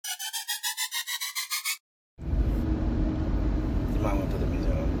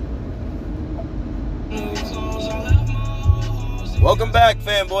Welcome back,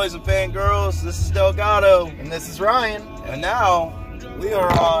 fanboys and fangirls. This is Delgado. And this is Ryan. And now, we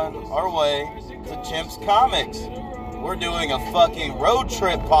are on our way to Chimps Comics. We're doing a fucking road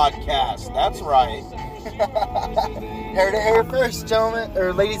trip podcast. That's right. Hair to hair first, gentlemen,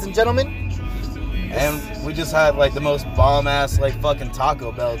 or ladies and gentlemen. And we just had like the most bomb-ass like fucking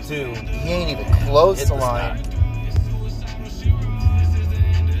Taco Bell too. He ain't even close to line.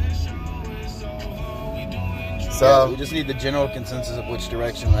 So we just need the general consensus of which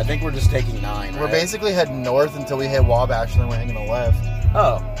direction. I think we're just taking 9. We're basically heading north until we hit Wabash, and then we're hanging a left.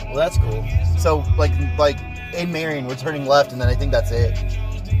 Oh, well that's cool. So like in Marion, we're turning left, and then I think that's it.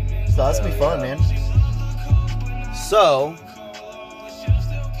 So that's gonna be fun, man. So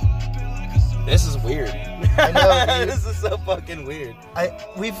this is weird. I know, dude. This is so fucking weird.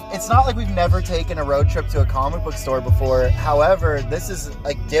 It's not like we've never taken a road trip to a comic book store before. However, this is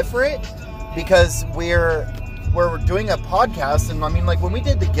like different because we're doing a podcast, and I mean, like when we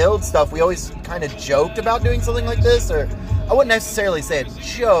did the guild stuff, we always kind of joked about doing something like this, or I wouldn't necessarily say a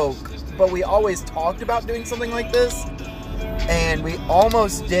joke, but we always talked about doing something like this, and we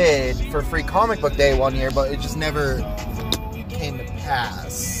almost did for Free Comic Book Day one year, but it just never came to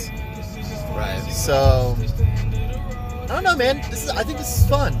pass. Right. So I don't know, man. I think this is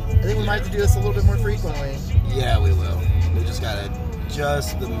fun. I think we might have to do this a little bit more frequently. Yeah, we will. We just gotta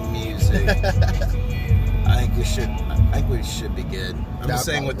adjust the music. I think we should be good. I'm just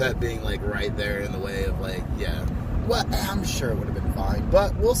saying with that being like right there in the way of like, yeah. Well, I'm sure it would have been fine,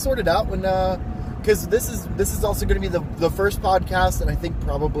 but we'll sort it out when, because this is also going to be the first podcast, and I think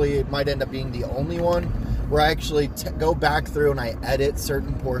probably it might end up being the only one where I actually go back through and I edit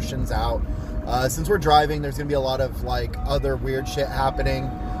certain portions out. Since we're driving, there's going to be a lot of like other weird shit happening,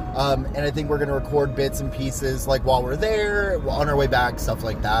 and I think we're going to record bits and pieces like while we're there, on our way back, stuff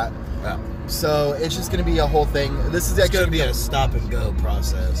like that. Yeah. So it's just going to be a whole thing. This is actually going to be a stop and go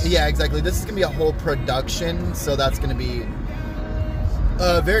process. Yeah, exactly. This is going to be a whole production, so that's going to be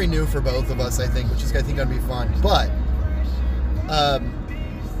very new for both of us, I think, which is, I think, going to be fun. But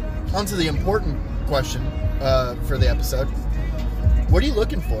on to the important question for the episode. What are you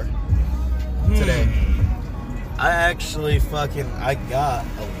looking for today? I actually I got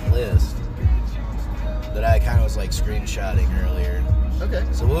a list that I kind of was like screenshotting earlier. Okay.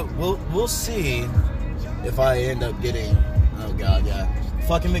 So we'll see if I end up getting. Oh god, yeah.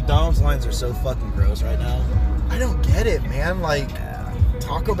 Fucking McDonald's lines are so fucking gross right now. I don't get it, man. Like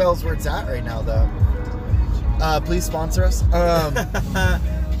Taco Bell's where it's at right now, though. Please sponsor us.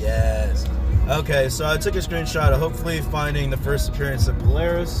 Yes. Okay, so I took a screenshot of hopefully finding the first appearance of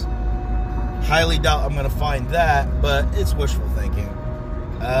Polaris. Highly doubt I'm gonna find that, but it's wishful thinking.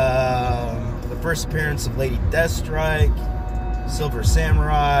 The first appearance of Lady Deathstrike. Silver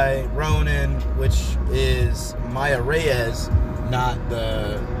Samurai, Ronin, which is Maya Reyes, not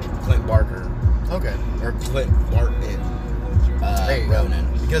the Clint Barker. Okay. Or Clint Barton Ronin.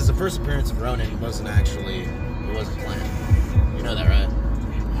 Because the first appearance of Ronin wasn't Clint. You know that, right?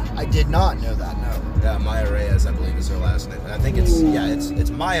 I did not know that, no. Yeah, Maya Reyes, I believe, is her last name. I think it's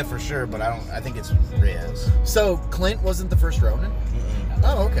Maya for sure, but I think it's Reyes. So Clint wasn't the first Ronin? Mm-mm.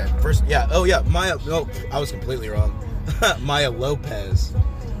 Oh, okay. Maya. No, I was completely wrong. Maya Lopez,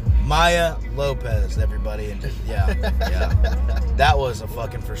 everybody, and yeah, that was a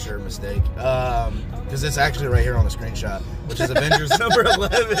fucking for sure mistake. Because it's actually right here on the screenshot, which is Avengers number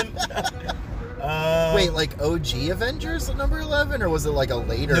 11. Wait, like OG Avengers at number 11, or was it like a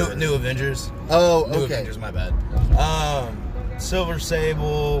later? New Avengers. Oh, okay. New Avengers, my bad. Silver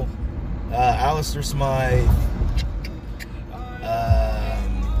Sable, Alistair Smythe.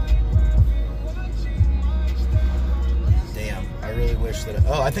 I really wish that.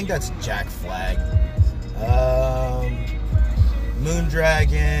 I think that's Jack Flag.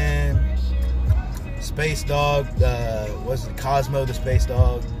 Moondragon, Space Dog. Was it Cosmo the Space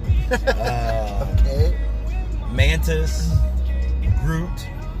Dog? Okay. Mantis, Groot.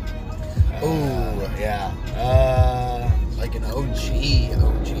 Oh yeah. Like an OG.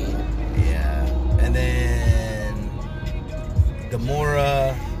 Yeah, and then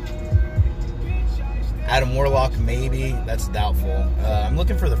Gamora. Adam Warlock, maybe. That's doubtful. I'm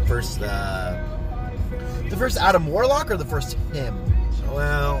looking for the first... The first Adam Warlock or the first him?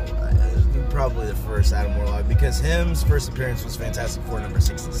 Well, probably the first Adam Warlock, because him's first appearance was Fantastic Four number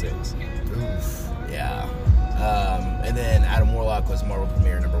 66. Oof. Yeah. And then Adam Warlock was Marvel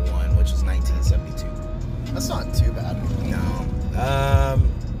Premiere number 1, which was 1972. That's not too bad. No.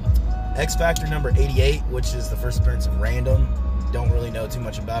 X Factor number 88, which is the first appearance of Random. Don't really know too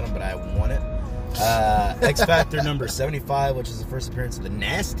much about him, but I want it. X Factor number 75, which is the first appearance of the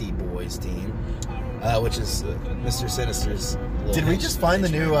Nasty Boys team. which is Mr. Sinister's. Did we just find the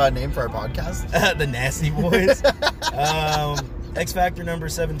new name for our podcast? The Nasty Boys. X Factor number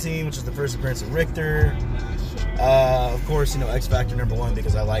 17, which is the first appearance of Richter. Of course, X Factor number 1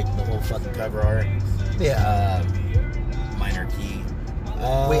 because I like the whole fucking cover art. Yeah. Minor Key.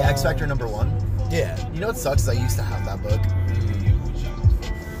 Wait, X Factor number 1? Yeah. You know what sucks is I used to have that book.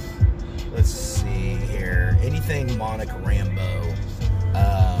 Let's see here. Anything Monica Rambeau.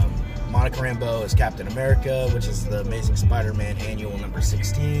 Monica Rambeau is Captain America, which is the Amazing Spider-Man annual number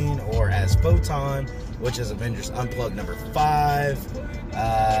 16, or as Photon, which is Avengers Unplugged number 5,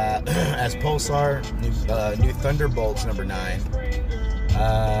 as Pulsar, New Thunderbolts number 9,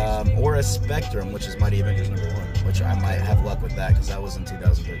 or as Spectrum, which is Mighty Avengers number 1, which I might have luck with that because that was in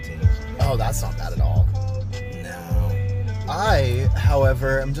 2013. Oh, that's not bad at all. No. I,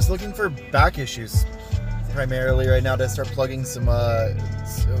 however, am just looking for back issues primarily right now to start plugging some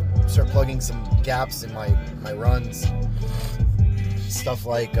gaps in my runs. Stuff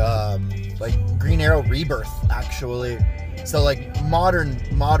like Green Arrow Rebirth, actually. So like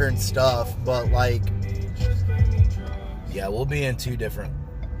modern stuff, but like, yeah, we'll be in 2 different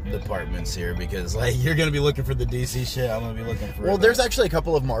departments here because like you're gonna be looking for the DC shit, I'm gonna be looking for there's actually a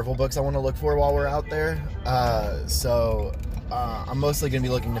couple of Marvel books I want to look for while we're out there, so I'm mostly gonna be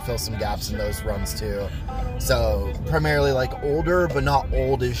looking to fill some gaps in those runs too. So primarily like older but not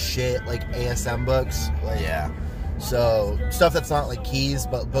old as shit, like ASM books, like, yeah, so stuff that's not like keys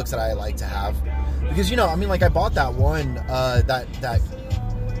but books that I like to have, because I bought that one that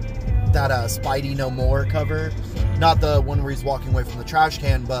Spidey No More cover. Not the one where he's walking away from the trash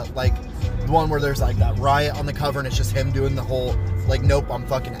can, but like the one where there's like that riot on the cover and it's just him doing the whole like nope, I'm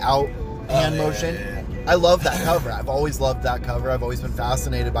fucking out hand motion. Yeah. I love that cover. I've always loved that cover. I've always been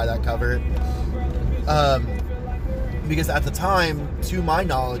fascinated by that cover. Because at the time, to my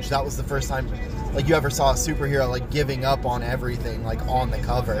knowledge, that was the first time like you ever saw a superhero like giving up on everything like on the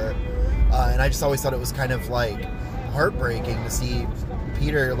cover. And I just always thought it was kind of like heartbreaking to see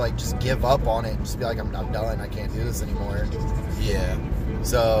Peter like just give up on it and just be like, I'm done, I can't do this anymore. Yeah.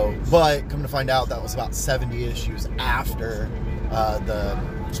 So, but come to find out, that was about 70 issues after the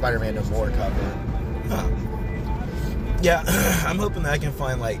Spider-Man No More cover. Yeah, I'm hoping that I can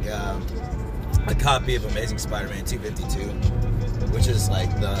find like a copy of Amazing Spider-Man 252, which is like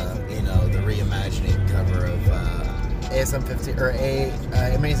the the reimagining cover of ASM 15 or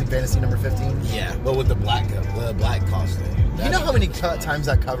Amazing Fantasy number 15. Yeah, but with the black costume. You know how many times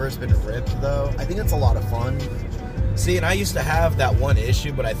that cover has been ripped, though? I think it's a lot of fun. See, and I used to have that one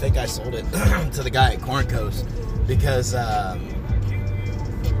issue, but I think I sold it to the guy at Corn Coast because,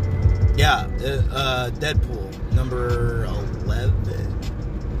 Deadpool number 11.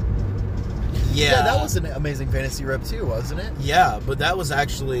 Yeah, that was an Amazing Fantasy rip too, wasn't it? Yeah, but that was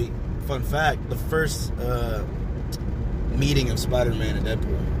actually, fun fact, the first meeting of Spider-Man and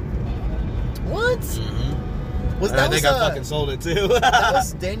Deadpool. What? Mm-hmm. I think I fucking sold it too. That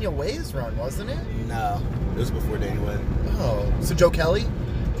was Daniel Way's run, wasn't it? No, it was before Daniel Way. Oh, so Joe Kelly?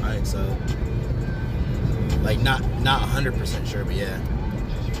 I think so. Like not 100% sure, but yeah.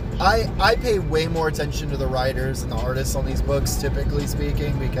 I pay way more attention to the writers and the artists on these books, typically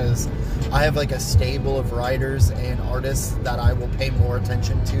speaking, because I have like a stable of writers and artists that I will pay more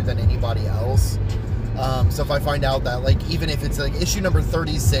attention to than anybody else. So if I find out that, like, even if it's like issue number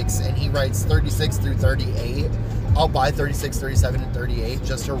 36 and he writes 36 through 38, I'll buy 36, 37, and 38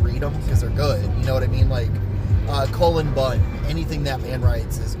 just to read them because they're good. You know what I mean? Like, Cullen Bunn, anything that man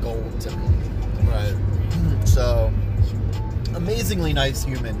writes is gold to me. Right. So, amazingly nice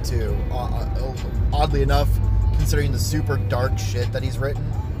human, too. Oddly enough, considering the super dark shit that he's written.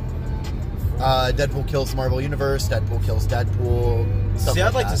 Deadpool kills Marvel Universe, Deadpool kills Deadpool. See,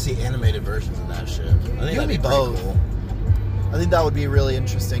 I'd like to see animated versions of that shit. I think that'd be both. Cool. I think that would be really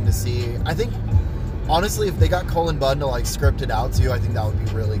interesting to see. I think, honestly, if they got Cullen Bunn to like script it out too, I think that would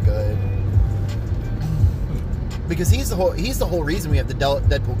be really good. Because he's the whole reason we have the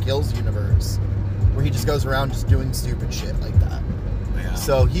Deadpool kills universe, where he just goes around just doing stupid shit like that. Yeah.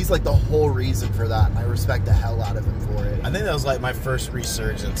 So he's like the whole reason for that, and I respect the hell out of him for it. I think that was like my first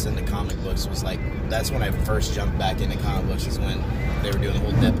resurgence into comic books. Was like that's when I first jumped back into comic books. Is when they were doing the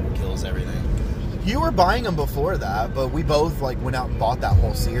whole Deadpool kills everything. You were buying them before that, but we both like went out and bought that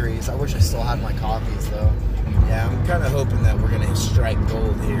whole series. I wish I still had my copies though. Yeah, I'm kind of hoping that we're gonna strike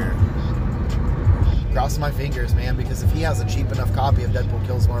gold here. Cross my fingers, man, because if he has a cheap enough copy of Deadpool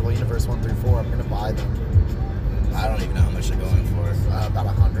Kills Marvel Universe 1 through 4, I'm gonna buy them. I don't even know how much they're going for. About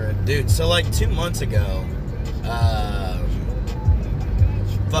 100. Dude, so like 2 months ago, I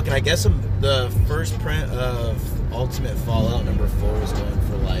guess the first print of Ultimate Fallout number 4 was going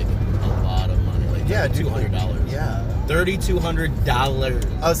for like a lot of money. Like Yeah, dude. $200. Yeah.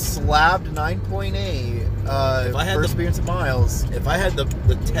 $3,200. A slabbed 9.8 If I had first appearance of Miles. If I had the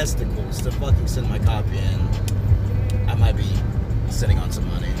testicles to fucking send my copy in, I might be sitting on some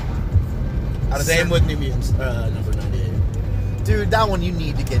money. Same with New Mutants number 98. Dude, that one you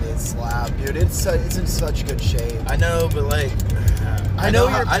need to get it slabbed, dude. It's in such good shape. I know, but like, I know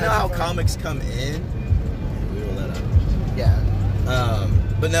how comics come in. We roll that up. Yeah.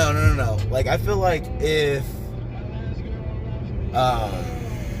 But no. Like, I feel like if,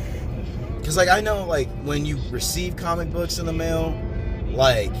 because like I know like when you receive comic books in the mail,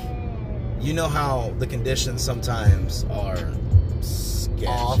 like, you know how the conditions sometimes are sketchy.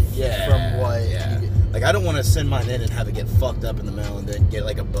 Off from what. Yeah. Like, I don't want to send mine in and have it get fucked up in the mail and then get,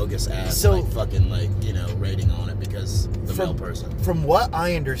 like, a bogus ass, like, fucking, like, you know, rating on it because the mail person. From what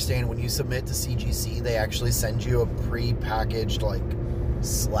I understand, when you submit to CGC, they actually send you a pre-packaged, like,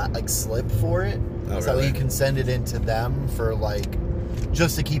 slip for it. Oh, so really? you can send it into them for, like,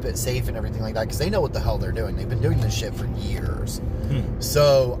 just to keep it safe and everything like that. Because they know what the hell they're doing. They've been doing this shit for years.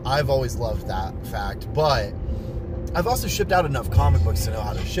 So I've always loved that fact. But I've also shipped out enough comic books to know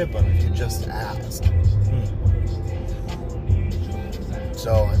how to ship them if you just ask.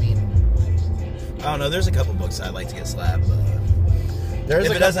 So, I mean, I don't know. There's a couple books I'd like to get slapped, but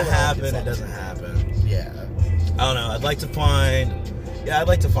if it doesn't happen, it doesn't happen. Yeah. I don't know. I'd like to find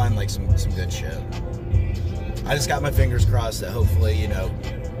like some good shit. I just got my fingers crossed that hopefully, you know,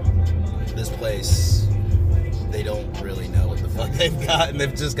 this place, they don't really know what the fuck they've got, and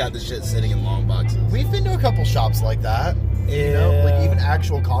they've just got the shit sitting in long boxes. We've been to a couple shops like that. You know, Yeah. like even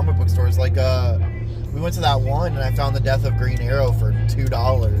actual comic book stores. Like, we went to that one and I found the Death of Green Arrow for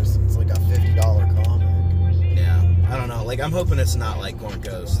 $2. It's like a $50 comic. Yeah, I don't know. Like, I'm hoping it's not like Corn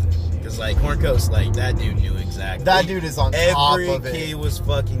Coast, because like Corn Coast, like that dude knew exactly. That dude is on top of Every key it. was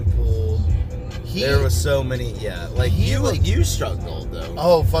fucking pulled. There was so many. Yeah, like you struggled though.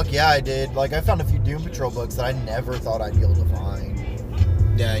 Oh fuck yeah, I did. Like, I found a few Doom Patrol books that I never thought I'd be able to find.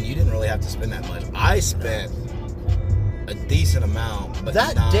 Yeah, and you didn't really have to spend that much. I spent a decent amount, but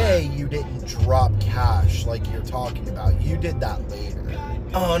That not... day you didn't drop cash like you're talking about. You did that later.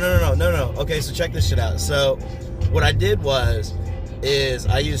 Oh no. Okay, so check this shit out. So what I did is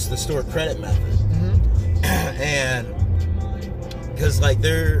I used the store credit method, and because like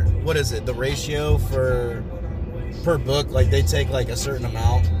what is it? The ratio per book, like they take like a certain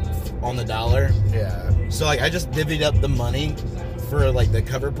amount on the dollar. Yeah. So like I just divvied up the money for like the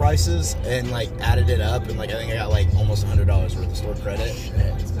cover prices and like added it up, and like I think I got like almost $100 worth of store credit.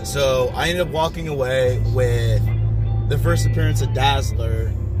 Shit. So I ended up walking away with the first appearance of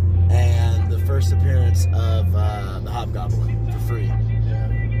Dazzler and the first appearance of the Hobgoblin for free.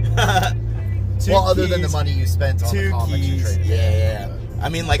 Yeah. Well, other than the money you spent on the comics you traded. Yeah. I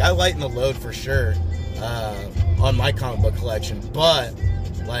mean, like, I lighten the load for sure on my comic book collection, but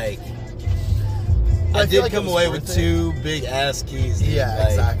like I did like come away with 2 big ass keys. Dude. Yeah, like,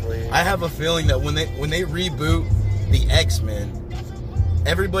 exactly. I have a feeling that when they reboot the X-Men,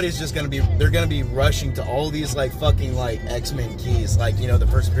 everybody's just gonna be rushing to all these like fucking like X-Men keys, like, you know, the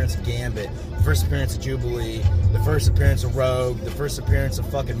first appearance of Gambit, the first appearance of Jubilee, the first appearance of Rogue, the first appearance of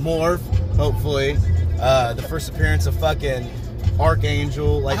fucking Morph, hopefully, the first appearance of fucking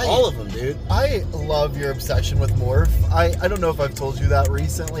Archangel, like all of them, dude. I love your obsession with Morph. I don't know if I've told you that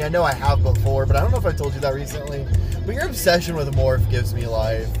recently. I know I have before, but I don't know if I've told you that recently. But your obsession with Morph gives me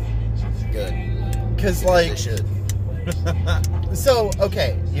life. Good. Because, like... They should. So,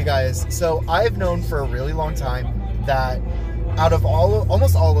 okay, you guys. So, I've known for a really long time that out of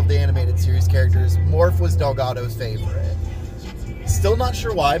almost all of the animated series characters, Morph was Delgado's favorite. Still not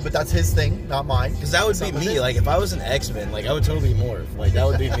sure why, but that's his thing, not mine. Because that would be me. Like, if I was an X-Men, like, I would totally be Morph. Like, that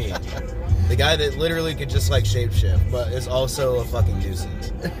would be me. The guy that literally could just, like, shapeshift, but is also a fucking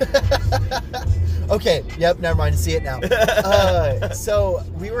nuisance. Okay, yep, never mind. See it now. So,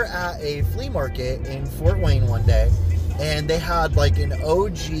 we were at a flea market in Fort Wayne one day, and they had, like, an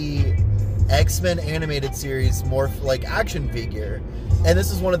OG X-Men animated series Morph, like, action figure. And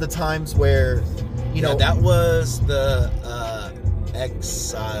this is one of the times where, you know... that was the,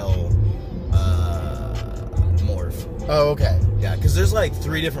 Exile, Morph. Oh, okay. Yeah, because there's, like,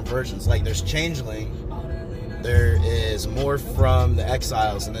 3 different versions. Like, there's Changeling, there is Morph from the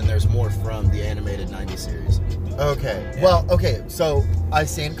Exiles, and then there's Morph from the animated 90s series. Okay. Yeah. Well, okay, so I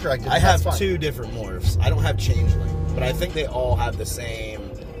stand corrected. I That's have fine. 2 different Morphs. I don't have Changeling, but I think they all have the same...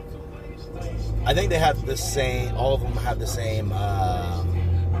 I think they have the same... All of them have the same...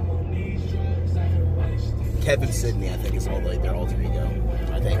 Kevin Sidney, I think, is all like their alter ego.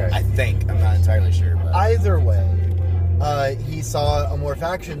 I think. Okay. I think. I'm not entirely sure, but Either way, he saw a Morph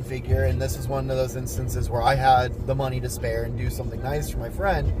action figure, and this was one of those instances where I had the money to spare and do something nice for my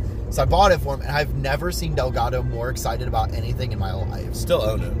friend. So I bought it for him, and I've never seen Delgado more excited about anything in my life. Still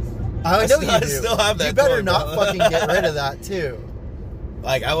own it. I know you do. I still have that. You better toy, not bro. fucking get rid of that too.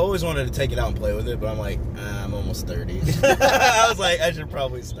 Like, I've always wanted to take it out and play with it, but I'm like, I'm almost 30. I was like, I should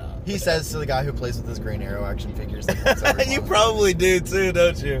probably stop. He says to the guy who plays with his Green Arrow action figures. Like, once every You month. probably do too,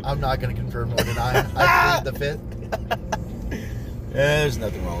 don't you? I'm not going to confirm or deny. I plead the fifth. Yeah, there's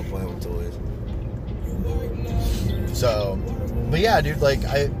nothing wrong with playing with toys. So, but yeah, dude, like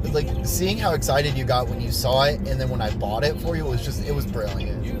seeing how excited you got when you saw it, and then when I bought it for you, it was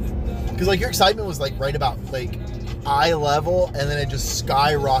brilliant. Because like your excitement was like right about like eye level, and then it just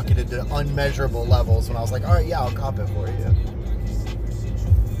skyrocketed to unmeasurable levels when I was like, all right, yeah, I'll cop it for you.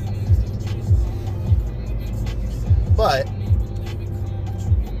 But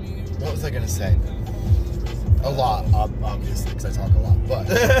what was I gonna say? A lot, obviously, because I talk a lot.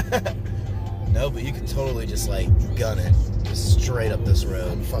 But no, but you could totally just like gun it, just straight up this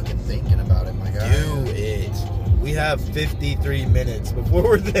road. I'm fucking thinking about it, my guy. Do it. We have 53 minutes before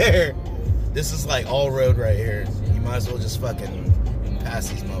we're there. This is like all road right here. You might as well just fucking pass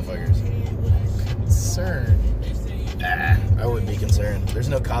these motherfuckers. Concerned. I wouldn't be concerned. There's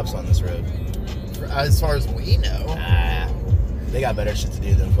no cops on this road. As far as we know. They got better shit to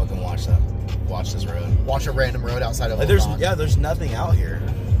do than fucking watch this road. Watch a random road outside of Like there's nothing out here.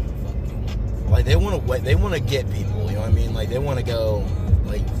 Like they want to get people, you know what I mean? Like they want to go,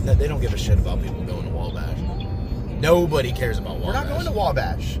 like they don't give a shit about people going to Wabash. Nobody cares about Wabash. We're not going to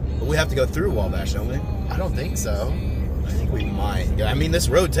Wabash. But we have to go through Wabash, don't we? I don't think so. I think we might. I mean, this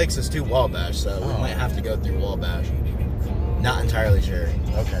road takes us to Wabash, so we might have to go through Wabash. Not entirely sure.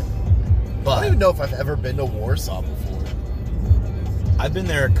 Okay. But I don't even know if I've ever been to Warsaw before. I've been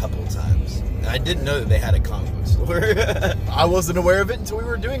there a couple times. And I didn't know that they had a comic book store. I wasn't aware of it until we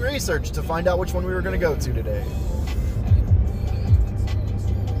were doing research to find out which one we were going to go to today.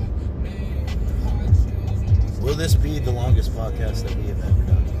 Will this be the longest podcast that we have ever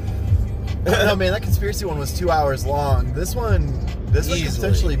done? I don't know, man. That conspiracy one was 2 hours long. This one could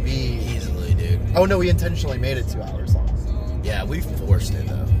potentially be... Easily, dude. Oh, no, we intentionally made it 2 hours long. Yeah, we forced it,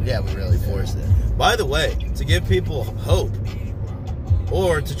 though. Yeah, we really Forced it. By the way, to give people hope,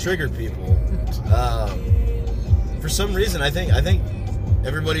 or to trigger people, for some reason, I think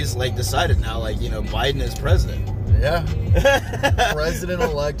everybody's, like, decided now, like, you know, Biden is president. Yeah.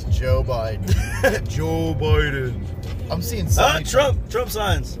 President-elect Joe Biden. Joe Biden. I'm seeing so many... Trump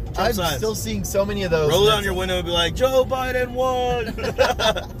signs. I'm signs. still seeing so many of those. Roll down your window and be like, Joe Biden won.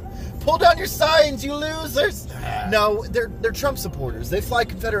 Pull down your signs, you losers. No, they're Trump supporters. They fly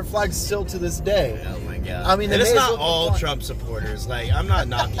Confederate flags still to this day. Oh my god. I mean, and it's may as not well all fly. Trump supporters. Like, I'm not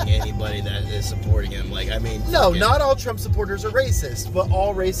knocking anybody that is supporting him. Like, I mean, No, fucking- not all Trump supporters are racist, but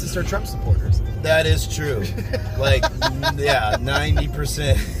all racists are Trump supporters. That is true. Like, yeah,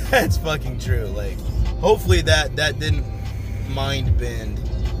 90%. That's fucking true. Like, hopefully that didn't mind bend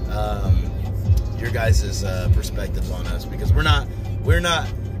your guys' perspectives on us, because we're not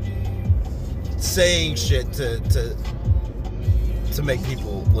saying shit to make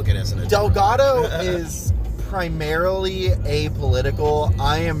people look at us in a different Delgado way. is primarily apolitical.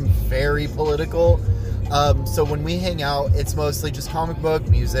 I am very political. So when we hang out, it's mostly just comic book,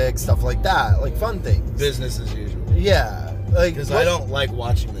 music, stuff like that, like fun things. Business as usual. Yeah, like Because I don't like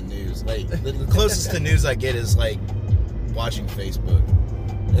watching the news. Like, the closest to news I get is like watching Facebook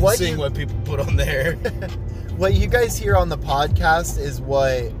and seeing what people put on there. What you guys hear on the podcast is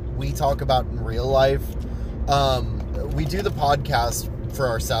what we talk about in real life. We do the podcast for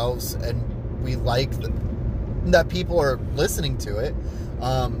ourselves, and we like that people are listening to it.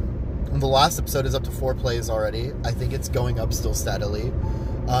 The last episode is up to 4 plays already. I think it's going up still steadily,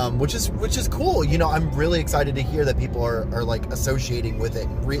 which is cool. You know, I'm really excited to hear that people are like associating with it,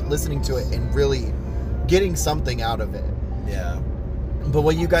 listening to it, and really getting something out of it. Yeah. But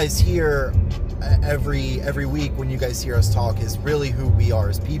what you guys hear every week when you guys hear us talk is really who we are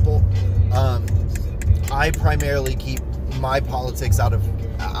as people. I primarily keep my politics out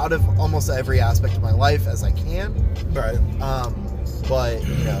of almost every aspect of my life as I can. Right. But,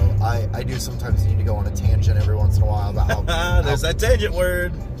 you know, I do sometimes need to go on a tangent every once in a while about how... There's that tangent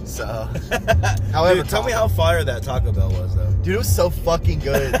word. So, however... Dude, tell me how fire that Taco Bell was, though. Dude, it was so fucking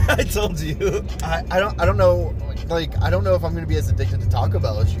good. I told you. I don't know, like, I don't know if I'm going to be as addicted to Taco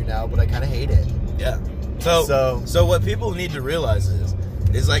Bell as you now, but I kind of hate it. Yeah. So what people need to realize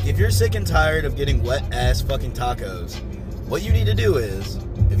is like, if you're sick and tired of getting wet-ass fucking tacos, what you need to do is,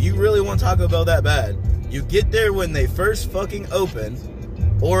 if you really want Taco Bell that bad, you get there when they first fucking open,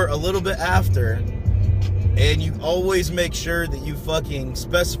 or a little bit after, And you always make sure that you fucking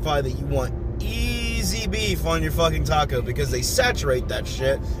specify that you want easy beef on your fucking taco, because they saturate that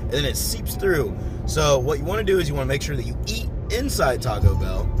shit and then it seeps through. So what you want to do is you want to make sure that you eat inside Taco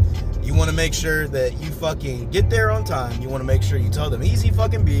Bell. You want to make sure that you fucking get there on time. You want to make sure you tell them easy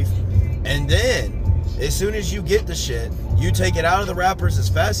fucking beef. And then, as soon as you get the shit, you take it out of the wrappers as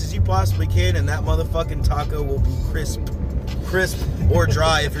fast as you possibly can, and that motherfucking taco will be crisp or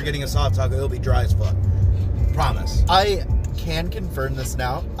dry. If you're getting a soft taco, it'll be dry as fuck. Promise. I can confirm this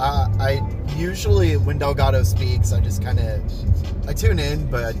now. I usually, when Delgado speaks, I just kind of, I tune in,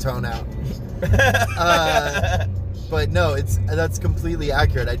 but I tone out. But no, that's completely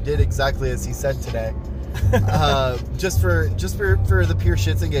accurate. I did exactly as he said today. Just for the pure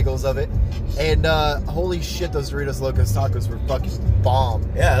shits and giggles of it. And holy shit, those Doritos Locos Tacos were fucking bomb.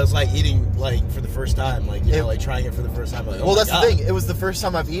 Yeah, it was like eating like for the first time, like you know, like trying it for the first time. Like, oh, well, that's God. the thing. It was the first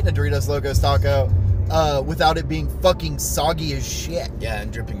time I've eaten a Doritos Locos Taco without it being fucking soggy as shit. Yeah,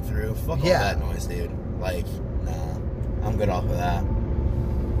 and dripping through. Fuck all Yeah. that noise, dude. Like, nah, I'm good off of that.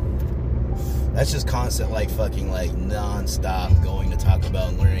 That's just constant, like, fucking, like, non-stop going to Taco Bell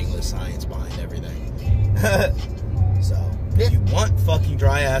and learning the science behind everything. So, if you want fucking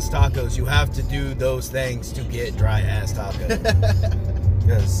dry-ass tacos, you have to do those things to get dry-ass tacos.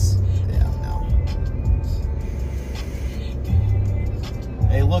 Because, yeah, no.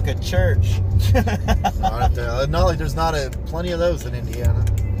 Hey, look, a church. Not like there's not plenty of those in Indiana.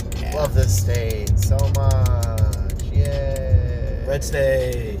 Yeah. Love this state so much. Yay. Red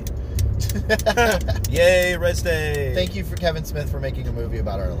State. Yay, Red State. Thank you for Kevin Smith for making a movie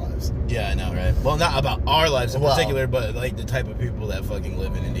about our lives. Yeah, I know, right? Well, not about our lives in Well, particular, but like the type of people that fucking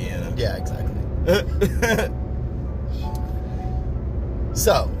live in Indiana. Yeah, exactly.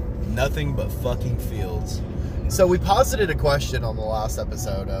 So, Nothing but fucking fields. so we posited a question on the last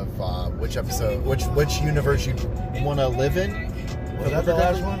episode of which universe you want to live in. Was that the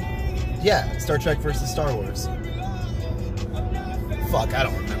last one? Yeah, Star Trek versus Star Wars. Fuck, I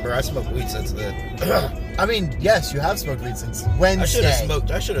don't remember. I smoked weed since then. I mean, yes, you have smoked weed since Wednesday.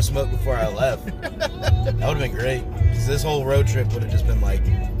 I should have smoked before I left. That would have been great. Because this whole road trip would have just been like...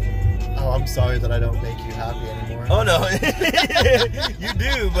 Oh, I'm sorry that I don't make you happy anymore. Oh, no. You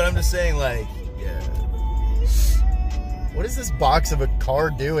do, but I'm just saying, like, yeah. What is this box of a car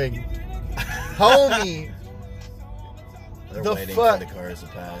doing? Homie! They're The waiting fuck? for the cars to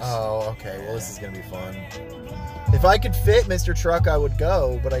pass. Oh, okay. Well, this is going to be fun. If I could fit Mr. Truck, I would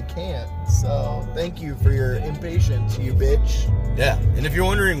go, but I can't. So, thank you for your impatience, you bitch. Yeah, and if you're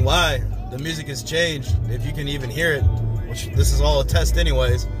wondering why the music has changed, if you can even hear it, which this is all a test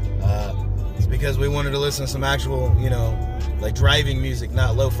anyways, it's because we wanted to listen to some actual, you know, like driving music,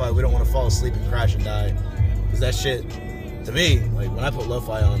 not lo-fi. We don't want to fall asleep and crash and die. Because that shit, to me, like when I put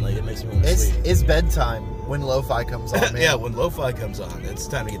lo-fi on, like it makes me want to sleep. It's bedtime when lo-fi comes on, man. Yeah, when lo-fi comes on, it's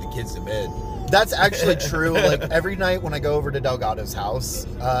time to get the kids to bed. That's actually true. Like every night when I go over to Delgado's house,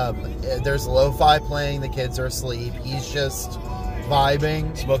 there's lo-fi playing. The kids are asleep. He's just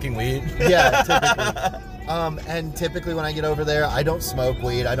vibing. Smoking weed. Yeah, typically. And typically when I get over there, I don't smoke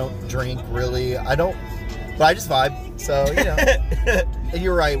weed. I don't drink really. But I just vibe. So, you know. And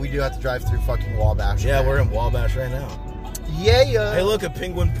you're right. We do have to drive through fucking Wabash. Yeah, we're in Wabash right now. Yeah. Hey, look, a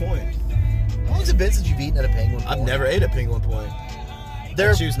Penguin Point. How long's it been since you've eaten at a Penguin Point? I've never ate a Penguin Point.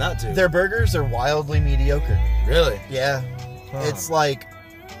 I choose not to. Their burgers are wildly mediocre. Really? Yeah. Huh. It's like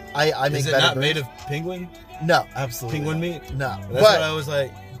I make Is it better not burgers. made of penguin? No, absolutely Penguin not. meat? No. That's what I was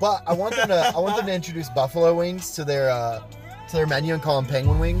like. But I want them to introduce buffalo wings to their menu and call them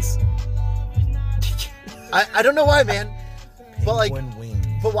penguin wings. I don't know why, man. But like, Penguin wings.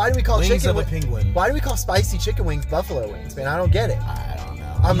 but why do we call Wings chicken of a penguin. Why do we call spicy chicken wings buffalo wings, man? I don't get it. I don't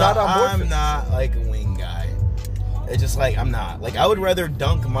know. I'm not on board for I'm this. not like a wing guy. It's just like I'm not. Like I would rather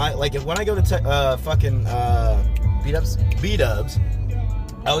dunk my when I go to fucking Beat-ups? B-Dubs,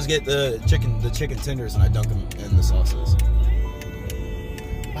 I always get the chicken tenders and I dunk them in the sauces.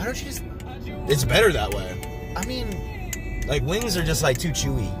 Why don't you just? It's better that way. I mean, Like wings are just like too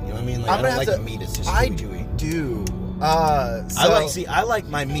chewy. You know what I mean? Like I'm I gonna don't like have the meat. It's just I chewy. do. I like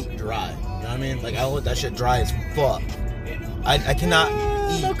my meat dry. You know what I mean? Like I want that shit dry as fuck. I cannot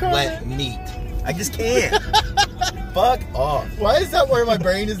eat no comment. wet meat. I just can't. Fuck off. Why is that where my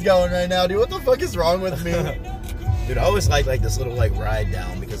brain is going right now, dude? What the fuck is wrong with me? Dude, I always like this little like ride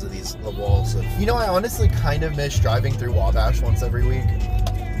down because of the walls of. You know, I honestly kind of miss driving through Wabash once every week.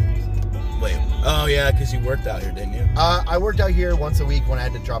 Wait. Oh yeah, because you worked out here, didn't you? I worked out here once a week when I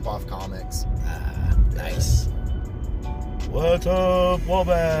had to drop off comics. Ah, nice. What's up,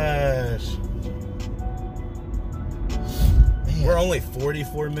 Wabash? We're only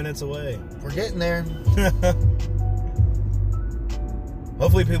 44 minutes away. We're getting there.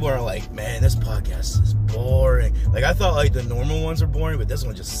 Hopefully people aren't like, man, this podcast is boring. Like, I thought, like, the normal ones are boring, but this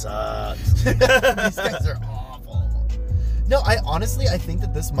one just sucks. These guys are awful. No, I think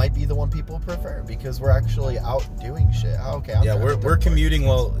that this might be the one people prefer because we're actually out doing shit. Oh, okay. Yeah, we're commuting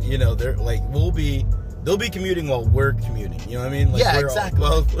while, you know, they're like, they'll be commuting while we're commuting. You know what I mean? Like, yeah, we're exactly.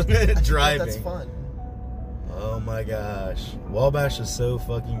 All driving. That's fun. Oh my gosh. Wabash is so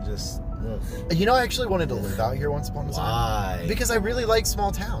fucking just... Ugh. You know, I actually wanted to live out here once upon a time. Why? Because I really like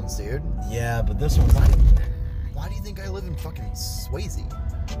small towns, dude. Yeah, but this one's... Why do you think I live in fucking Swayze?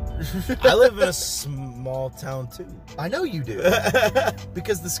 I live in a small town, too. I know you do.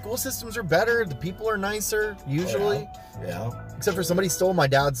 Because the school systems are better, the people are nicer, usually. Yeah. Except for somebody stole my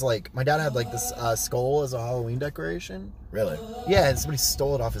dad's, my dad had, this skull as a Halloween decoration. Really? Yeah, and somebody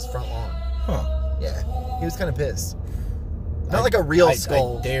stole it off his front lawn. Huh. Yeah, he was kind of pissed. Not like a real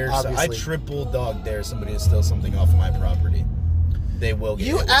skull, obviously. I triple dog dare somebody to steal something off of my property. They will get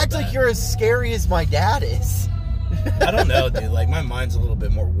You hit with act that. like you're as scary as my dad is. I don't know, dude. Like, my mind's a little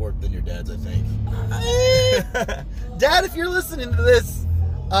bit more warped than your dad's, I think. Dad, if you're listening to this,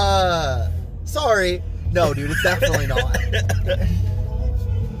 sorry. No, dude, it's definitely not.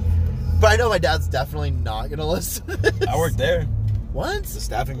 But I know my dad's definitely not gonna listen to this. I worked there. What? The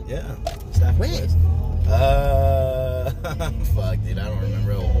staffing, yeah. The staffing When? place. Fuck, dude. I don't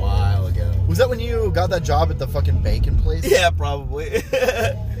remember. A while ago. Was that when you got that job at the fucking bacon place? Yeah, probably.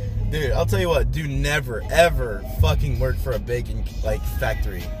 Dude, I'll tell you what. Do never, ever fucking work for a bacon,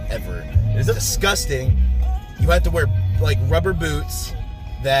 factory. Ever. It's disgusting. You have to wear, rubber boots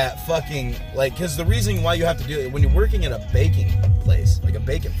that fucking, because the reason why you have to do it, when you're working at a baking place, like a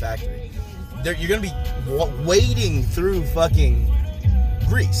bacon factory, you're going to be wading through fucking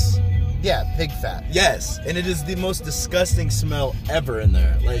grease. Yeah, pig fat. Yes, and it is the most disgusting smell ever in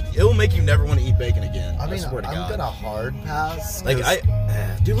there. It will make you never want to eat bacon again. I mean, swear to I'm God. gonna hard pass.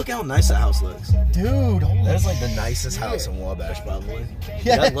 Dude, look how nice that house looks. Dude, holy That is the nicest shit. house in Wabash, probably.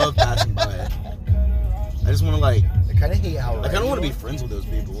 Yeah. I love passing by it. I just want to I kind of hate how. I kind of want to be friends with those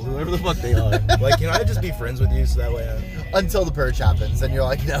people, whoever the fuck they are. Can I just be friends with you so that way until the purge happens, and you're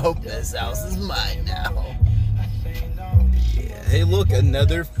like, nope, this house is mine now. Yeah. Hey, look,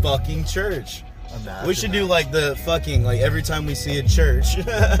 another fucking church. Imagine We should that. do the fucking every time we see a church.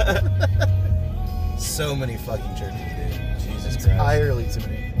 So many fucking churches, dude. Jesus Christ. entirely too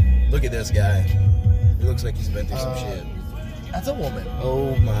many. Look at this guy. He looks like he's been through some shit. That's a woman.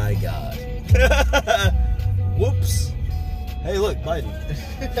 Oh my God. Whoops. Hey, look, Biden.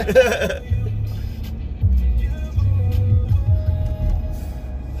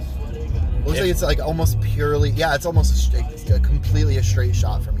 Looks like it's almost purely. Yeah, it's almost completely a straight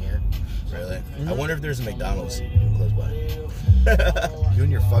shot from here. Really? I wonder if there's a McDonald's close by. You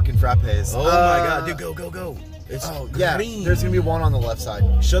and your fucking frappes. Oh my God, dude, go. It's yeah. green. There's gonna be one on the left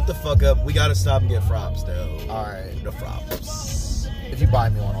side. Shut the fuck up. We gotta stop and get frops, though. All right. The frops. If you buy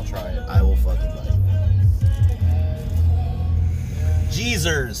me one, I'll try it. I will fucking buy it.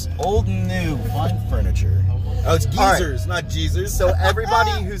 Geezers, old and new, fine furniture. Oh, it's geezers, not Geezers. So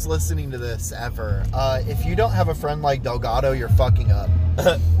everybody who's listening to this ever, if you don't have a friend like Delgado, you're fucking up.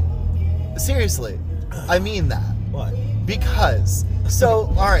 Seriously, I mean that. What? Because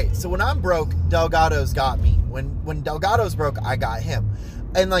so all right, so when I'm broke, Delgado's got me. When Delgado's broke, I got him.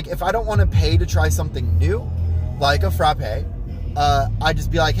 And if I don't want to pay to try something new, like a frappe, I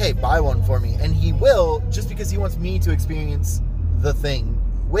just be like, hey, buy one for me, and he will, just because he wants me to experience the thing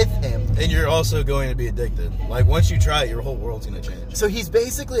with him. And you're also going to be addicted. Once you try it, your whole world's gonna change. So he's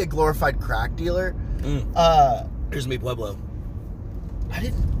basically a glorified crack dealer. Here's me, Pueblo. I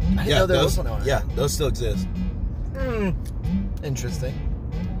didn't know there was one on it. Yeah, those still exist. Interesting.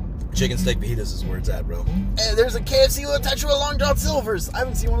 Chicken steak fajitas is where it's at, bro. And there's a KFC with a touch of a Long John Silver's. I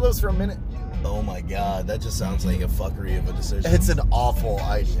haven't seen one of those for a minute. Oh my God, that just sounds like a fuckery of a decision. It's an awful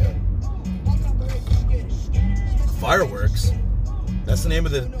idea. Fireworks. That's the name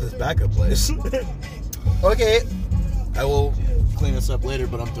of the backup place. Okay, I will clean this up later,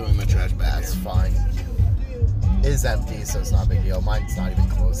 but I'm throwing my trash back. that's fine. It is empty, so it's not a big deal. Mine's not even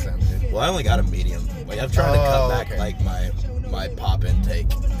close to empty. Well, I only got a medium. I'm trying to cut back okay. my pop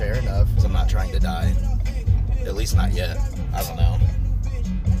intake, Fair enough. because I'm not trying to die. At least not yet. I don't know.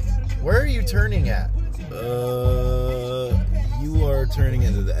 Where are you turning at? You are turning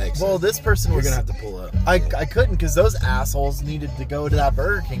into the exit. Well, this person We're was... gonna have to pull up. I couldn't, because those assholes needed to go to that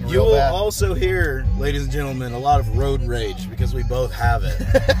Burger King You real will bad. also hear, ladies and gentlemen, a lot of road rage because we both have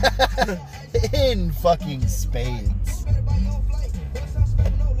it. In fucking spades.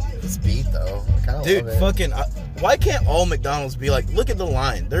 This beat, though. I kind of Dude, love it. fucking... Why can't all McDonald's be like, look at the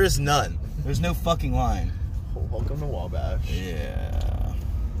line? There is none. There's no fucking line. Welcome to Wabash. Yeah.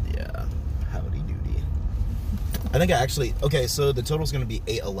 Howdy doody. I think okay, so the total's going to be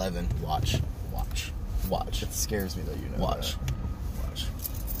 811. Watch. It scares me that you know Watch. that.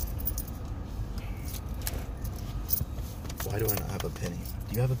 Why do I not have a penny?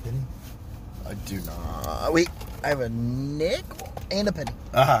 Do you have a penny? I do not. Wait, I have a nickel and a penny.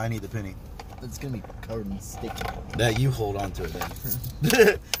 I need the penny. It's going to be covered in sticky. That you hold on to it then.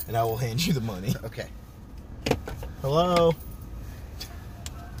 And I will hand you the money. Okay. Hello?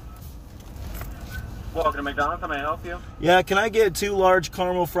 Welcome to McDonald's. How may I help you? Yeah, can I get 2 large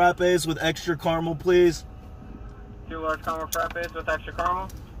caramel frappes with extra caramel, please? 2 large caramel frappes with extra caramel.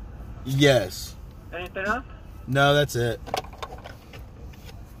 Yes. Anything else? No, that's it.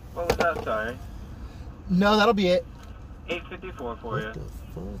 What was that? Sorry. No, that'll be it. $8.54 for you.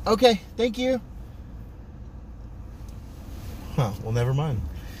 Okay, thank you. Huh, well, never mind.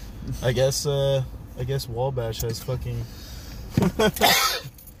 I guess Wabash has fucking...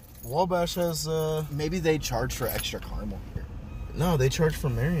 Wabash has, Maybe they charge for extra caramel here. No, they charge for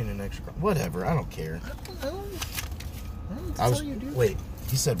Marion an extra... Whatever, I don't care. Wait,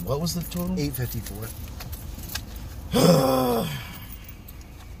 he said what was the total? $8.54.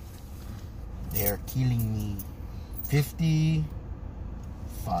 They're killing me. 55.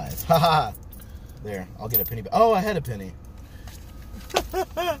 Haha. There, I'll get a penny. Oh, I had a penny.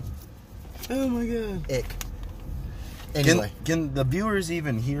 Oh my god. Ick. Anyway. Can the viewers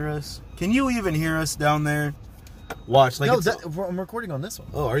even hear us? Can you even hear us down there? Watch, like no, I'm recording on this one.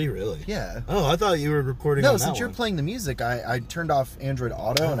 Oh, are you really? Yeah. Oh, I thought you were recording on No, that since you're one. playing the music, I turned off Android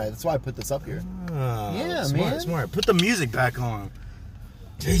Auto, and that's why I put this up here. Oh, Yeah, smart, man. Smart. Put the music back on.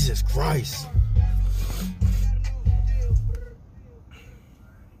 Jesus Christ.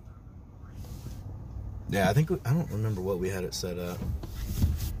 Yeah, I don't remember what we had it set up.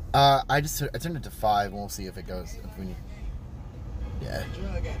 I turned it to 5, and we'll see if it goes. If we need. Yeah.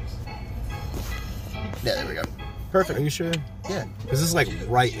 Yeah, there we go. Perfect. Are you sure? Yeah. Because this is like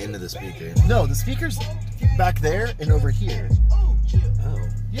right into the speaker. No, the speaker's back there and over here. Oh.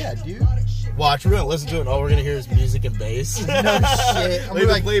 Yeah, dude. Watch, we're gonna listen to it and all we're gonna hear is music and bass. No shit. I'm Like,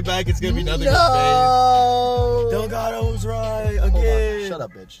 like, play back, it's gonna be nothing but no. bass. Delgado's right Hold on. again. Shut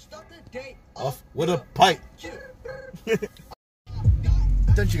up, bitch. Off with a pipe.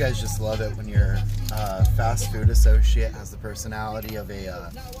 Don't you guys just love it when your fast food associate has the personality of a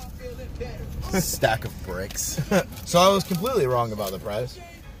stack of bricks? So I was completely wrong about the price.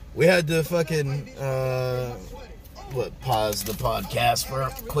 We had to fucking pause the podcast for a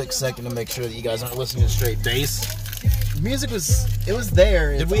quick second to make sure that you guys aren't listening to straight bass. Music was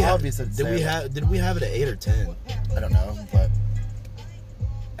there. It's Did we have obvious it's did there. we have it at 8 or 10? I don't know, but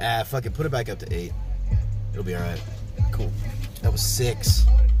Fuck it, put it back up to 8. It'll be alright. cool. That was 6.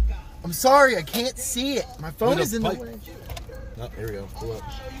 I'm sorry, I can't see it. My phone is in the way. Oh, here we go. Pull up.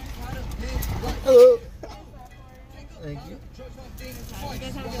 Hello. Thank you.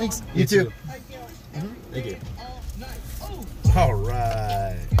 Thanks. You too. Thank you. All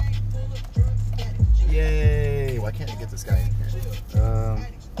right. Yay. Why can't I get this guy in here?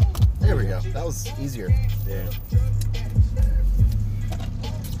 There we go. That was easier. Yeah.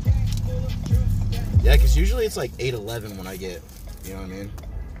 Yeah, because usually it's like 8-11 when I get, you know what I mean?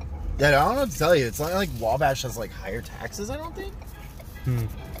 Yeah, I don't know what to tell you. It's not like Wabash has like higher taxes, I don't think.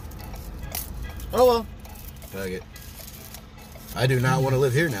 Oh well. Fuck it. I do not want to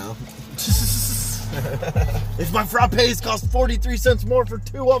live here now. If my frappes cost 43 cents more for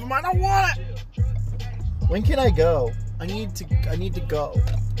 2 of them, I don't want it. When can I go? I need to go.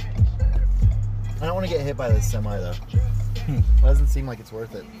 I don't want to get hit by this semi though. It doesn't seem like it's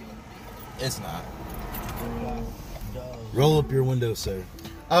worth it. It's not. Roll up your window, sir.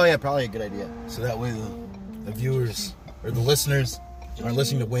 Oh yeah, probably a good idea. So that way the viewers, or the listeners, aren't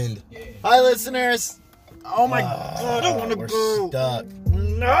listening to wind. Hi listeners. Oh my god, I want to We're go. stuck.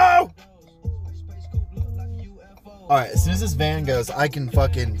 No! Alright, as soon as this van goes, I can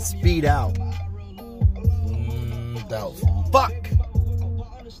fucking speed out. Doubtful. Fuck!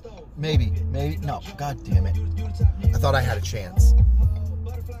 Maybe. No, god damn it. I thought I had a chance.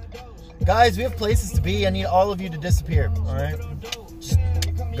 Guys, we have places to be. I need all of you to disappear, alright? Just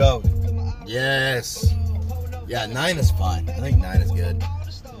go. Yes. Yeah, 9 is fine. I think 9 is good.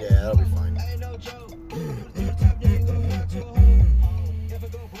 Yeah, that'll be fine.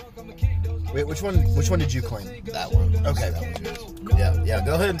 Wait, which one did you claim? That one. Okay. That one's yours. Yeah.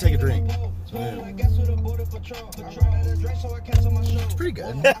 Go ahead and take a drink. It's pretty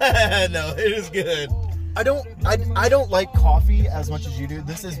good. No, it is good. I don't like coffee as much as you do.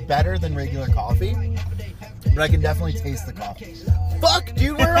 This is better than regular coffee. but I can definitely taste the coffee. Fuck,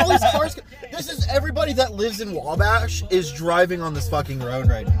 dude, where are all these cars? This is everybody that lives in Wabash is driving on this fucking road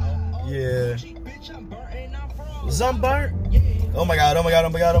right now. Yeah. Zumbar. Oh my god, oh my god, oh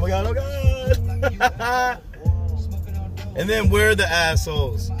my god, oh my god, oh god. And then we're the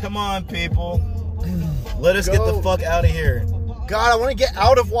assholes. Come on, people. Let us get the fuck out of here. God, I want to get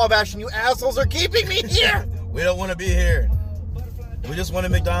out of Wabash, and you assholes are keeping me here. We don't want to be here. We just want a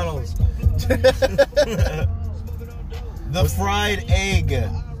McDonald's. The fried egg.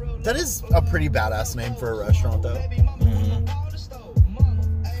 That is a pretty badass name for a restaurant, though. Mm-hmm.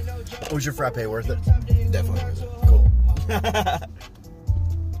 Was your frappe worth it? Definitely worth it. Cool.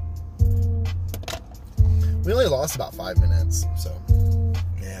 We only lost about 5 minutes, so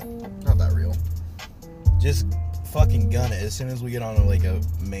Yeah. not that real. Just fucking gun it. As soon as we get on like a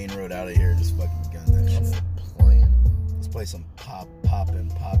main road out of here, just fucking gun that shit. That's the plan. Let's play some poppin'.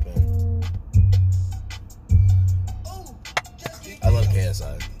 I love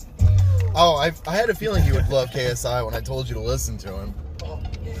KSI. Oh, I had a feeling you would love KSI when I told you to listen to him.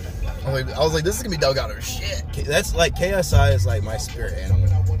 I was like, this is gonna be Delgado's shit. That's like KSI is like my spirit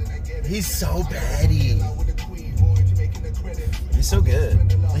animal. He's so batty. He's so good.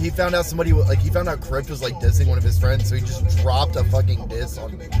 He found out Crypt was like dissing one of his friends, so he just dropped a fucking diss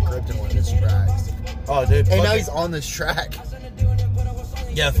on Crypt in one of his tracks. Oh, dude. And now he's on this track.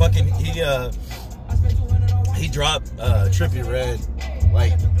 Yeah, fucking he dropped Trippie Redd.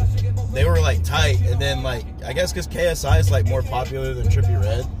 Like they were like tight, and then like I guess because KSI is like more popular than Trippie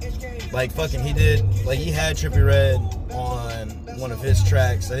Redd. Like fucking he had Trippie Redd on one of his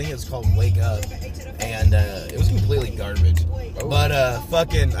tracks. I think it's called Wake Up, and it was completely garbage. Oh. But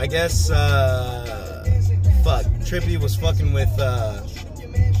fucking I guess Trippie was fucking with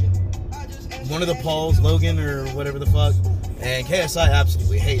one of the Pauls, Logan or whatever the fuck, and KSI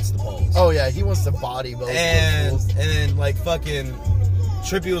absolutely hates the Pauls. Oh yeah, he wants to body both. And then like fucking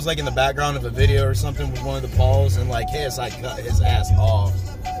Trippie was like in the background of a video or something with one of the Pauls, and like KSI cut his ass off.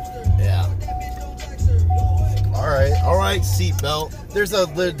 Yeah. All right, seatbelt. There's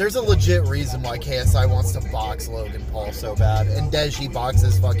a legit reason why KSI wants to box Logan Paul so bad, and Deji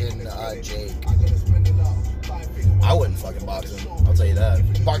boxes fucking Jake. I wouldn't fucking box him. I'll tell you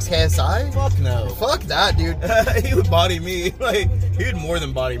that. Box KSI? Fuck no. Fuck that, dude. He would body me. Like he would more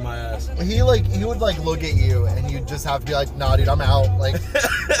than body my ass. He would like look at you, and you'd just have to be like, nah, dude, I'm out. Like,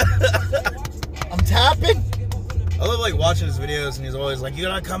 I'm tapping. I love like watching his videos, and he's always like, "You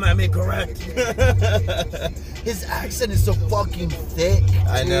gotta come at me correct." His accent is so fucking thick.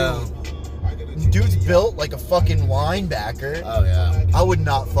 I know. Dude's built like a fucking linebacker. Oh yeah. I would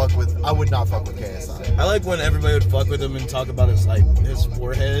not fuck with KSI. I like when everybody would fuck with him and talk about his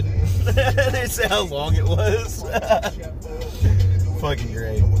forehead. They say how long it was. Fucking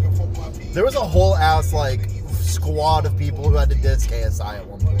great. There was a whole ass like squad of people who had to diss KSI at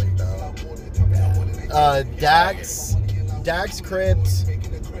one point though. Dax, Crypt,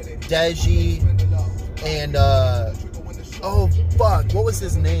 Deji, and oh fuck, what was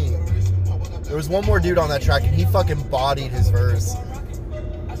his name? There was one more dude on that track, and he fucking bodied his verse.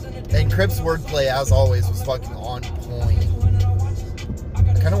 And Crypt's wordplay, as always, was fucking on point.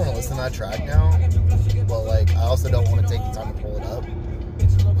 I kind of want to listen to that track now, but like, I also don't want to take the time to pull it up.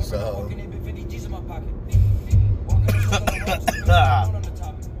 So, you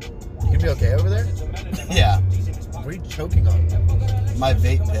gonna be okay over there? Yeah. What are you choking on? My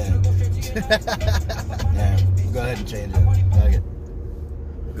vape pen. Yeah. We'll go ahead and change it. Fuck it.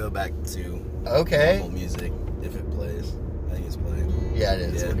 We'll go back to Okay. normal music if it plays. I think it's playing. Yeah, it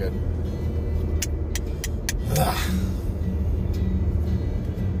is. Yeah. We're good.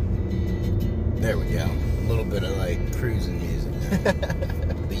 There we go. A little bit of like cruising music now.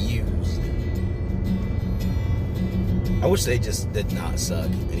 The U's. I wish they just did not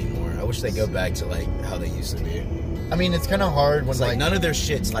suck anymore. I wish they go back to like how they used to be. I mean, it's kind of hard when It's like none of their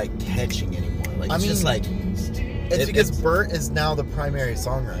shit's like catching anymore. Like it's just like it's because Bert is now the primary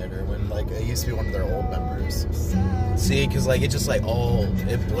songwriter when like it used to be one of their old members. see, because like it just like all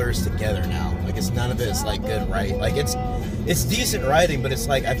it blurs together now. Like it's none of it is like good right. Like it's decent writing, but it's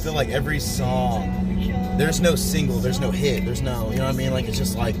like I feel like every song there's no single, there's no hit, there's no, you know what I mean? Like it's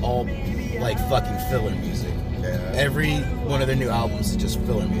just like all like fucking filler music. Yeah. Every one of their new albums is just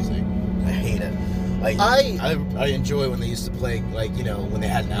filler music. I hate it. Like I enjoy when they used to play, like, you know, when they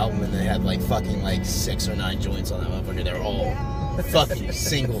had an album and they had like fucking like 6 or 9 joints on that motherfucker. They're all fucking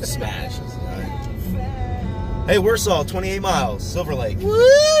single smashes. Right? Hey, Warsaw, 28 miles, Silver Lake. Woo!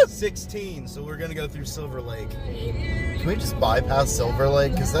 16, so we're gonna go through Silver Lake. Can we just bypass Silver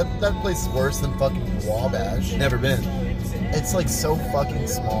Lake? Because that place is worse than fucking Wabash. Never been. It's like so fucking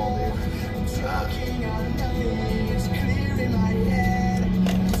small, dude.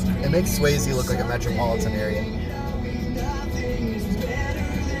 It makes Swayze look like a metropolitan area.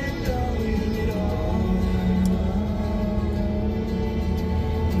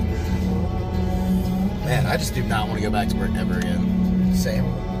 Man, I just do not want to go back to work ever again. Same.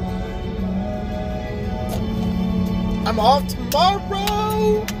 I'm off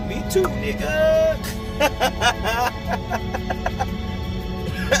tomorrow! Me too, nigga.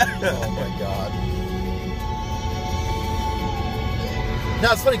 Oh my god.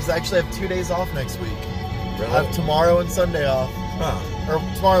 No, it's funny because I actually have 2 days off next week. Really? I have tomorrow and Sunday off. Huh. Or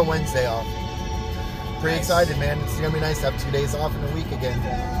tomorrow and Wednesday off. Pretty Nice. excited, man. It's gonna be nice to have 2 days off in a week again.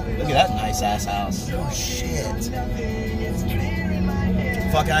 Look at that nice ass house. Oh shit.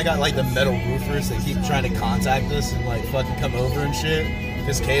 Fucking, I got like the metal roofers that keep trying to contact us and like fucking come over and shit.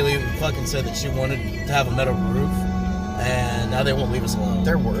 Because Kaylee fucking said that she wanted to have a metal roof, and now they won't leave us alone.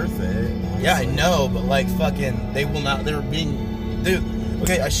 They're worth it. Yeah, I know, but like fucking, they will not. They're being, dude.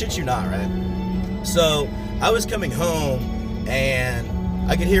 Okay, I shit you not, right? So I was coming home, and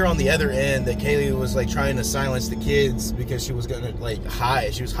I could hear on the other end that Kaylee was like trying to silence the kids because she was gonna like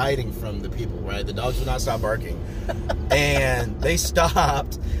hide. She was hiding from the people, right? The dogs would not stop barking, and they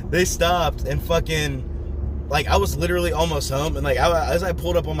stopped. They stopped, and fucking, like, I was literally almost home, and like as I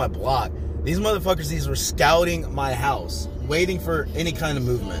pulled up on my block, these motherfuckers, these were scouting my house, waiting for any kind of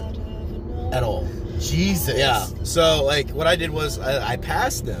movement at all. Jesus. Yeah. So like, what I did was I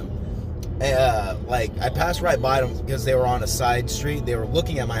passed them. Like, I passed right by them because they were on a side street. They were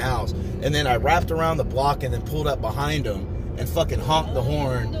looking at my house, and then I wrapped around the block and then pulled up behind them and fucking honked the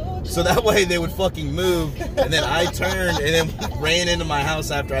horn so that way they would fucking move. And then I turned and then ran into my house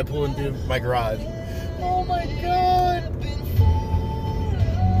after I pulled into my garage. Oh my god.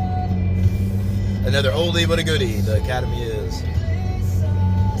 Another oldie but a goodie. The Academy is.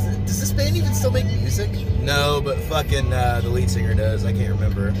 Does this band even still make music? No, but fucking the lead singer does. I can't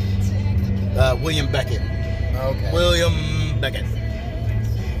remember. William Beckett. Okay. William Beckett.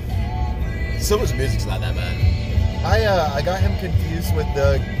 Some of his music's not that bad. I got him confused with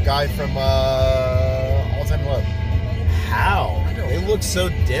the guy from All Time Low. How? I don't They know. look so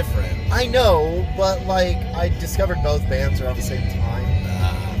different. I know, but like I discovered both bands around the same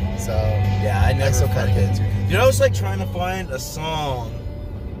time, so Yeah, I never still kinda get fucking. into it. You know, I was like trying to find a song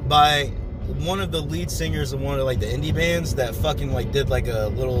by one of the lead singers of one of like the indie bands that fucking like did like a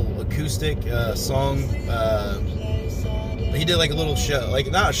little acoustic song. He did like a little show, like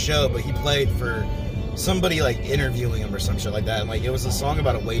not a show, but he played for somebody like interviewing him or some shit like that. And like it was a song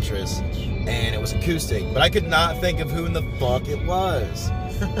about a waitress, and it was acoustic, but I could not think of who in the fuck it was.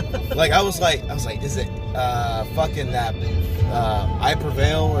 Like I was like, is it fucking that I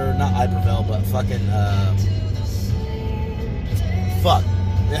Prevail, or not I Prevail, but fucking fuck.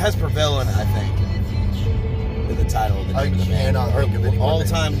 It has Prevail in it, I think. In the title of the I name of the band. cannot think of any more All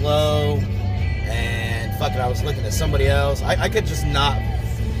names. Time Low, and fucking I was looking at somebody else. I could just not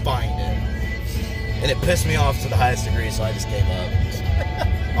find it. And it pissed me off to the highest degree, so I just gave up.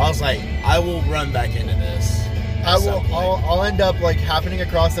 I was like, I will run back into this. at some point. I'll end up like happening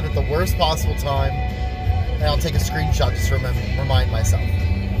across it at the worst possible time, and I'll take a screenshot just to remind myself,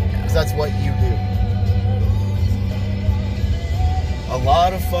 because that's what you do. A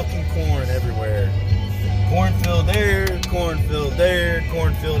lot of fucking corn everywhere. Cornfield there, cornfield there,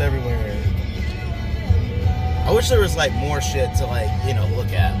 cornfield everywhere. I wish there was like more shit to like, you know, look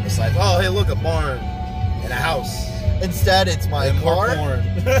at. It's like, oh hey, look, a barn and a house. Instead, it's my And more car corn.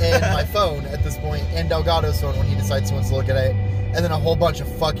 and my phone at this point, and Delgado's phone when he decides he wants to look at it, and then a whole bunch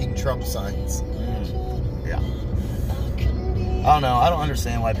of fucking Trump signs. Yeah. I don't know. I don't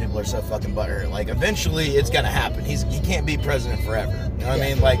understand why people are so fucking butthurt. Like, eventually, it's gonna happen. He can't be president forever. You know what I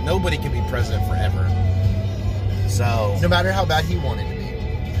Yeah. mean? Like, nobody can be president forever. So, No matter how bad he wanted to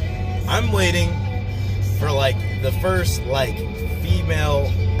be. I'm waiting for, like, the first, like,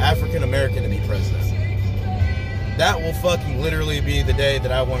 female African-American to be president. That will fucking literally be the day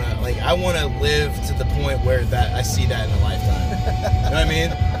that I want to, like, I want to live to the point where that I see that in a lifetime. You know what I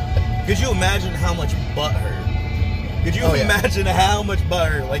mean? Could you imagine how much butthurt? Could you Oh, yeah. imagine how much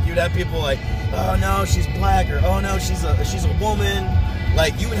butthurt? Like, you'd have people like, oh no, she's black, or oh no, she's a woman.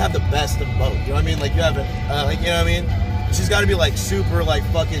 Like, you would have the best of both. You know what I mean? Like, you have it, like, you know what I mean? She's got to be like super, like,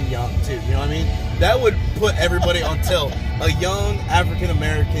 fucking young too. You know what I mean? That would put everybody on tilt. A young African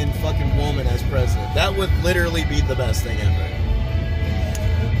American fucking woman as president. That would literally be the best thing ever.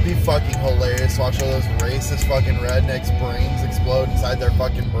 Be fucking hilarious. Watch all those racist fucking rednecks' brains explode inside their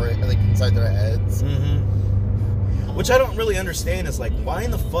fucking like inside their heads. Mm-hmm. Which I don't really understand is like, why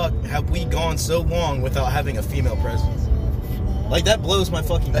in the fuck have we gone so long without having a female president? Like, that blows my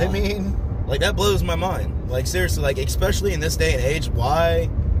fucking mind. I mean, Like, that blows my mind. Like, seriously, like, especially in this day and age, why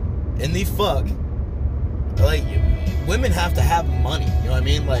in the fuck, like, women have to have money, you know what I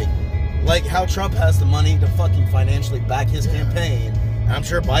mean? Like how Trump has the money to fucking financially back his campaign, and I'm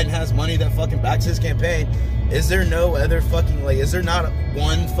sure Biden has money that fucking backs his campaign. Is there no other fucking, like, is there not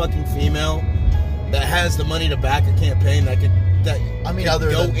one fucking female that has the money to back a campaign that could,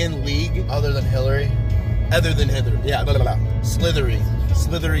 in league? Other than Hillary? Other than Hillary, yeah, blah, blah, blah.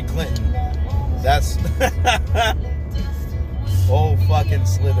 Slithery Clinton. That's oh fucking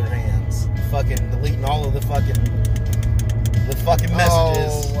slither hands, fucking deleting all of the fucking messages.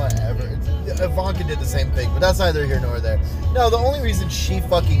 Oh, whatever. Ivanka did the same thing, but that's neither here nor there. No, the only reason she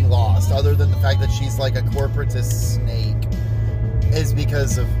fucking lost, other than the fact that she's like a corporatist snake, is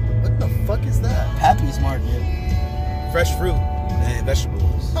because of what the fuck is that? Happy's Market, fresh fruit and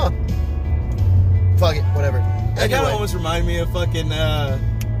vegetables. Huh. Fuck it, whatever. That kind of almost reminded me of fucking,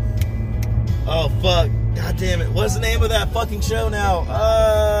 oh, fuck. God damn it. What's the name of that fucking show now?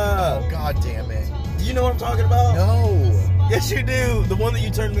 Oh, god damn it. Do you know what I'm talking about? No. Yes, you do. The one that you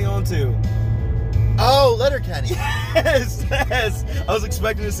turned me on to. Oh, Letterkenny. Yes. I was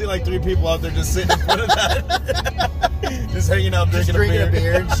expecting to see like 3 people out there just sitting in front of that. Just hanging out, drinking a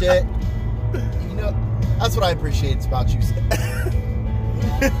beer and shit. You know, that's what I appreciate about you.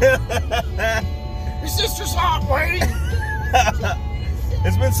 Your sister's hot, wait.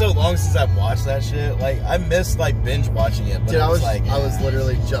 It's been so long since I've watched that shit. Like, I missed like binge watching it. But dude, I was like,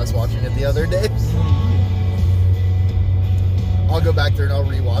 literally just watching it the other day. I'll go back there and I'll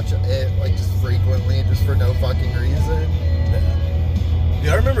rewatch it like just frequently, just for no fucking reason. Yeah. Dude,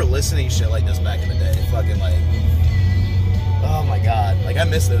 I remember listening to shit like this back in the day. Fucking like, oh my god, like I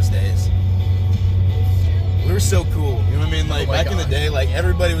miss those days. We were so cool, you know what I mean? Like back in the day, like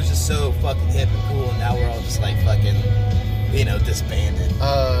everybody was just so fucking hip and cool, and now we're all just like fucking, you know, disbanded.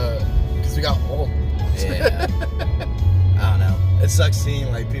 Because we got old. Yeah. I don't know. It sucks seeing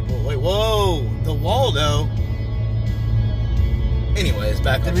like people. Wait, whoa, the Waldo. Anyways,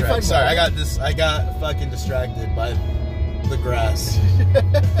 back on track. Sorry, I got fucking distracted by the grass.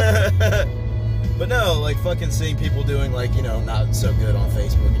 But no, like fucking seeing people doing like, you know, not so good on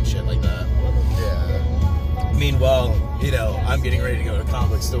Facebook and shit like that. Yeah. Meanwhile, you know, I'm getting ready to go to a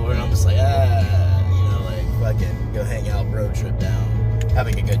comic book store and I'm just like, you know, like fucking go hang out, road trip down,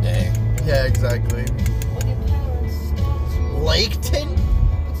 having a good day. Yeah, exactly. Laketon?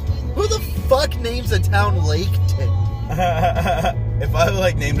 Who the fuck names a town Laketon? If I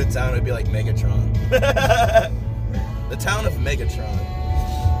like named a town, it'd be like Megatron. The town of Megatron.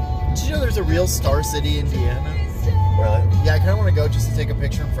 Did you know there's a real Star City, Indiana? Really? Yeah, I kind of want to go just to take a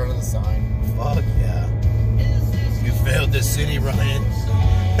picture in front of the sign. Fuck yeah. You failed this city, Ryan.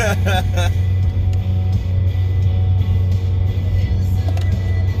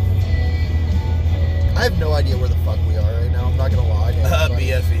 I have no idea where the fuck we are right now. I'm not gonna lie.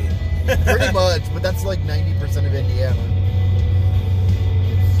 BFE. Pretty much, but that's like 90% of Indiana.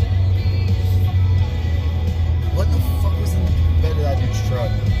 What the fuck was in the bed of that dude's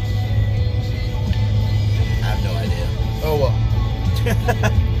truck? I have no idea. Oh well.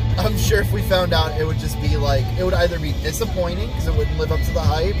 I'm sure if we found out, it would just be like, it would either be disappointing because it wouldn't live up to the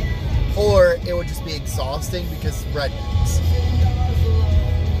hype, or it would just be exhausting because rednecks.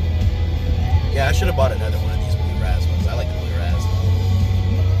 Yeah, I should have bought another one of these blue Raz ones. I like the blue Raz.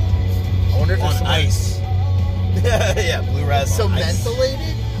 I wonder if on ice. Yeah, blue Raz so on ice.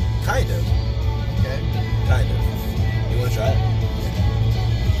 mentholated? Kind of. Okay. Kind of. You want to try it?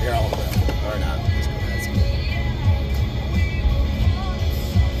 Here, I'll hold it. Or not.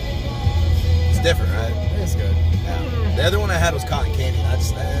 It's different, right? It is good. Yeah. The other one I had was cotton candy. And I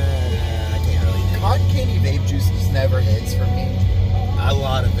just, I can't really do it. Cotton candy vape juice just never hits for me. A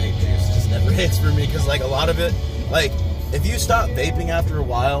lot of vape juice just never hits for me because, like, a lot of it, like, if you stop vaping after a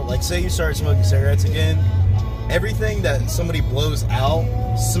while, like, say you start smoking cigarettes again, everything that somebody blows out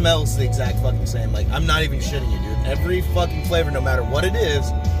smells the exact fucking same. Like, I'm not even shitting you, dude. Every fucking flavor, no matter what it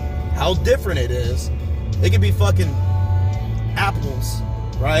is, how different it is, it could be fucking apples,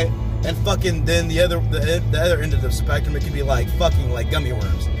 right? And fucking then the other end of the spectrum, it could be like fucking like gummy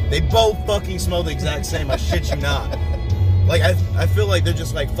worms. They both fucking smell the exact same. I shit you not. Like, I feel like they're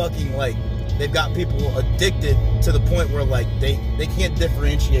just like fucking like, they've got people addicted to the point where like they can't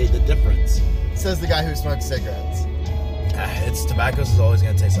differentiate the difference. Says the guy who smokes cigarettes. It's tobacco is always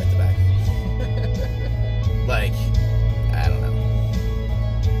gonna taste like tobacco. Like, I don't know.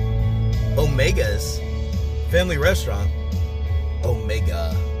 Omega's family restaurant.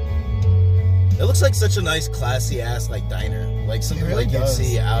 Omega. It looks like such a nice, classy ass like diner, like something really like you'd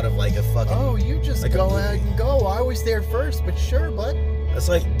see out of like a fucking. Oh, you just like go ahead and go. I was there first, but sure, bud. That's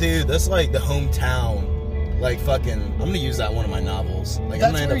like, dude, that's like the hometown. like fucking, I'm gonna use that one of my novels. Like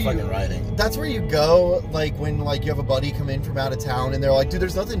I'm That's gonna end up where fucking writing. That's where you go, like when like you have a buddy come in from out of town and they're like, dude,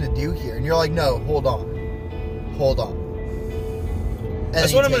 there's nothing to do here, and you're like, no, hold on. And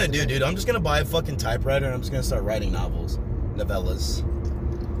That's then what you I'm gonna take do, it. dude. I'm just gonna buy a fucking typewriter and I'm just gonna start writing novellas.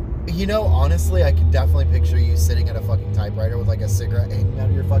 You know, honestly, I could definitely picture you sitting at a fucking typewriter with like a cigarette hanging out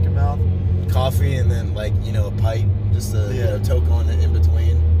of your fucking mouth. Coffee and then like, you know, a pipe, just to you know, toke on it in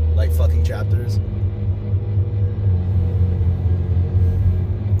between, like fucking chapters.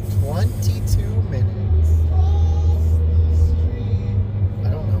 22 minutes. I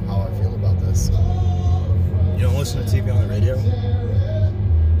don't know how I feel about this. You don't listen to TV on the radio?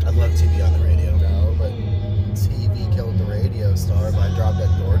 I love TV on the radio. No, but TV Killed the Radio Star by Drop Dead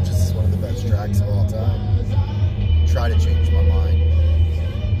Gorgeous is one of the best tracks of all time. Try to change my mind.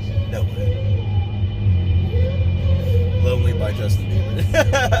 No way. Lonely by Justin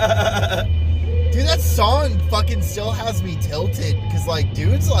Bieber. Dude, that song fucking still has me tilted because, like,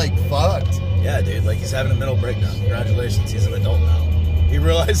 dude's like fucked. Yeah, dude, like he's having a mental breakdown. Congratulations, he's an adult now. He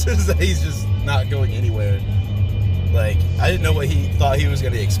realizes that he's just not going anywhere. Like, I didn't know what he thought he was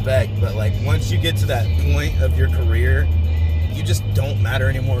going to expect, but like once you get to that point of your career, you just don't matter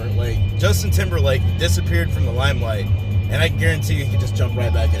anymore. Like, Justin Timberlake disappeared from the limelight, and I guarantee you he could just jump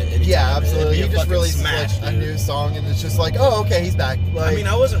right back in it anytime. Yeah, absolutely. It'd He be a just fucking released smash, like, a dude. new song, and it's just like, oh, okay, he's back. Like, I mean,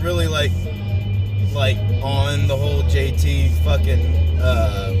 I wasn't really like on the whole JT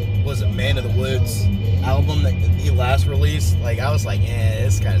fucking was it Man of the Woods album that he last released. Like, I was like,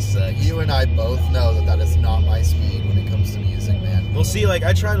 this kind of sucks. you and I both know that is not my speed when it comes to music, man. Well, see, like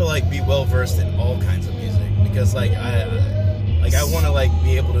I try to like be well versed in all kinds of music because like I want to like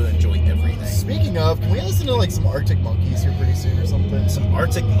be able to enjoy everything. Speaking of, can we listen to like some Arctic Monkeys here pretty soon or something? Some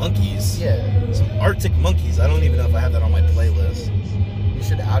Arctic Monkeys. Yeah. Some Arctic Monkeys. I don't even know if I have that on my playlist. You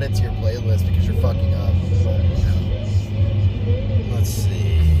should add it to your playlist because you're fucking up. But, you know. Let's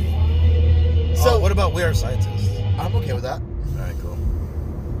see. So- what about We Are Scientists? I'm okay with that. All right, cool.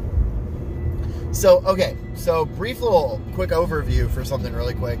 So, okay. So, brief little quick overview for something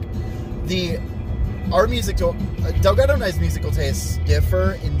really quick. Delgado and I's musical tastes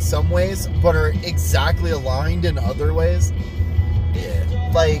differ in some ways, but are exactly aligned in other ways.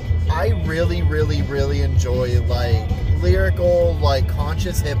 Yeah. Like, I really, really, really enjoy, like, lyrical, like,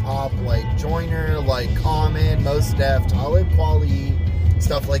 conscious hip-hop, like, Joyner, like, Common, Mos Def, Talib Kweli,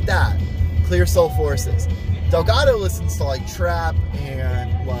 stuff like that. Clear Soul Forces. Delgado listens to, like, trap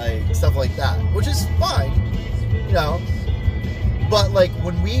and, like, stuff like that, which is fine, you know? But, like,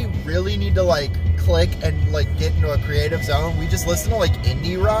 when we really need to, like, click and, like, get into a creative zone, we just listen to, like,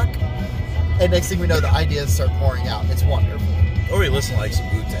 indie rock, and next thing we know, the ideas start pouring out. It's wonderful. Or we listen to like some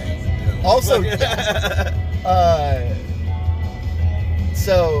Wu-Tang. You know? Also,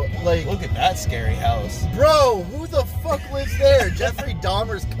 so, like, Look at that scary house. bro, who the fuck lives there? Jeffrey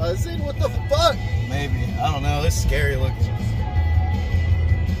Dahmer's cousin? What the fuck? Maybe. I don't know. It's scary looking.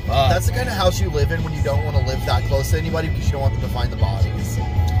 That's the kind of house you live in when you don't want to live that close to anybody because you don't want them to find the bodies.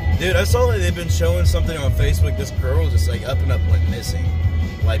 Dude, I saw that they've been showing something on Facebook. This girl just like up and up went missing.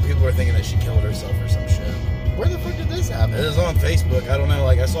 Like people were thinking that she killed herself or some shit. Where the fuck did this happen? It was on Facebook. I don't know.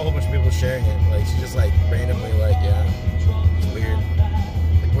 Like I saw a whole bunch of people sharing it. Like she just like randomly like it's weird.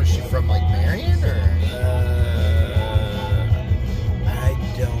 Like, was she from, like, Marion, or? I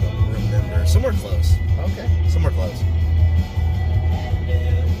don't remember. Somewhere close. Okay. Somewhere close.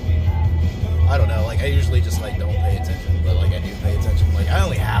 I don't know. Like I usually just like don't pay attention, but like I do pay attention. Like I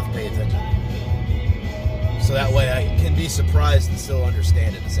only half pay attention, so that way I can be surprised and still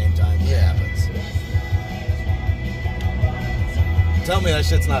understand at the same time when it Yeah. happens. Tell me that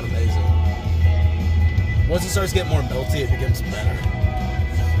shit's not amazing. Once it starts getting more melty, it becomes better.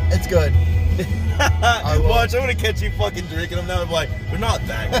 It's good. will. Watch, I'm gonna catch you fucking drinking them now. I'm like, they're not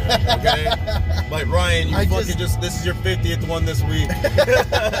that good, okay? Like Ryan, you fucking just this is your 50th one this week.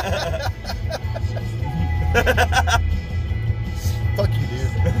 Fuck you,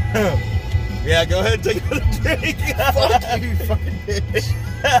 dude. Yeah, go ahead and take another drink. Fuck you, fucking bitch.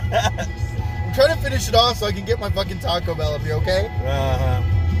 I'm trying to finish it off so I can get my fucking Taco Bell up here, okay?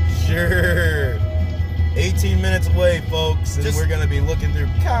 Sure. 18 minutes away, folks, and we're gonna be looking through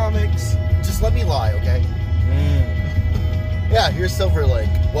comics. Just let me lie, okay? Yeah, here's Silver Lake.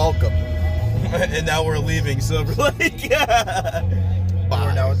 Welcome. And now we're leaving Silver Lake. You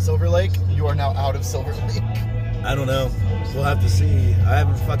are now in Silver Lake. You are now out of Silver Lake. I don't know. We'll have to see. I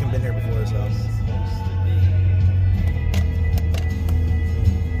haven't fucking been here before, so.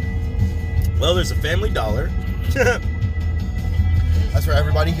 Well, there's a Family Dollar. That's where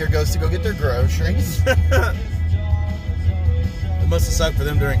everybody here goes to go get their groceries. It must have sucked for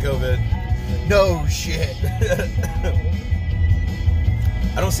them during COVID. No shit.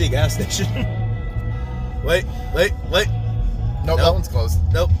 I don't see a gas station. Wait. Nope, that one's closed.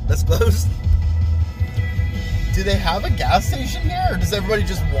 Nope, that's closed. Do they have a gas station here, or does everybody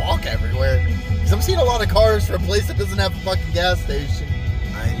just walk everywhere? Because I'm seeing a lot of cars for a place that doesn't have a fucking gas station.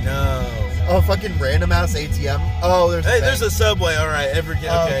 I know. Oh, fucking random ass ATM. Oh, There's a Subway. All right,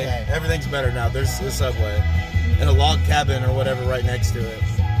 okay. Everything's better now. There's a Subway and a log cabin or whatever right next to it.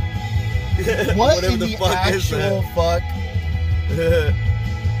 What in the actual fuck?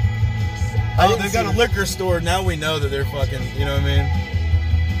 Oh, they've got a liquor store. Now we know that they're fucking, you know what I mean?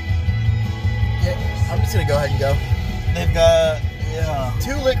 Yeah, I'm just gonna go ahead and go. They've got, yeah.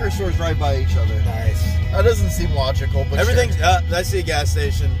 2 liquor stores right by each other. Nice. That doesn't seem logical, but everything's, sure. I see a gas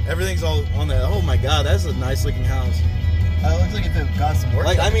station. Everything's all on the, oh my God, that's a nice looking house. It looks like if it got some work.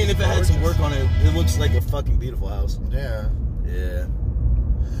 Like, I mean, if it had some work on it, it looks like a fucking beautiful house. Yeah. Yeah.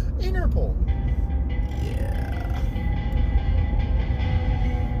 Interpol. Yeah.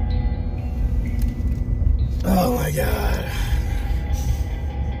 Oh my God.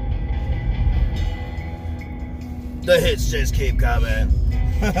 The hits just keep coming.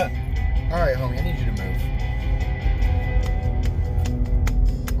 Alright, homie, I need you to move.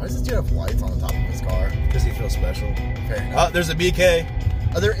 Why does this dude have lights on the top of his car? Because he feels special. Fair enough. Oh, there's a BK.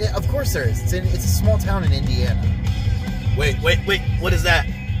 Of course there is. It's a small town in Indiana. Wait. What is that?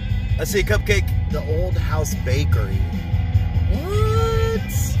 I see a cupcake. The Old House Bakery.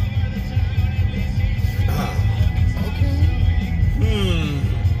 What? Okay.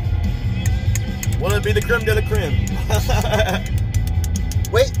 Will it be the creme de la creme?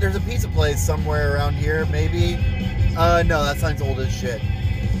 Wait, there's a pizza place somewhere around here, maybe. No, that sign's old as shit.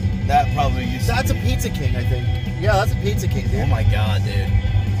 That probably used to That's be. a Pizza King, I think. Yeah, that's a Pizza King, dude. Oh my God, dude.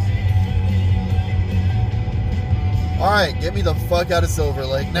 Alright, get me the fuck out of Silver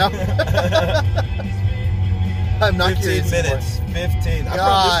Lake now. I'm not 15 curious minutes. anymore. 15. There's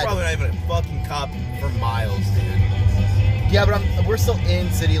God. probably not even a fucking cop for miles, dude. Yeah, but we're still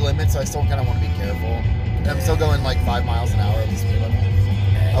in city limits, so I still kind of want to be careful. And I'm still going like 5 miles an hour at the speed limit.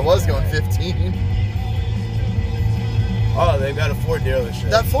 I was going 15. Oh, they've got a Ford dealership.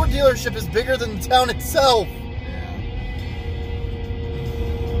 That Ford dealership is bigger than the town itself.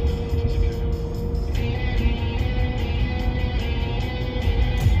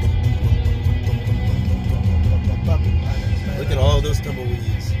 Look at all those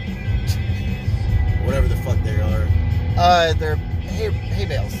tumbleweeds. Whatever the fuck they are. They're hay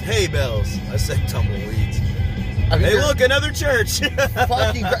bales. Hay bells. I said tumbleweeds. I mean, Hey, they're look, another church.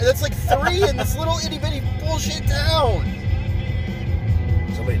 fucking that's like 3 in this little itty bitty bullshit town.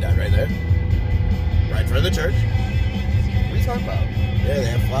 Somebody died right there. Right in front of the church. What are you talking about? Yeah, they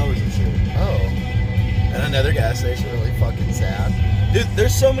have flowers and shit. Oh, And another gas station. really fucking sad. Dude,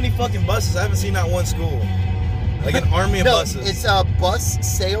 there's so many fucking buses. I haven't seen not one school. Like an army of No, buses. it's a bus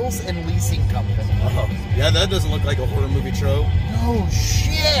sales and leasing company. Oh, yeah, that doesn't look like a horror movie trope. Oh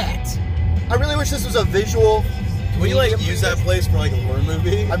shit! I really wish this was a visual. Can we, like, medium use for that this. place for, like, a horror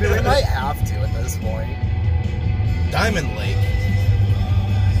movie? I mean, we might have to at this point. Diamond Lake.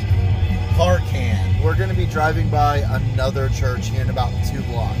 Parkan. We're gonna be driving by another church here in about 2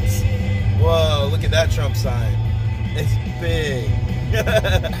 blocks. Whoa, look at that Trump sign. It's big.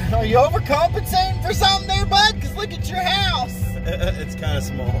 Are you overcompensating for something there, bud? Because look at your house. It's kind of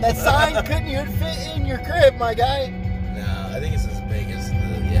small. That sign couldn't even fit in your crib, my guy. No, I think it's as big as the,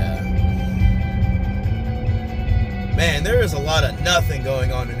 yeah. Man, there is a lot of nothing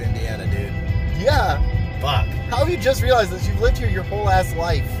going on in Indiana, dude. Yeah. Fuck. How have you just realized that you've lived here your whole ass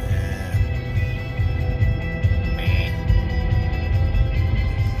life?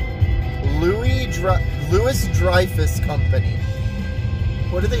 Louis Dreyfus Company.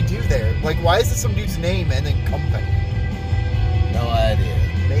 What do they do there? Like, why is this some dude's name and then company? No idea.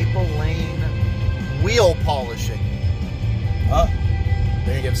 Maple Lane Wheel Polishing. Oh,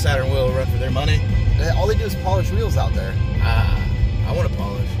 they're gonna give Saturn Wheel a run for their money. All they do is polish wheels out there. Ah, I want to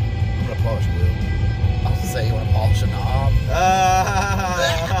polish. I'm gonna polish a wheel. I was gonna say, you want to polish a knob?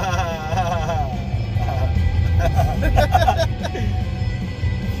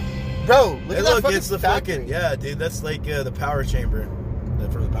 Bro, look Hey, at that look, fucking it's the factory. fucking, yeah, dude, that's like the power chamber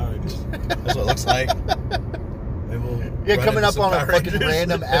for the Power Rangers. That's what it looks like. Maybe we'll Yeah, run coming into up some on a Power fucking Rangers.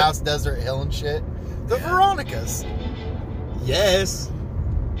 random ass desert hill and shit. The Yeah. Veronicas. Yes.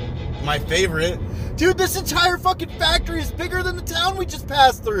 My favorite. Dude, this entire fucking factory is bigger than the town we just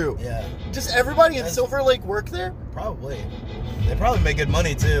passed through. Yeah, Does everybody in That's- Silver Lake work there? probably. They probably make good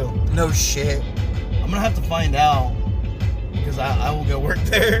money too. No shit. I'm gonna have to find out because I will go work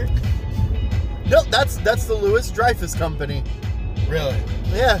there. No, that's the Louis Dreyfus Company. Really?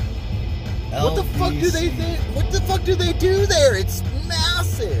 Yeah. What the fuck do they think? What the fuck do they do there? It's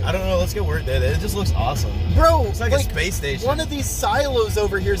massive. I don't know. Let's get work there. It just looks awesome. Bro, It's like a space station. One of these silos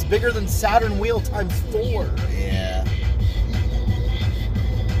over here is bigger than Saturn wheel times 4. Yeah.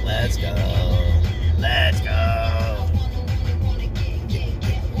 Let's go. Let's go.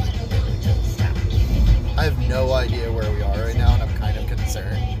 I have no idea where we are right now, and I'm kind of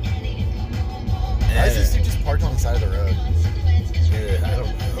concerned. Why is this dude just parked on the side of the road? Yeah, I don't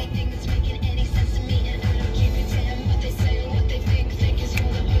know.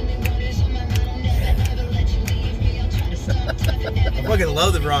 I fucking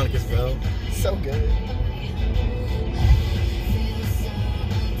love the Veronicas, bro. So good.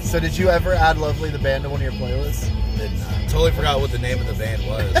 So did you ever add Lovely the band to one of your playlists? Did not. Totally forgot what the name of the band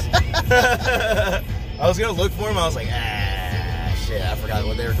was. I was gonna look for them. I was like, shit, I forgot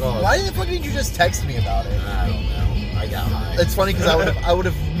what they were called. Why the fuck didn't you just text me about it? I don't know. I got high. It's funny because I would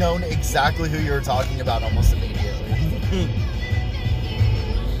have known exactly who you were talking about almost immediately.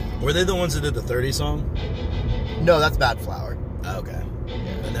 Were they the ones that did the 30 song? No, that's Bad Flower. Oh, okay.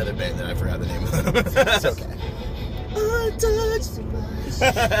 Another band that I forgot the name of. It's okay.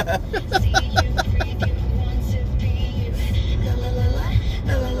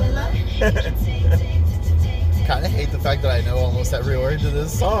 Kind of hate the fact that I know almost every word to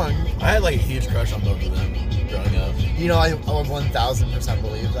this song. I had like a huge crush on both of them growing up. You know, I 1000%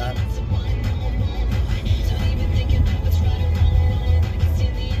 believe that.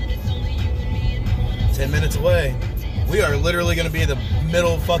 Minutes away. We are literally going to be in the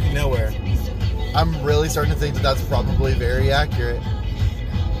middle of fucking nowhere. I'm really starting to think that that's probably very accurate.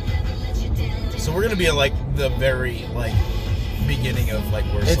 So we're going to be at like the very like beginning of like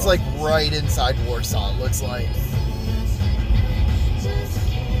Warsaw. It's like right inside Warsaw, it looks like.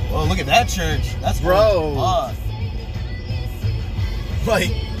 Oh, look at that church. That's Bro. fuck. Like,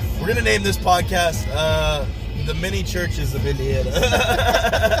 we're going to name this podcast The Mini Churches of Indiana.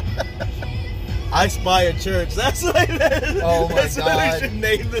 I spy a church. That's what Oh my that's God. what we should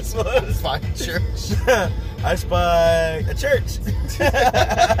name this one. Spy church. I spy a church.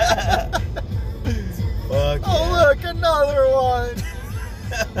 Fuck Oh, yeah. look, another one.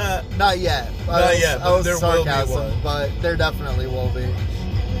 Not yet. Not yet, That but was there will be sarcasm, one. but there definitely will be.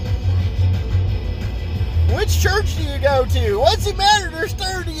 Which church do you go to? What's it matter? There's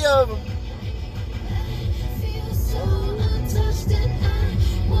 30 of them.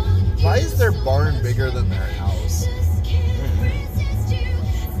 Why is their barn bigger than their house?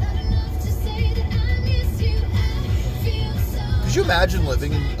 Could you imagine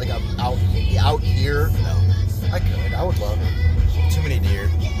living in like out here? No. I could. I would love it. Too many deer.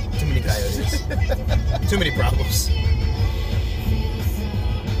 Too many coyotes. Too many problems.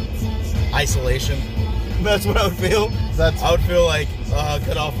 Isolation. That's what I would feel. I would feel like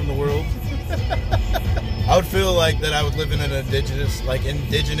cut off from the world. I would feel like that I would live in an indigenous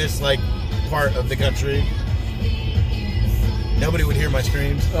part of the country. Nobody would hear my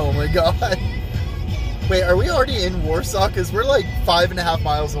screams. Oh my god. Wait, are we already in Warsaw? Because we're like 5.5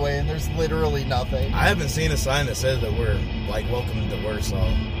 miles away and there's literally nothing. I haven't seen a sign that says that we're like welcome to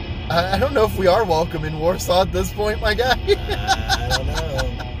Warsaw. I don't know if we are welcome in Warsaw at this point, my guy. I don't know.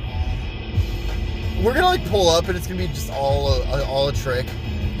 We're gonna like pull up and it's gonna be just all a trick.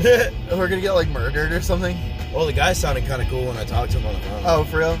 We're gonna get like murdered or something. Well, the guy sounded kind of cool when I talked to him on the phone. Oh,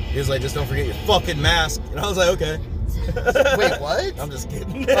 for real? He was like, just don't forget your fucking mask. And I was like, okay. Wait, what? I'm just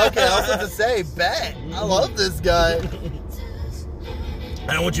kidding. Okay, I was about to say, bet. I love this guy.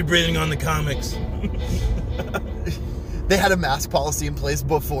 I don't want you breathing on the comics. They had a mask policy in place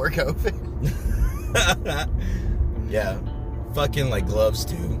before COVID. Yeah. Fucking like gloves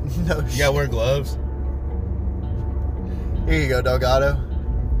too. No You shit. gotta wear gloves. Here you go, Delgado.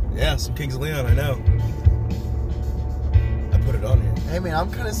 Yeah, some Kings of Leon, I know. I put it on here. Hey man,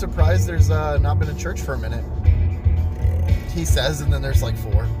 I'm kind of surprised there's not been a church for a minute. He says, and then there's like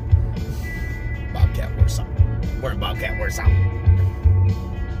 4. Bobcat Warsaw. We're in Bobcat Warsaw.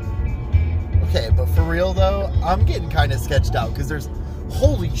 Okay, but for real though, I'm getting kind of sketched out because there's,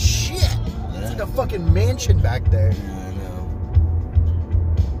 holy shit, it's like a fucking mansion back there. Yeah, I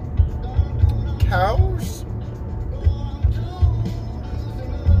know. Cows?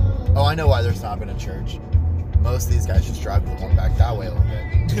 Oh, I know why there's not been a church. Most of these guys just drive the one back that way a little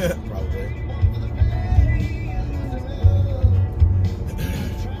bit. Probably.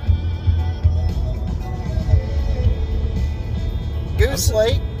 Goose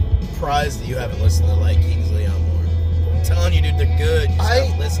Lake? Surprised that you haven't listened to like Kings of Leon more. I'm telling you, dude, they're good. You just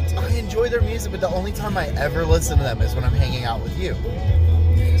gotta listen to I them. enjoy their music, but the only time I ever listen to them is when I'm hanging out with you.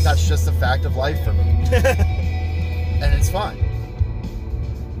 That's just a fact of life for me. And it's fun.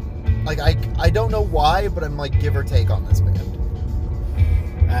 Like, I don't know why, but I'm like, give or take on this band.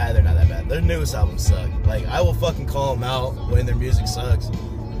 They're not that bad. Their newest album sucked. Like, I will fucking call them out when their music sucks.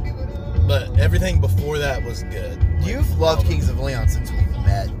 But everything before that was good. You've loved Kings of Leon since we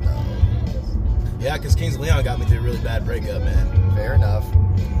met, though. Yeah, because Kings of Leon got me through a really bad breakup, man. Fair enough.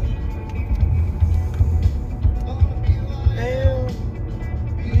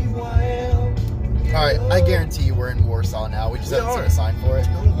 Alright, I guarantee you we're in Warsaw now. We just haven't seen a sign for it.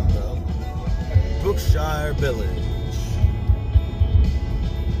 Brookshire Village.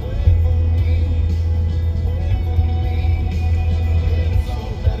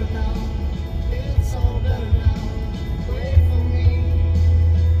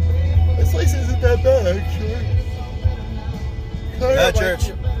 This place isn't that bad, actually.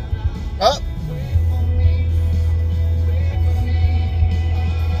 Church. Up.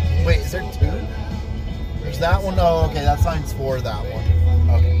 Wait, is there two? There's that one. Oh, okay, that sign's for that one.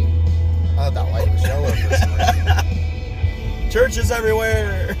 Okay. I thought that light was yellow for some reason. Churches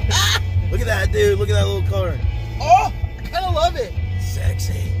everywhere. Look at that, dude. Look at that little car. Oh, I kind of love it.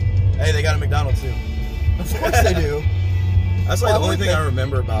 Sexy. Hey, they got a McDonald's too. Of course they do. That's like the only thing I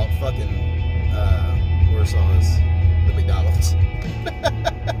remember about fucking Warsaw is the McDonald's.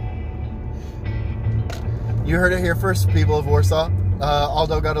 You heard it here first, people of Warsaw.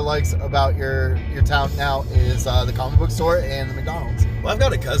 Aldo got a likes about your town now is the comic book store and the McDonald's. Well, I've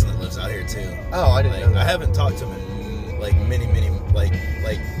got a cousin that lives out here too. Oh, I didn't know that. I haven't talked to him in like many like.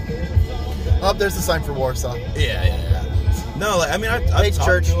 Oh, there's the sign for Warsaw. Yeah. No, like I mean, I've talked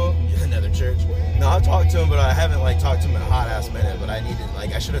church. to him. Yeah, another church. No, I've talked to him, but I haven't like talked to him in a hot ass minute. But I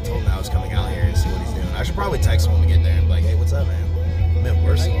should have told him I was coming out here and see what he's doing. I should probably text him when we get there and be like, hey, what's up, man? I'm in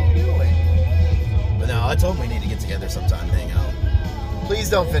Warsaw. How you doing? But no, I told him we need to get together sometime and hang out. Please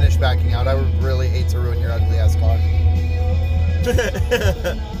don't finish backing out. I would really hate to ruin your ugly ass car.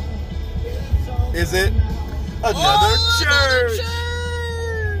 Is it? Another church.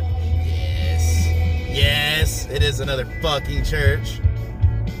 Yes, it is another fucking church.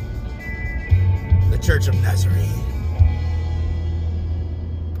 The Church of Nazarene.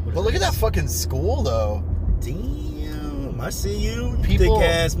 But look at that fucking school, though. Damn, I see you, People- thick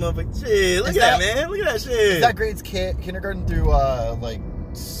ass motherfucker. Shit, look Is at that, that- man. Look at that shit. Is that grades kindergarten through like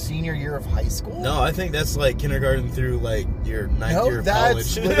senior year of high school? No, I think that's like kindergarten through like your ninth year of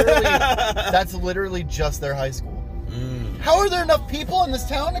that's college. literally just their high school. Mm. How are there enough people in this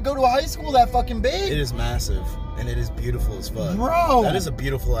town to go to a high school that fucking It big? is massive, and it is beautiful as fuck. Bro. That is a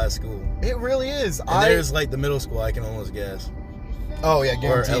beautiful ass school. It really is. And there's like the middle school, I can almost guess. Oh yeah, Or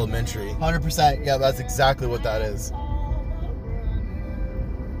guaranteed. elementary. 100%. Yeah, that's exactly what that is.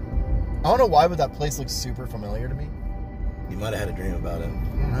 I don't know why, but that place looks super familiar to me. You might have had a dream about it. I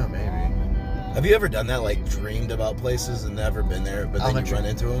don't know, maybe. Have you ever done that, like dreamed about places and never been there, but then you Elementary. run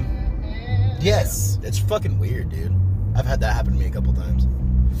into them? Yes. It's fucking weird, dude. I've had that happen to me a couple times.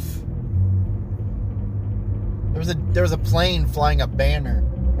 There was a plane flying a banner,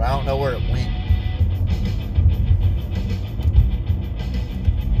 but I don't know where it went.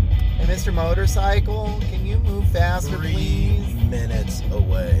 Hey, Mr. Motorcycle, can you move faster, 3 please? minutes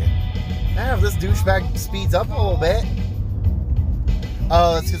away. Now, if this douchebag speeds up a little bit.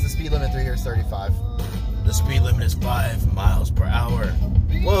 Oh, that's because the speed limit through here is 35. The speed limit is 5 miles per hour.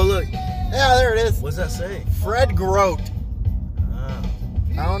 Whoa, look. Yeah, there it is. What's that say? Fred Grote. Oh.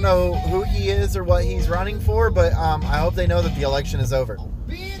 I don't know who he is or what he's running for, but I hope they know that the election is over.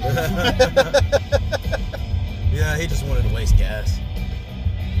 Yeah, he just wanted to waste gas.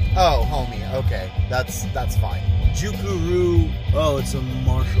 Oh, homie. Okay, that's fine. Jukuru. Oh, it's a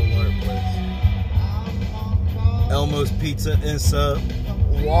martial art place. Elmo's Pizza and Sub.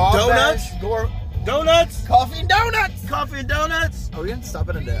 Wabash, Donuts? coffee and donuts. Coffee and donuts? Are we gonna stop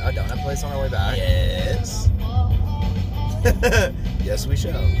at a donut place on our way back? Yes. Yes, we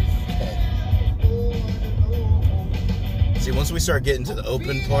shall. Okay. See, once we start getting to the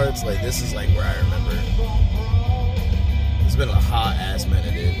open parts, like this is like where I remember. It's been a hot ass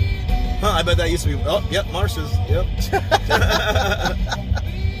minute, dude. Huh, I bet that used to be. Oh, yep, Marsh's. Yep.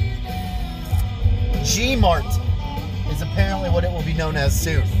 G-Mart is apparently what it will be known as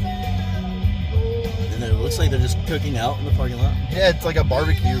soon. And it looks like they're just cooking out in the parking lot. Yeah, it's like a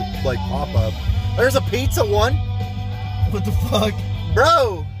barbecue, like pop-up. There's a pizza one. What the fuck?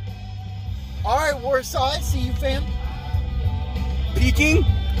 Bro. All right, Warsaw, I see you, fam. Peking?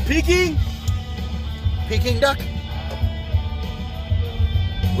 Peking? Peking duck.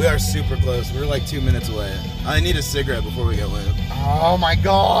 We are super close. We're like 2 minutes away. I need a cigarette before we go in. Oh my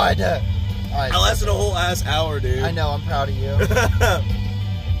god. All right. I lasted a whole ass hour, dude. I know, I'm proud of you.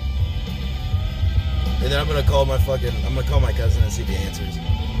 And then I'm gonna call my cousin and see if he answers.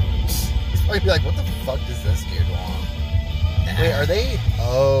 I'd be like, what the fuck does this dude want? Wait, are they?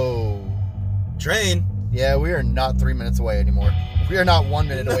 Oh. Train. Yeah, we are not 3 minutes away anymore. We are not 1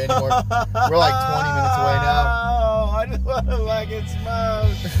 minute away anymore. We're like 20 minutes away now. Oh, I just want to fucking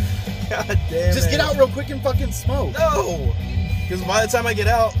smoke. God damn Just it. get out real quick and fucking smoke. No. Because by the time I get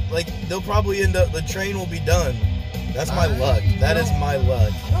out, like, they'll probably end up, the train will be done. That's my luck. That is my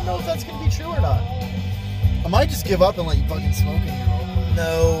luck. I don't know if that's going to be true or not. I might just give up and let you fucking smoke in here real quick.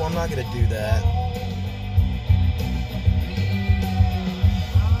 No, I'm not going to do that.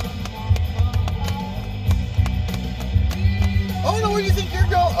 Oh, no, where do you think you're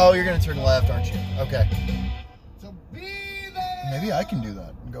going? Oh, you're going to turn left, aren't you? Okay. Maybe I can do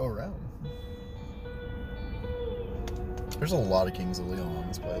that and go around. There's a lot of Kings of Leon on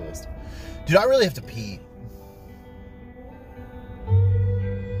this playlist. Dude, I really have to pee.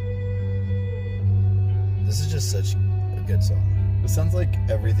 This is just such a good song. It sounds like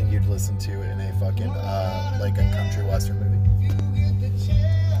everything you'd listen to in a fucking, like a country western movie.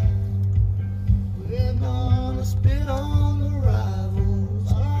 We're gonna spit on the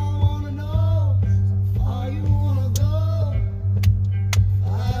rivals. I wanna know how far you wanna go.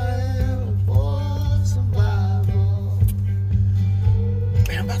 Fighting for survival.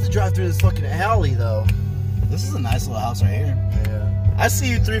 Man, I'm about to drive through this fucking alley, though. This is a nice little house right here. Yeah. I see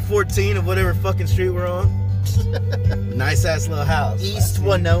you 314 of whatever fucking street we're on. Nice ass little house. East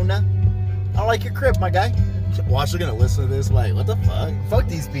Winona. I like your crib, my guy. Watch, they're gonna listen to this like, what the fuck? Fuck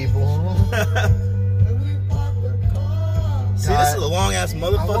these people. See, this is a long ass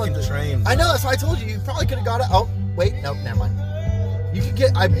motherfucking train. I know, that's why I told you. You probably could have got it. Oh, wait, nope, never mind. You can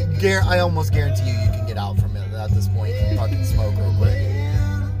get. I almost guarantee you can get out from it at this point and fucking smoke real quick.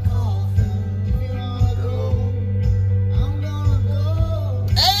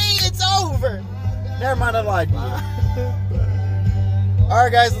 Hey, it's over. Never mind, I lied to you. All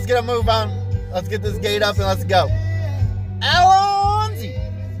right, guys, let's get a move on. Let's get this gate up and let's go. Alonzi.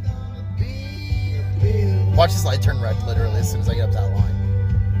 Watch this light turn red literally as soon as I get up that line.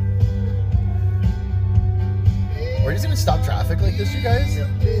 We're just gonna stop traffic like this, you guys?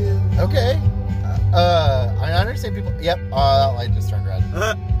 Okay. I understand people. Yep, that light just turned red.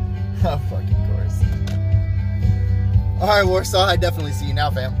 Oh, fucking course. Alright, Warsaw, I definitely see you now,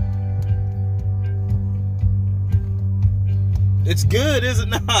 fam. It's good, is it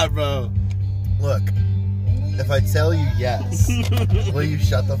not, bro? Look, if I tell you yes, will you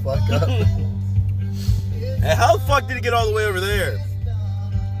shut the fuck up? Hey, how the fuck did he get all the way over there?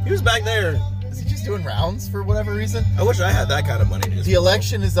 He was back there. Is he just doing rounds for whatever reason? I wish I had that kind of money. To just The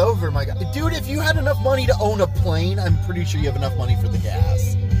election is over, my god. Dude, if you had enough money to own a plane, I'm pretty sure you have enough money for the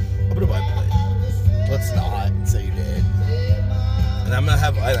gas. I'm gonna buy a plane. Let's not say you did. And I'm gonna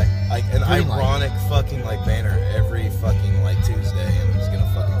have like an Green light. ironic fucking like banner every fucking like Tuesday, and I'm just gonna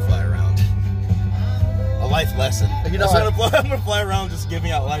fucking fly around. A life lesson. You know, I'm gonna fly around just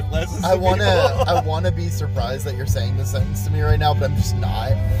giving out life lessons. I wanna be surprised that you're saying this sentence to me right now, but I'm just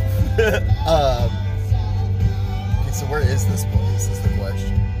not. Okay, so where is this place? Is the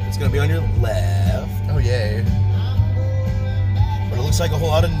question. It's gonna be on your left, Oh yay. but it looks like a whole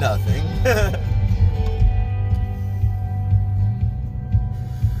lot of nothing.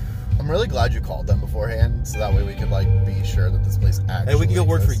 I'm really glad you called them beforehand, so that way we could like be sure that this place actually. Hey, we can go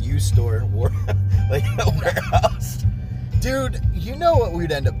work for exists. used store, like a warehouse. Dude, you know what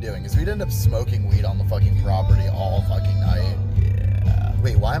we'd end up doing is we'd end up smoking weed on the fucking property all fucking night. Yeah,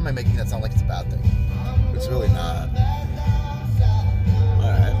 Wait, why am I making that sound like it's a bad thing? it's really not.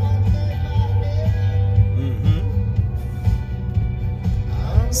 All right.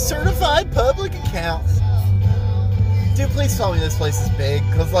 Certified public accounts. Dude, please tell me this place is big,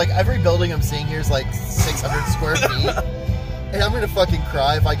 because like every building I'm seeing here is like 600 square feet. And I'm gonna fucking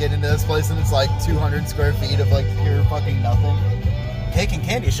cry if I get into this place and it's like 200 square feet of like pure fucking nothing. Cake and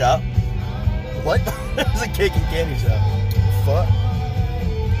candy shop. What? It's a cake and candy shop. Fuck.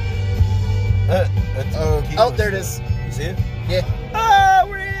 Oh, there it is. You see it? Yeah. Ah,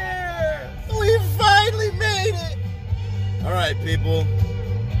 we're here! We finally made it! All right, people.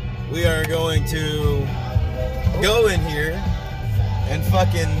 We are going to go in here and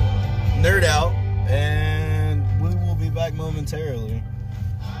fucking nerd out, and we will be back momentarily.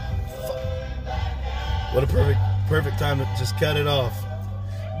 What a perfect time to just cut it off.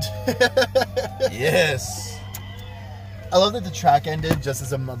 Yes. I love that the track ended just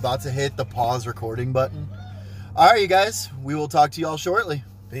as I'm about to hit the pause recording button. Alright, you guys. We will talk to y'all shortly.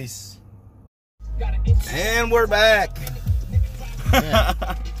 Peace. And we're back. Man,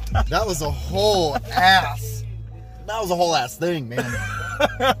 that was a whole ass. That was a whole ass thing, man.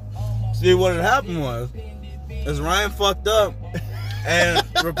 See, what had happened was Ryan fucked up and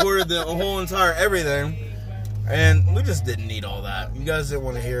recorded the whole entire everything. And we just didn't need all that. You guys didn't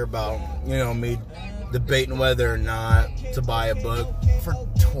want to hear about, me debating whether or not to buy a book. For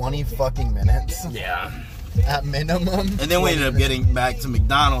 20 fucking minutes. Yeah. At minimum. And then we ended up getting back to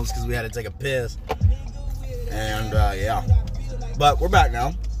McDonald's because we had to take a piss. And, yeah. But we're back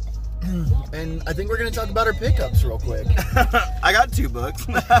now. And I think we're going to talk about our pickups real quick. I got 2 books.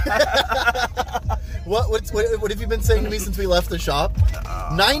 What have you been saying to me since we left the shop?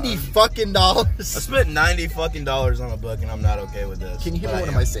 $90 fucking dollars. I spent $90 fucking dollars on a book, and I'm not okay with this. Can you give me one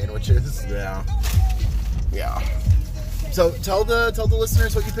of my sandwiches? Yeah. Yeah. So tell the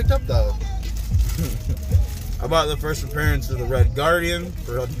listeners what you picked up, though. I bought the first appearance of the Red Guardian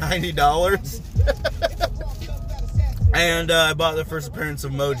for $90. And I bought the first appearance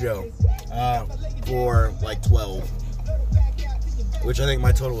of Mojo for like $12. Which I think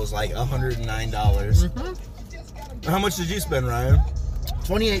my total was like $109. How much did you spend, Ryan?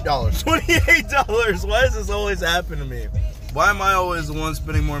 $28. $28? Why does this always happen to me? Why am I always the one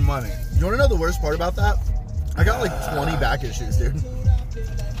spending more money? You want to know the worst part about that? I got like 20 back issues, dude.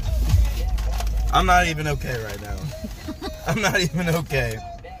 I'm not even okay right now. I'm not even okay.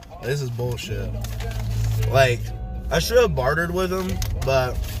 This is bullshit. Like, I should have bartered with him,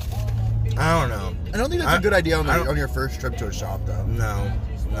 but I don't know. I don't think that's a good idea on your first trip to a shop, though. No.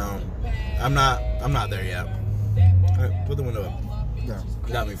 I'm not there yet. All right, put the window up. No.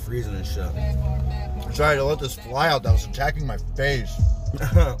 Got me freezing and shit. I'm sorry to let this fly out that was attacking my face.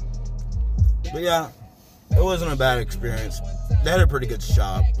 But yeah, it wasn't a bad experience. They had a pretty good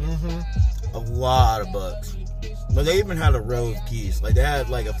shop. A lot of books. But they even had a row of keys. Like, they had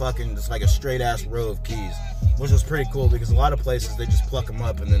like a fucking, just like a straight ass row of keys. Which was pretty cool because a lot of places they just pluck them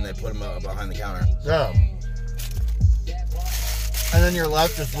up and then they put them up behind the counter. Yeah. And then you're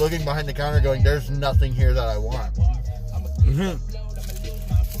left just looking behind the counter going, there's nothing here that I want.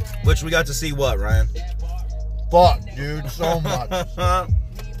 Which we got to see what, Ryan? Fuck, dude, so much.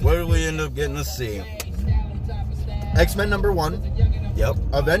 What did we end up getting to see? X-Men #1. Yep.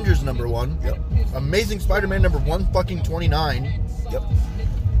 Avengers #1. Yep. Amazing Spider-Man #129. Yep.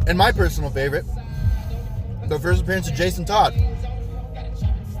 And my personal favorite, the first appearance of Jason Todd.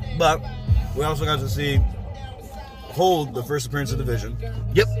 But we also got to see Hold, the first appearance of the Vision.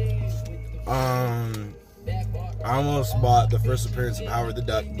 Yep. I almost bought the first appearance of Howard the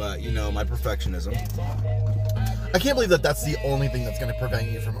Duck, but my perfectionism. I can't believe that that's the only thing that's going to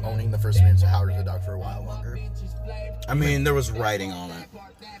prevent you from owning the first appearance of Howard the Duck for a while longer. I mean, there was writing on it.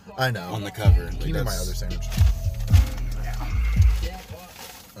 I know. On the cover. Give me my other sandwich. Yeah.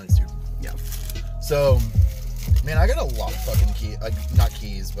 Nice, dude. Yeah. So, man, I got a lot of fucking not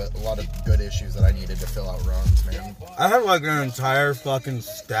keys, but a lot of good issues that I needed to fill out runs, man. I had like an entire fucking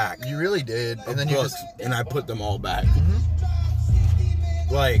stack. You really did. And then books, and I put them all back.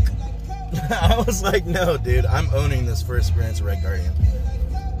 Mm-hmm. Like, I was like, no, dude, I'm owning this first appearance of Red Guardian.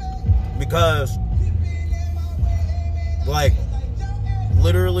 Because, like,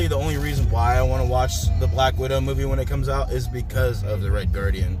 literally the only reason why I want to watch the Black Widow movie when it comes out is because of the Red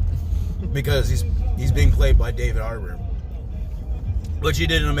Guardian. Because he's being played by David Harbour. Which he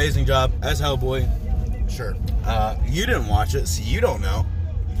did an amazing job as Hellboy. Sure. You didn't watch it, so you don't know.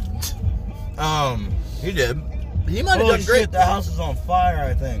 He did. He might have done great. Shit, the house is on fire,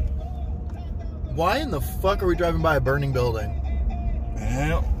 I think. Why in the fuck are we driving by a burning building?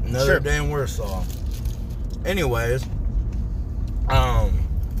 Yeah, another Sure. damn Warsaw. Anyways,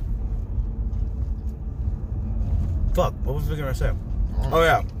 fuck, what was I gonna say? Oh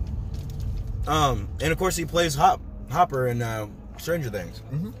yeah. And of course he plays Hopper in Stranger Things.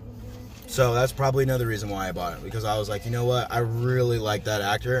 Mm-hmm. So that's probably another reason why I bought it, because I was like, you know what, I really like that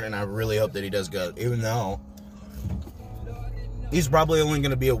actor, and I really hope that he does good, even though he's probably only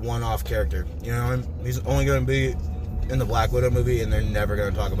going to be a one-off character. You know, he's only going to be in the Black Widow movie, and they're never going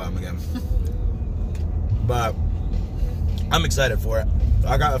to talk about him again. But I'm excited for it.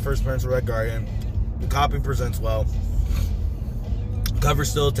 I got the first appearance of Red Guardian. The copy presents well. Cover's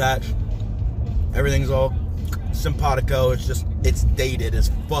still attached. Everything's all simpatico. It's dated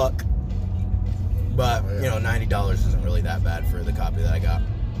as fuck. But, $90 isn't really that bad for the copy that I got.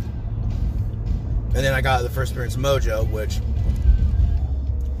 And then I got the first appearance of Mojo, which,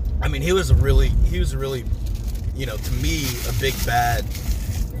 I mean, he was a really, to me, a big bad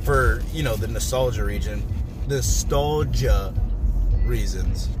for, the nostalgia reasons.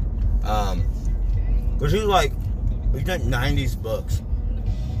 Because he's like, we got 90s books.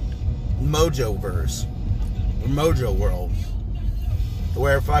 Mojo-verse. Or Mojo World.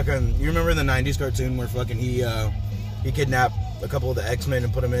 Where fucking, you remember the 90s cartoon where fucking he he kidnapped a couple of the X-Men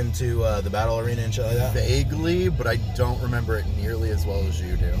and put them into the battle arena and shit like that? Vaguely, but I don't remember it nearly as well as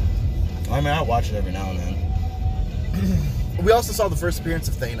you do. I mean, I watch it every now and then. We also saw the first appearance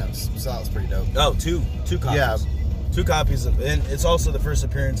of Thanos, so that was pretty dope. Oh, two copies. Yeah. 2 copies of, and it's also the first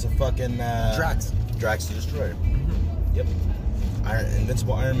appearance of fucking Drax. Drax the Destroyer. Yep.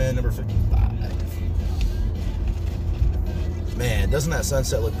 Invincible Iron Man number 55. Man, doesn't that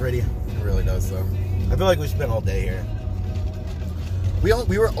sunset look pretty? It really does, though. I feel like we spent all day here. We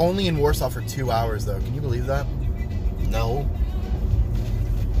were only in Warsaw for 2 hours, though. Can you believe that? No.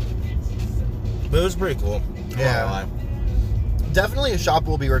 But it was pretty cool. Yeah. Definitely a shop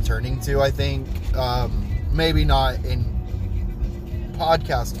we'll be returning to, I think. Maybe not in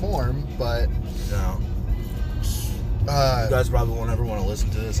podcast form, but... No. You guys probably won't ever want to listen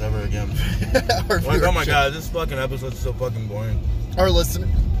to this ever again. Like, oh my god, this fucking episode's so fucking boring. Our listen,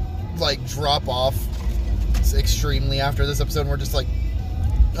 like, drop off extremely after this episode, and we're just like,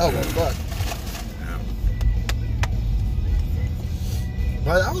 oh, well, fuck. Yeah.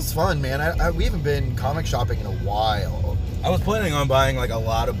 But that was fun, man. We haven't been comic shopping in a while. I was planning on buying, like, a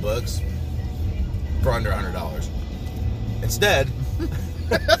lot of books for under $100. Instead,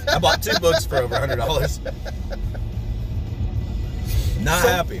 I bought 2 books for over $100. Not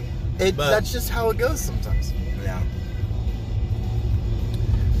happy. But That's just how it goes sometimes. Yeah.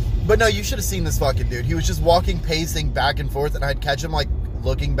 But no, you should have seen this fucking dude. He was just walking, pacing back and forth, and I'd catch him, like,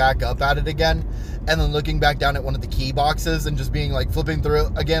 looking back up at it again, and then looking back down at one of the key boxes, and just being, like, flipping through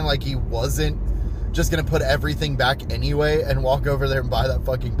it again, like he wasn't just gonna put everything back anyway and walk over there and buy that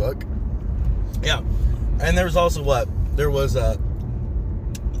fucking book. Yeah. And there was also there was a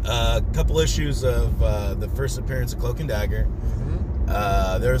couple issues of the first appearance of Cloak and Dagger.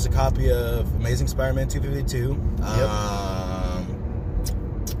 Mm-hmm. There was a copy of Amazing Spider-Man 252.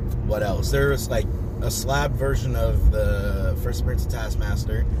 What else? There was like a slab version of the first appearance of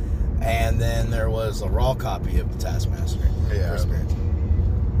Taskmaster, and then there was a raw copy of the Taskmaster. Yeah. First appearance,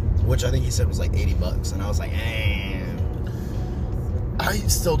 which I think he said was like $80, and I was like, I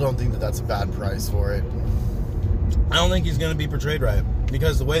still don't think that that's a bad price for it. I don't think he's going to be portrayed right.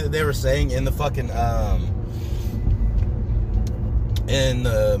 Because the way that they were saying in the fucking, in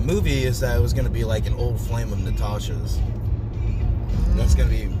the movie is that it was going to be like an old flame of Natasha's. That's going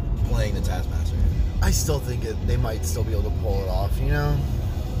to be playing the Taskmaster. I still think they might still be able to pull it off, you know?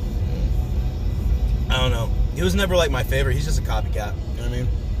 I don't know. He was never like my favorite. He's just a copycat. You know what I mean?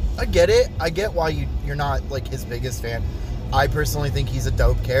 I get it. I get why you're not like his biggest fan. I personally think he's a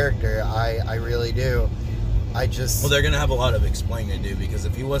dope character. I really do. Well, they're going to have a lot of explaining to do, because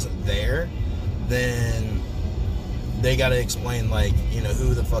if he wasn't there, then they got to explain, like, you know,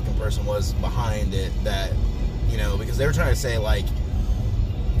 who the fucking person was behind it, that, you know, because they were trying to say, like,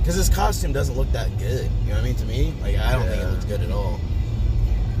 because his costume doesn't look that good, you know what I mean, to me? Like, I don't think it looks good at all.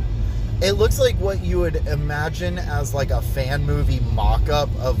 It looks like what you would imagine as, like, a fan movie mock-up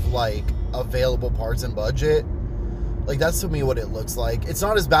of, like, available parts and budget. Like, that's to me what it looks like. It's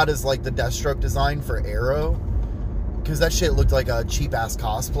not as bad as, like, the Deathstroke design for Arrow, because that shit looked like a cheap-ass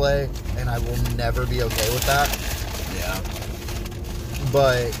cosplay, and I will never be okay with that. Yeah.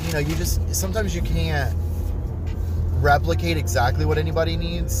 But, you know, sometimes you can't replicate exactly what anybody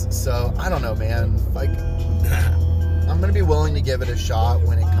needs, so, I don't know, man. Like, I'm gonna be willing to give it a shot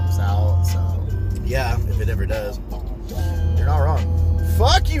when it comes out, so. Yeah, if it ever does. You're not wrong.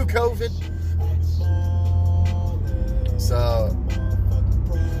 Fuck you, COVID! So,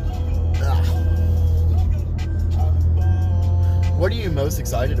 what are you most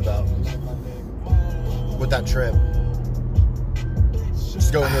excited about with that trip?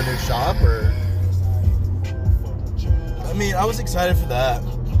 Just going to a new shop, or? I mean, I was excited for that.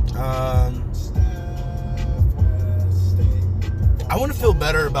 I want to feel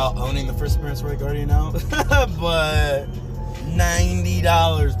better about owning the first appearance of Red Guardian now, but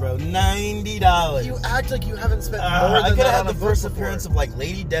 $90, bro. $90. You act like you haven't spent more than I could that have on had a the first book appearance before. of, like,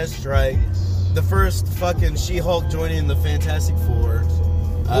 Lady Deathstrike, the first fucking She-Hulk joining the Fantastic Four.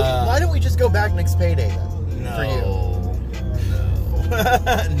 Why don't we just go back next payday then? No. For you. No.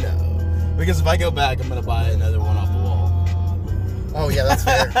 No. Because if I go back, I'm going to buy another one off the wall. Oh, yeah, that's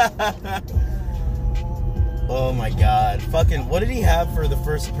fair. Oh my god. Fucking, what did he have for the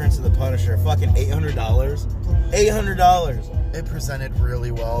first appearance of the Punisher? Fucking $800? $800. It presented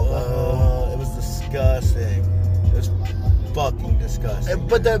really well, though. It was disgusting. It was fucking disgusting.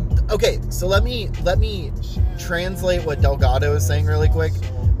 But okay, so let me translate what Delgado is saying really quick.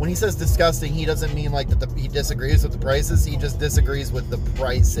 When he says disgusting, he doesn't mean like that he disagrees with the prices. He just disagrees with the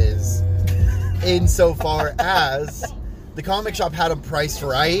prices, insofar as the comic shop had them priced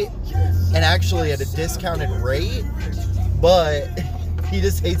right, and actually at a discounted rate, but he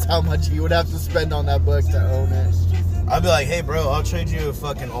just hates how much he would have to spend on that book to own it. I'd be like, hey, bro, I'll trade you a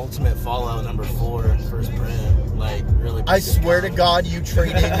fucking Ultimate Fallout number 4 first print. Like, really. I swear to God, you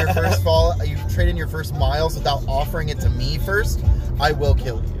trade in your first Fallout, you trade in your first Miles without offering it to me first, I will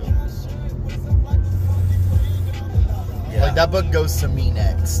kill you. Yeah. Like, that book goes to me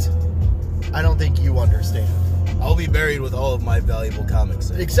next. I don't think you understand. I'll be buried with all of my valuable comics.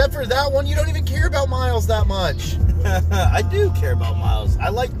 Except for that one, you don't even care about Miles that much. I do care about Miles. I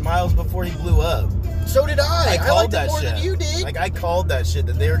liked Miles before he blew up. So did I. I called liked that it more shit. than you did. Like, I called that shit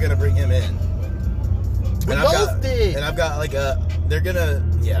that they were gonna bring him in. We both did. And I've got like they're gonna,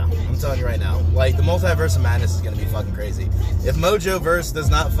 yeah, I'm telling you right now, like the Multiverse of Madness is gonna be fucking crazy. If Mojo Verse does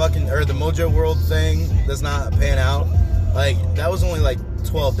not fucking, or the Mojo World thing does not pan out, like that was only like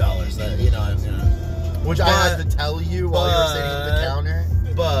 $12. That, you know, Which I had to tell you while you were sitting at the counter.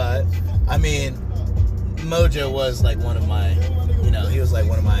 But I mean, Mojo was like one of my, you know, he was like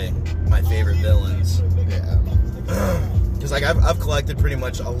one of my favorite villains. Yeah. Because like I've collected pretty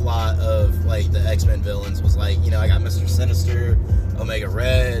much a lot of like the X-Men villains. Was like, you know, I got Mr. Sinister, Omega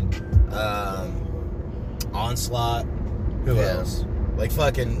Red, Onslaught. Who else? Like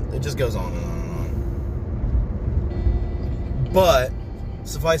fucking, it just goes on and on and on. But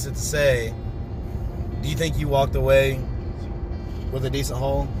suffice it to say, do you think you walked away with a decent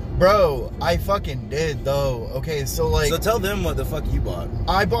haul? Bro, I fucking did though. Okay, so like, So tell them what the fuck you bought.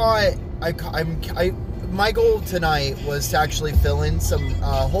 I bought. My goal tonight was to actually fill in some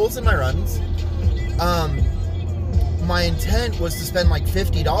holes in my runs. My intent was to spend like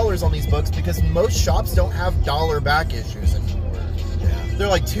 $50 on these books because most shops don't have dollar back issues anymore. Yeah. They're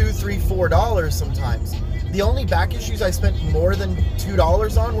like $2, $3, $4 sometimes. The only back issues I spent more than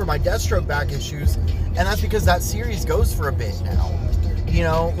 $2 on were my Deathstroke back issues, and that's because that series goes for a bit now. You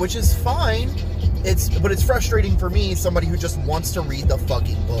know, which is fine. But it's frustrating for me, somebody who just wants to read the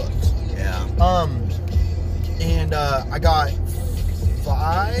fucking books. Yeah. And I got 4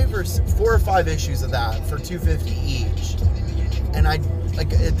 or 5 issues of that for $2.50 each, and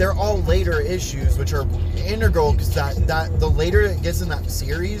they're all later issues, which are integral because that the later it gets in that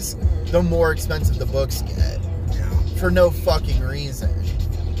series, the more expensive the books get. Yeah. For no fucking reason.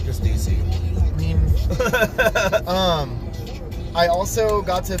 Just DC. I mean, I also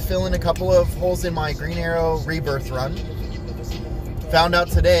got to fill in a couple of holes in my Green Arrow Rebirth run. Found out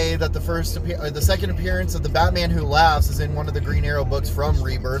today that the second appearance of the Batman Who Laughs is in one of the Green Arrow books from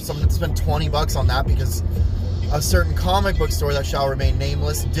Rebirth. So I'm going to spend $20 on that because a certain comic book store that shall remain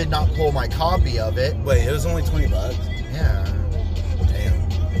nameless did not pull my copy of it. Wait, it was only $20? Yeah. Damn.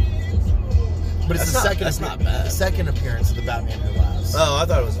 But it's That's not bad. the second appearance of the Batman Who Laughs. Oh, I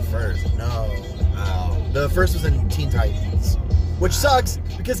thought it was the first. No. Oh. The first was in Teen Titans. Which sucks,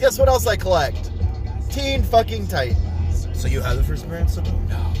 because guess what else I collect? Teen fucking Titans. So you have the first appearance of it?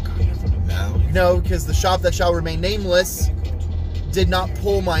 No, God. No. No, because the shop that shall remain nameless did not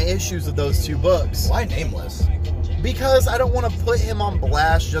pull my issues of those 2 books. Why nameless? Because I don't want to put him on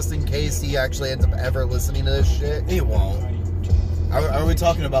blast just in case he actually ends up ever listening to this shit. He won't. Are we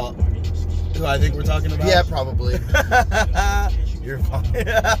talking about who I think we're talking about? Yeah, probably. You're fine.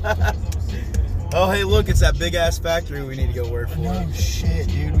 Oh, hey, look, it's that big-ass factory we need to go work for. No shit,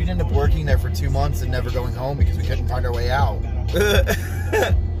 dude. We'd end up working there for 2 months and never going home because we couldn't find our way out.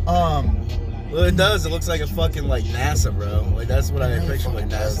 Well, it does. It looks like a fucking, like, NASA, bro. Like, that's what I picture what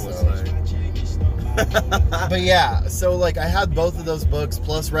NASA looks like. But yeah, so like I had both of those books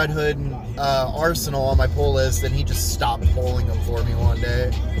plus Red Hood and Arsenal on my pull list, and he just stopped pulling them for me one day.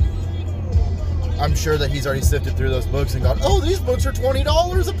 I'm sure that he's already sifted through those books and gone, oh, these books are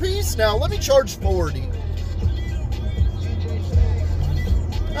 $20 a piece now. Let me charge $40.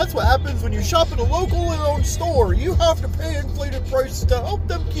 That's what happens when you shop at a locally owned store. You have to pay inflated prices to help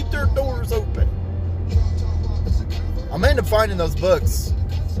them keep their doors open. I'm going to end up finding those books,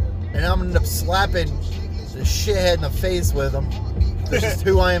 and I'm going to end up slapping the shithead in the face with them. That's just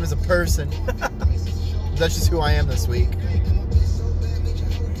who I am as a person. That's just who I am this week.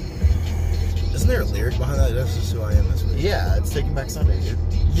 Isn't there a lyric behind that? That's just who I am this week. Yeah, it's Taking Back Sunday, dude.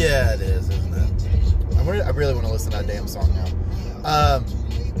 Yeah, it is, isn't it? I really want to listen to that damn song now.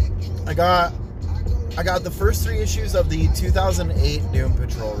 I got the first 3 issues of the 2008 Doom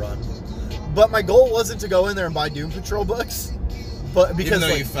Patrol run, but my goal wasn't to go in there and buy Doom Patrol books, but because even though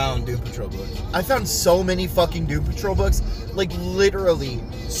like, you found Doom Patrol books. I found so many fucking Doom Patrol books, like literally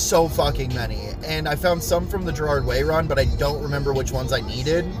so fucking many, and I found some from the Gerard Way run, but I don't remember which ones I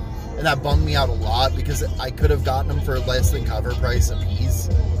needed, and that bummed me out a lot because I could have gotten them for less than cover price a piece.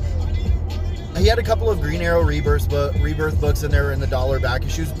 He had a couple of Green Arrow Rebirth books in there in the $1 back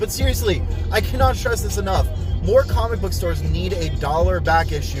issues. But seriously, I cannot stress this enough. More comic book stores need a $1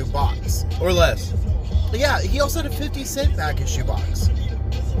 back issue box. Or less. Yeah, he also had a 50-cent back issue box.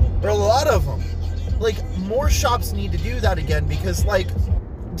 There are a lot of them. Like, more shops need to do that again because, like,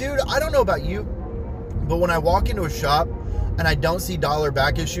 dude, I don't know about you, but when I walk into a shop and I don't see $1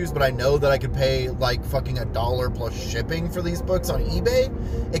 back issues, but I know that I could pay, like, fucking $1 plus shipping for these books on eBay,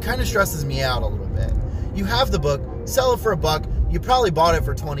 it kind of stresses me out a little bit. You have the book, sell it for $1, you probably bought it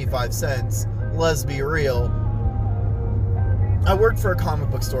for 25 cents, let's be real. I worked for a comic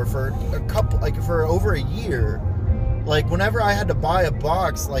book store for for over a year. Like, whenever I had to buy a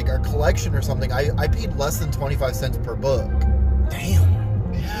box, like a collection or something, I paid less than 25 cents per book.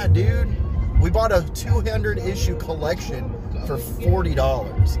 Damn. Yeah, dude. We bought a 200 issue collection for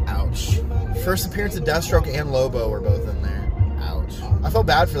 $40. Ouch. First appearance of Deathstroke and Lobo were both in there. Ouch. I felt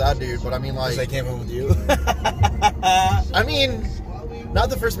bad for that dude, but I mean, like, Because I came home with you. I mean, not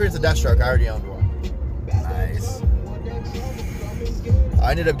the first appearance of Deathstroke. I already owned one. Nice.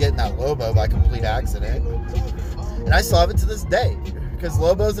 I ended up getting that Lobo by complete accident. And I still have it to this day, because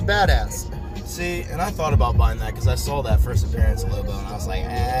Lobo's a badass. See, and I thought about buying that because I saw that first appearance of Lobo, and I was like,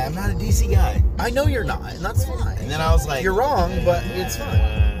 I'm not a DC guy. I know you're not, and that's fine. And then I was like, You're wrong, but it's fine.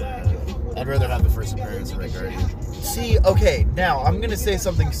 I'd rather have the first appearance of Red Guardian. See, okay, now I'm going to say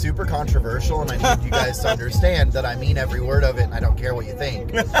something super controversial, and I need you guys to understand that I mean every word of it, and I don't care what you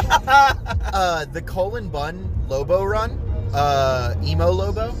think. The Colin Bunn Lobo run, Emo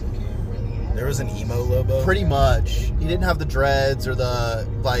Lobo, There was an emo Lobo? pretty much. He didn't have the dreads or the,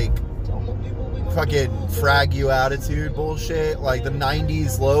 like, fucking frag you attitude bullshit. Like, the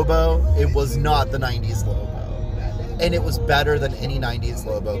 90s Lobo, it was not the 90s Lobo. And it was better than any 90s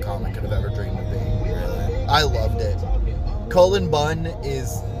Lobo comic could have ever dreamed of being. Really? I loved it. Colin Bunn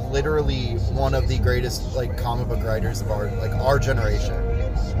is literally one of the greatest, like, comic book writers of our generation.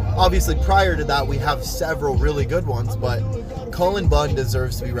 Obviously, prior to that, we have several really good ones, but Colin Bunn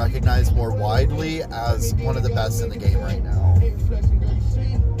deserves to be recognized more widely as one of the best in the game right now.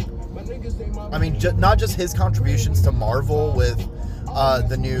 I mean, not just his contributions to Marvel with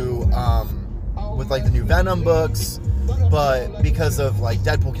the new Venom books, but because of, like,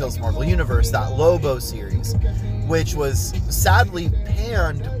 Deadpool Kills Marvel Universe, that Lobo series, which was sadly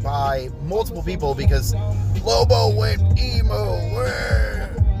panned by multiple people because Lobo went emo.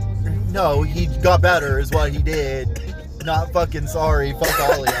 No, he got better is what he did. Not fucking sorry. Fuck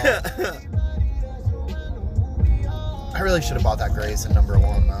all of y'all. I really should have bought that Grayson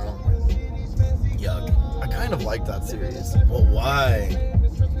 #1 though. Yuck. I kind of like that series. Well, why?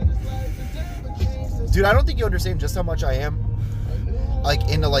 Dude, I don't think you understand just how much I am, like,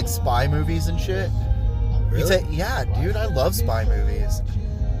 into, like, spy movies and shit. Really? Yeah, dude, I love spy movies.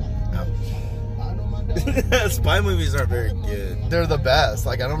 Spy movies aren't very good. They're the best.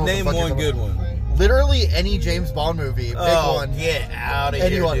 Like, I don't know. Name what the fuck one you're good talking one. about. Literally any James Bond movie. Big one. Get out of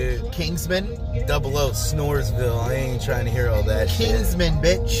Anyone. here, dude. Kingsman. 00 Snoresville. I ain't trying to hear all that Kingsman,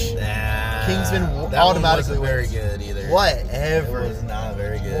 bitch. shit. Nah. Kingsman that automatically one wasn't wins. very good either. Whatever. It was not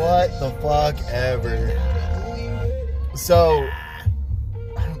very good. What the fuck ever. So,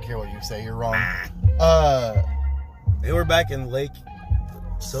 I don't care what you say. You're wrong. They were back in Lake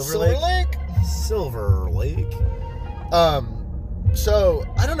Silver Silver Lake. Lake? Silver Lake. So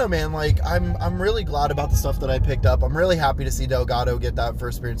I don't know, man. Like, I'm really glad about the stuff that I picked up. I'm really happy to see Delgado get that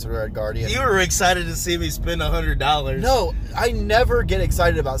first appearance of Red Guardian. You were excited to see me spend $100. No, I never get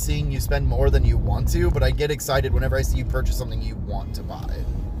excited about seeing you spend more than you want to, but I get excited whenever I see you purchase something you want to buy.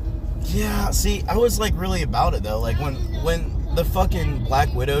 Yeah, see, I was like really about it though. Like when the fucking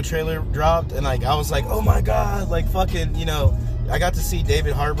Black Widow trailer dropped, and like I was like, oh my god, like fucking, you know, I got to see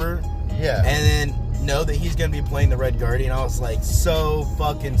David Harbour. Yeah. And then know that he's gonna be playing the Red Guardian. I was like so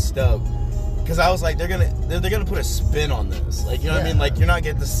fucking stoked because I was like they're gonna put a spin on this. Like, you know what I mean? Like, you're not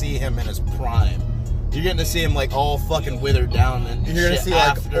getting to see him in his prime. You're getting to see him like all fucking withered down and You're gonna shit see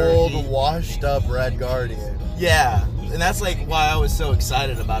like after old, he- washed up Red Guardian. Yeah, and that's like why I was so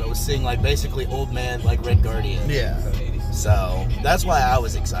excited about it, was seeing like basically old man like Red Guardian. Yeah. So that's why I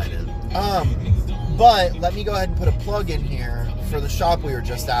was excited. But let me go ahead and put a plug in here for the shop we were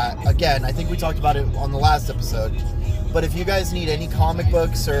just at. Again, I think we talked about it on the last episode. But if you guys need any comic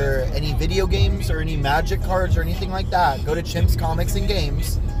books or any video games or any Magic cards or anything like that, go to Chimps Comics and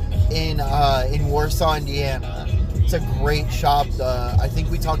Games in Warsaw, Indiana. It's a great shop. I think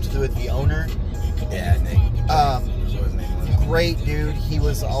we talked with the owner. Yeah, Nick. Great dude. He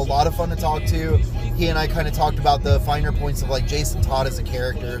was a lot of fun to talk to. He and I kind of talked about the finer points of like Jason Todd as a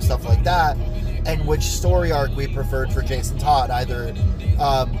character, stuff like that. and which story arc we preferred for Jason Todd, either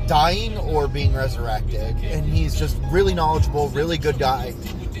dying or being resurrected. And he's just really knowledgeable, really good guy.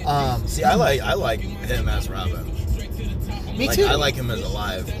 See, I like him as Robin. Me Like, too. I like him as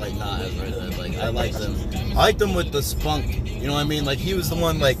alive, like not as Red Hood. Like I like them with the spunk. You know what I mean? Like he was the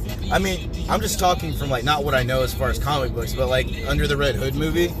one. Like I mean, I'm just talking from like not what I know as far as comic books, but like under the Red Hood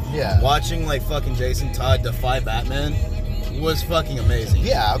movie. Yeah. Watching like fucking Jason Todd defy Batman was fucking amazing.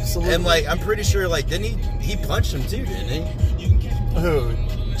 Yeah, absolutely. And like I'm pretty sure like didn't he punched him too, didn't he? Who?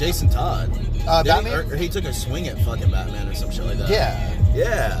 Jason Todd. Didn't Batman? Or he took a swing at fucking Batman or some shit like that. Yeah.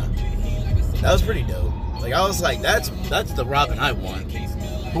 Yeah. That was pretty dope. Like I was like, that's the Robin I want.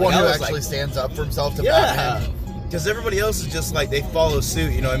 The one I who was actually like- stands up for himself to Yeah. Batman. Because everybody else is just like they follow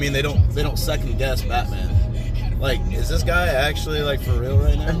suit, you know what I mean? They don't second guess Batman. Like, is this guy actually like for real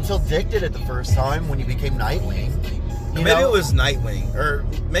right now? Until Dick did it the first time when he became Nightwing. You Maybe know? it was Nightwing, or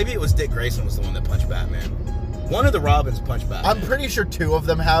maybe it was Dick Grayson was the one that punched Batman. One of the Robins punched Batman. I'm pretty sure two of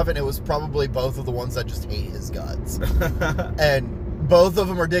them have, and it was probably both of the ones that just hate his guts. And both of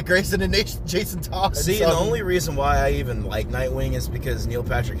them are Dick Grayson and Jason Todd. See, so- the only reason why I even like Nightwing is because Neil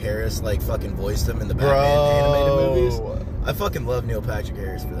Patrick Harris like fucking voiced him in the Batman animated movies. I fucking love Neil Patrick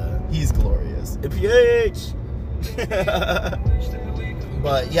Harris for that. He's glorious. PH.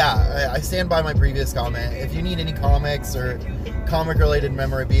 But yeah, I stand by my previous comment. If you need any comics or comic-related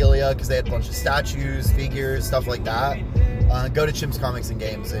memorabilia, because they had a bunch of statues, figures, stuff like that, go to Chim's Comics and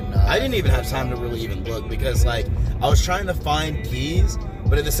Games. And I didn't even have time to really even look because like I was trying to find keys,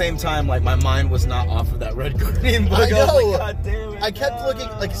 but at the same time like my mind was not off of that Red Guardian book. I was know. like, God damn it. I kept looking,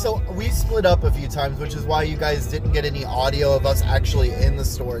 like, so we split up a few times, which is why you guys didn't get any audio of us actually in the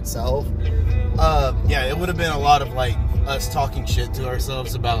store itself. Yeah, it would have been a lot of like us talking shit to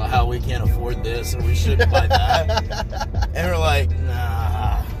ourselves about how we can't afford this or we shouldn't buy that. And we're like,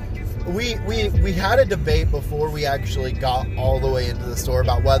 nah. We had a debate before we actually got all the way into the store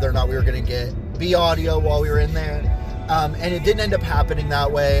about whether or not we were going to get B audio while we were in there. And it didn't end up happening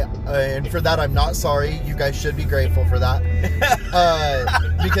that way. And for that, I'm not sorry. You guys should be grateful for that.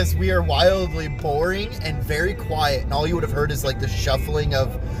 Because we are wildly boring and very quiet. And all you would have heard is like the shuffling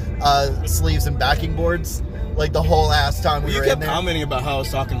of sleeves and backing boards. Like the whole ass time we You were kept in there. commenting about how I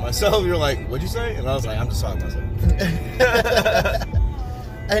was talking to myself. You were like, what'd you say? And I was like, I'm just talking to myself.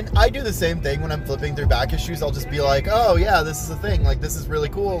 And I do the same thing when I'm flipping through back issues. I'll just be like, oh yeah, this is a thing. Like this is really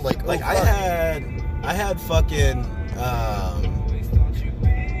cool. Like, Like oh, I fuck. had fucking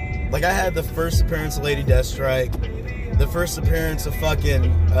like I had the first appearance of Lady Deathstrike, the first appearance of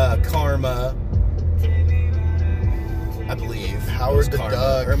fucking Karma, I believe. Howard It was the Karma.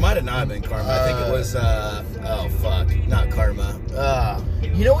 Duck. Or it might have not been Karma. I think it was oh fuck, not Karma.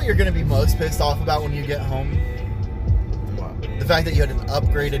 You know what you're gonna be most pissed off about when you get home? The fact that you had an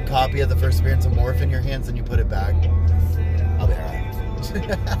upgraded copy of the first appearance of Morph in your hands and you put it back. I'll be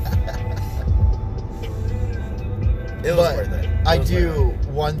alright. It was But worth it. I It was do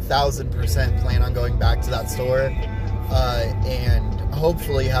worth 1000% plan on going back to that store and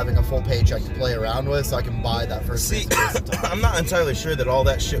hopefully having a full paycheck to play around with so I can buy that first See, appearance of Jason Todd. I'm not entirely sure that all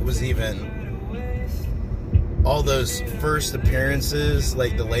that shit was even. All those first appearances,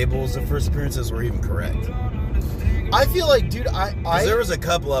 like the labels of first appearances, were even correct. I feel like, dude, 'Cause there was a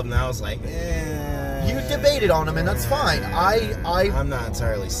couple of them that I was like, eh. You debated on them, and that's fine. I'm not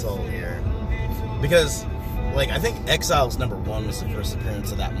entirely sold here. Because, like, I think Exiles #1 was the first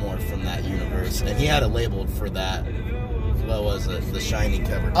appearance of that morph from that universe. And he had it labeled for that, what was it, the shiny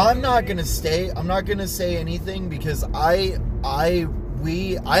cover. I'm not gonna say anything because I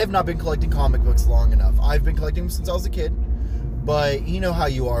have not been collecting comic books long enough. I've been collecting them since I was a kid. But you know how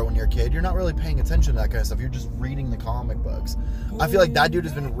you are when you're a kid. You're not really paying attention to that kind of stuff. You're just reading the comic books. I feel like that dude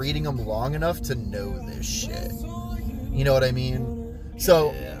has been reading them long enough to know this shit. You know what I mean?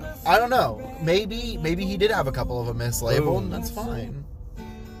 So, Yeah. I don't know. Maybe he did have a couple of them mislabeled, and that's fine.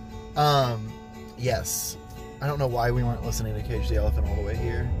 Yes. I don't know why we weren't listening to Cage the Elephant all the way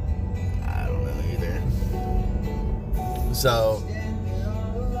here. I don't know either. So,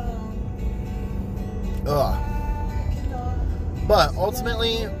 but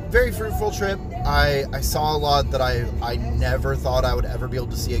ultimately, very fruitful trip. I saw a lot that I never thought I would ever be able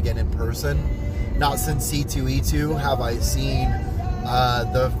to see again in person. Not since C2E2 have I seen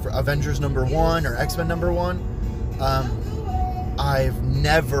the Avengers #1 or X-Men #1. I've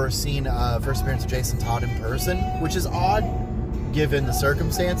never seen first appearance of Jason Todd in person, which is odd given the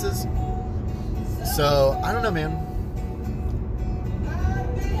circumstances. So, I don't know, man.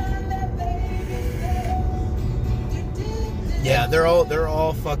 Yeah, they're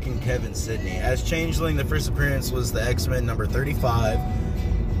all fucking Kevin Sidney. As Changeling, the first appearance was the X-Men #35.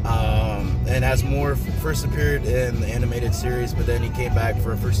 And has more first appeared in the animated series, but then he came back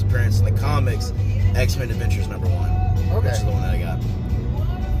for a first appearance in the comics, X-Men Adventures #1. Okay. Which is the one that I got.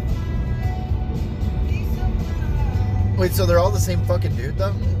 Wait, so they're all the same fucking dude,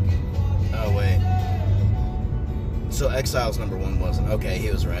 though? Oh, wait. So Exiles #1 wasn't. Okay, he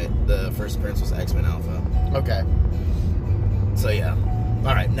was right. The first appearance was X-Men Alpha. Okay. So, yeah.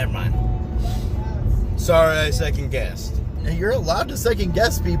 Alright, never mind. Sorry I second guessed. And you're allowed to second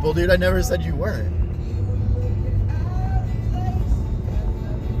guess people, dude. I never said you weren't.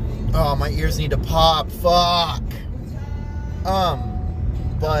 Oh, my ears need to pop. Fuck.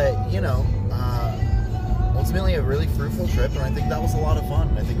 But, you know, ultimately a really fruitful trip, and I think that was a lot of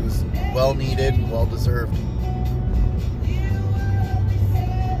fun. I think it was well needed, well deserved.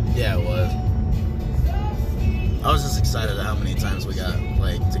 Yeah, it was. I was just excited at how many times we got,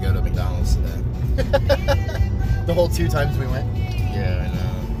 like, to go to McDonald's today. The whole 2 times we went. Yeah, I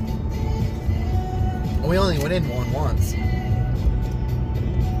know. We only went in once.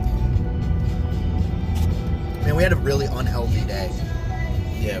 Man, we had a really unhealthy day.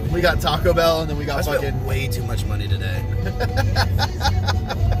 Yeah, We got Taco Bell, and then we I got spent fucking... way too much money today.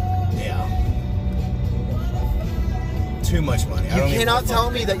 Yeah. Too much money. I You don't even cannot know tell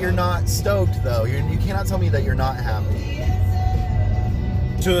if me I'm that you're not stoked, though. You cannot tell me that you're not happy.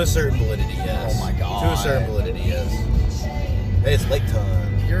 To a certain validity, yes. Oh my God. To a certain validity, yes. Hey, it's lake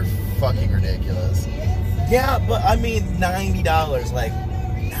time. You're fucking ridiculous. Yeah, but I mean $90, like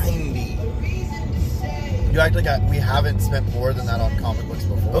 90. You act like we haven't spent more than that on comic books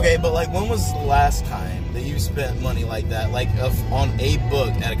before. Okay, but like when was the last time that you spent money like that, like on a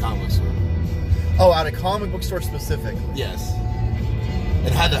book at a comic book store? Oh, at a comic book store specifically. Yes.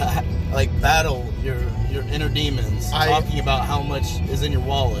 And had to like battle your inner demons, talking about how much is in your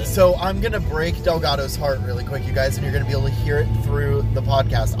wallet. So I'm gonna break Delgado's heart really quick, you guys, and you're gonna be able to hear it through the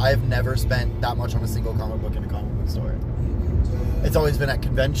podcast. I have never spent that much on a single comic book in a comic book store. It's always been at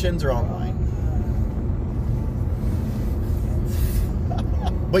conventions or online.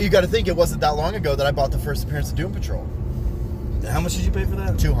 But you got to think, it wasn't that long ago that I bought the first appearance of Doom Patrol. How much did you pay for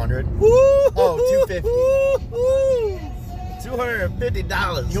that? $200. Woo! Oh, $250.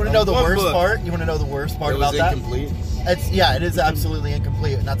 $250. You want to know the worst part? You want to know the worst part about that? Incomplete. It is absolutely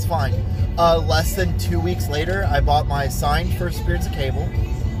incomplete, and that's fine. Less than 2 weeks later, I bought my signed first appearance of Cable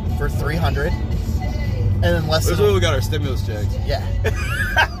for $300, and then That's where we got our stimulus checks. Yeah.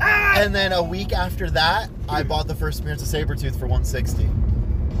 And then a week after that, I bought the first appearance of Sabretooth for $160.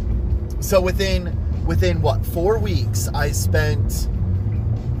 So within what, 4 weeks, I spent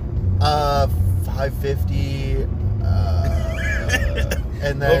 $550,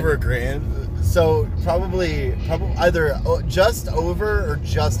 and then Over $1,000. So probably either just over or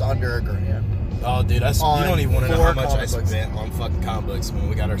just under $1,000. Oh, dude, you don't even want to know 4 how much I comic books. spent on fucking comic books when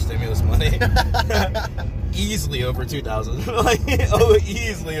we got our stimulus money. Easily over $2,000. Like,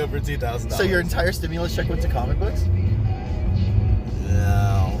 easily over $2,000. So your entire stimulus check went to comic books?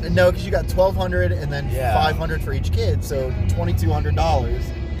 No. No, because you got $1,200 and then Yeah. $500 for each kid, so $2,200.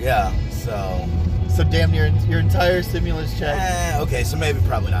 Yeah. So. So damn near your entire stimulus check. Okay, so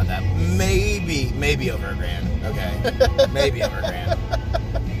probably not that. Maybe over $1,000. Okay. Maybe over $1,000.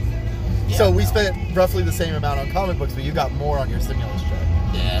 Yeah, So we no. spent roughly the same amount on comic books, but you got more on your stimulus check.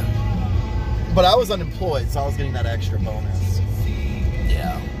 Yeah. But I was unemployed, so I was getting that extra bonus.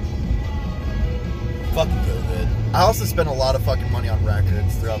 Yeah. Fucking COVID. I also spent a lot of fucking money on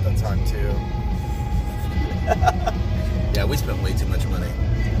records throughout that time too. Yeah, we spent way too much money.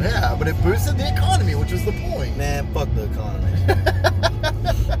 Yeah, but it boosted the economy, which was the point. Man, fuck the economy.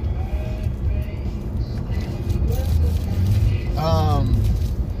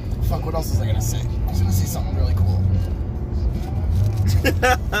 Fuck, what else was I gonna say? I was gonna say something really cool.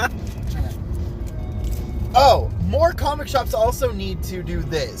 Oh, more comic shops also need to do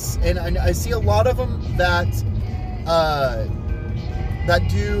this, and I see a lot of them that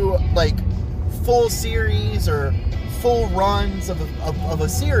do like full series or full runs of a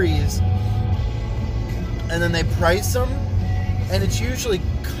series, and then they price them, and it's usually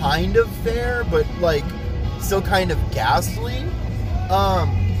kind of fair, but like still kind of ghastly.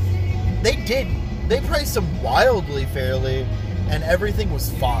 They priced them wildly fairly, and everything was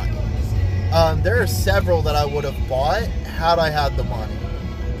fine. There are several that I would have bought had I had the money.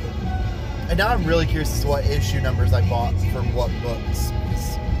 And now I'm really curious as to what issue numbers I bought from what books.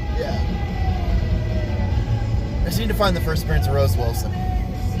 Yeah. I just need to find the first appearance of Rose Wilson.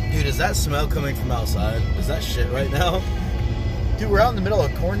 Dude, is that smell coming from outside? Is that shit right now? Dude, we're out in the middle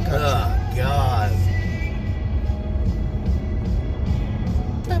of corn country. Oh, God.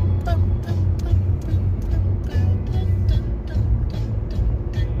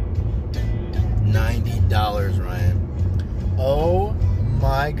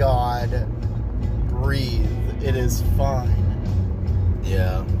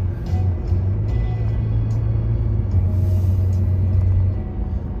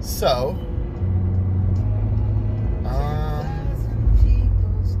 So,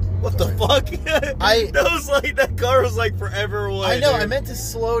 What the fuck? That car was like forever away. I know, dude. I meant to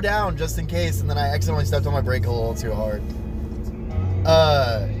slow down just in case, and then I accidentally stepped on my brake a little too hard.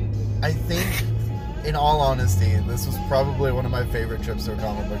 I think, in all honesty, this was probably one of my favorite trips to a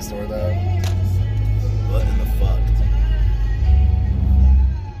comic book store, though. What in the fuck?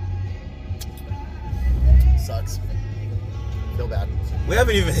 Sucks. Feel bad. We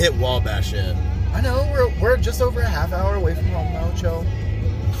haven't even hit Wabash yet. I know, we're just over a half hour away from home now, chill.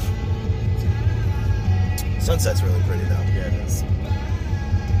 Sunset's really pretty though. Yeah, it is.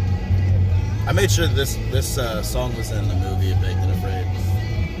 I made sure this song was in the movie Baked and Afraid.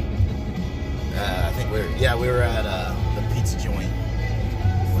 I think we were at the pizza joint.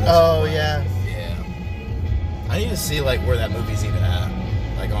 Oh, yeah. Yeah. I need to see like where that movie's even at,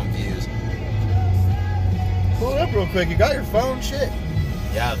 like on views. Pull it up real quick. You got your phone? Shit.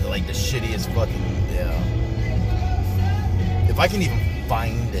 Yeah, like the shittiest fucking If I can even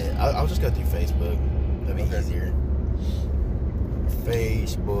find it, I'll just go through Facebook. That'd be easier.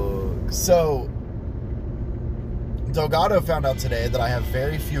 Facebook. So, Delgado found out today that I have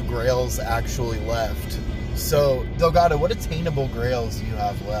very few grails actually left. So, Delgado, what attainable grails do you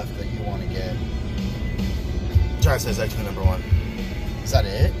have left that you want to get? Giant says X-Men #1. Is that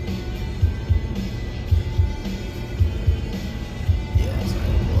it? Yeah, it's not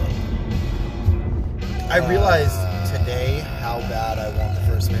gonna I realized today how bad I want the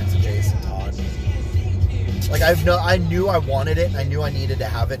first man to Jason Todd. Like, I knew I wanted it, and I knew I needed to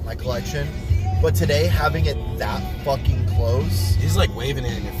have it in my collection. But today, having it that fucking close. He's like waving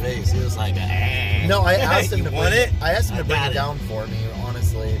it in your face. He was like, No, I asked him you to want bring it. I asked him to bring got it down for me,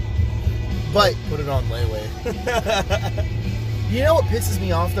 honestly. But Put it on layaway. you know what pisses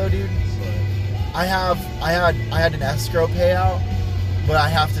me off though, dude? I had an escrow payout, but I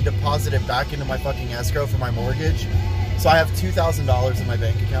have to deposit it back into my fucking escrow for my mortgage. So I have $2,000 in my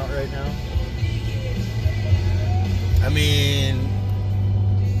bank account right now. I mean,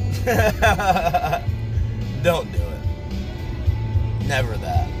 don't do it. Never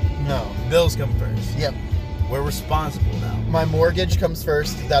that. No. Bills come first. Yep. We're responsible now. My mortgage comes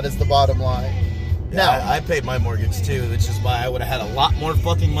first. That is the bottom line. Yeah, Now, I paid my mortgage too, which is why I would have had a lot more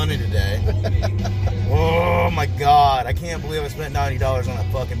fucking money today. Oh my god, I can't believe I spent $90 on that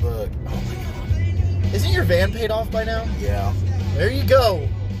fucking book. oh my god. Isn't your van paid off by now? Yeah. There you go.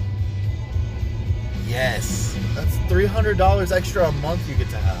 Yes. That's $300 extra a month you get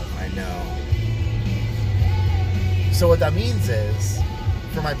to have. I know. So what that means is,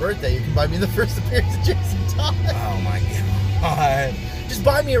 for my birthday, you can buy me the first appearance of Jason Todd. Oh my god. Just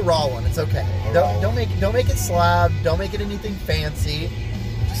buy me a raw one. It's okay. A raw Don't make it slab. Don't make it anything fancy.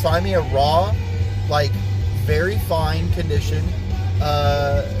 Just buy me a raw, like very fine condition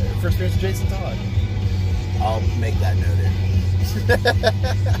first appearance of Jason Todd. I'll make that noted.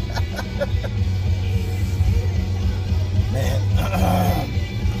 Man.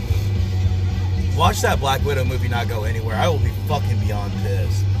 Watch that Black Widow movie not go anywhere. I will be fucking beyond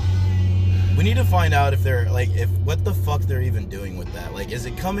pissed. We need to find out if they're like, what the fuck they're even doing with that. Like, is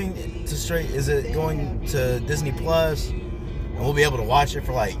it coming to is it going to Disney Plus? And we'll be able to watch it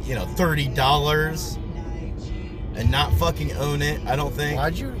for like, $30 and not fucking own it, I don't think. Why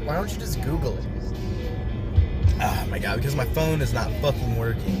don't you just Google it? Oh my god, because my phone is not fucking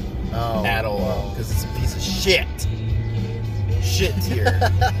working at all. well. Because it's a piece of shit. Shit tier.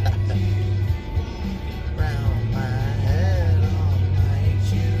 Round my head all night,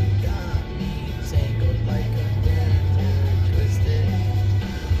 you got me tangled like a dancer, twisted.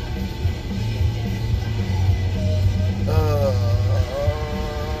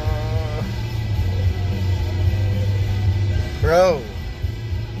 Bro,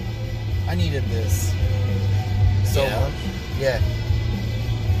 I needed this so Yeah. much. Yeah.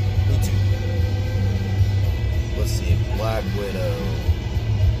 Me too. Let's see. Black Widow.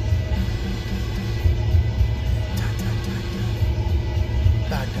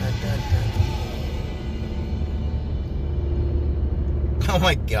 Oh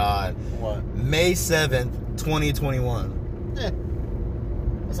my god. What? May 7th, 2021.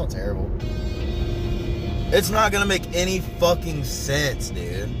 That's not terrible. It's not gonna make any fucking sense,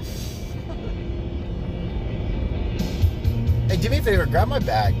 dude. Hey, do me a favor, grab my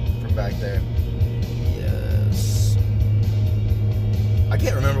bag from back there. Yes. I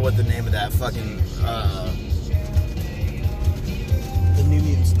can't remember what the name of that fucking the New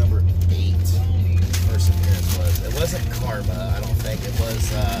Mutants number 8 first appearance was. It wasn't Karma, I don't think. It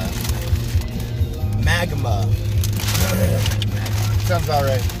was Magma. Sounds about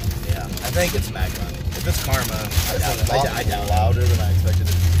right. Yeah, I think it's Magma. If it's Karma, I doubt it. I doubt it. louder than I expected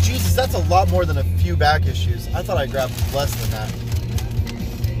it. Jesus, that's a lot more than a few back issues. I thought I grabbed less than that.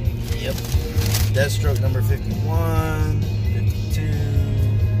 Yep. Deathstroke number 51, 52,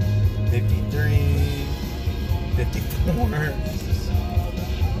 53, 54,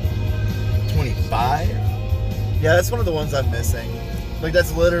 25. Yeah, that's one of the ones I'm missing. Like,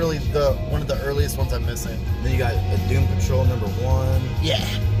 that's literally one of the earliest ones I'm missing. Then you got a Doom Patrol number 1, Yeah.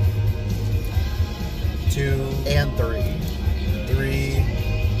 2, And 3. 3.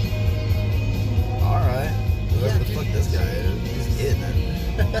 Alright. Whoever the fuck this guy is, he's getting it.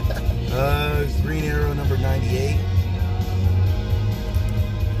 Green Arrow number 98.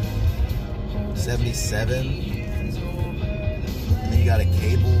 77. And then you got a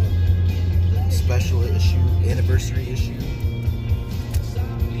Cable special issue, anniversary issue.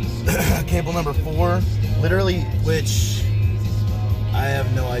 Cable number 4. Literally, Which I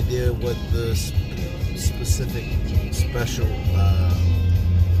have no idea what the specific special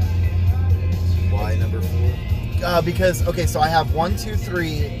why number 4. because, okay, so I have 1, 2,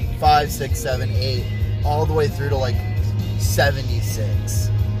 3, 5, 6, 7, 8, all the way through to like 76.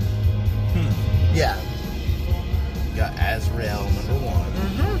 Yeah. You got Azrael number 1.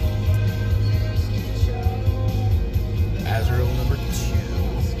 Mm-hmm. Azrael number 2.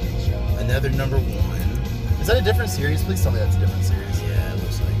 Another number 1. Is that a different series? Please tell me that's a different series. Yeah, it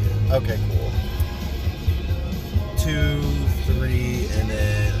looks like it. Okay, cool. 2, 3, and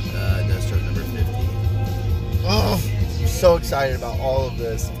then Deathstroke number 50. Oh, I'm so excited about all of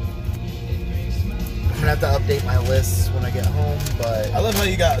this. I'm gonna have to update my lists when I get home, but I love how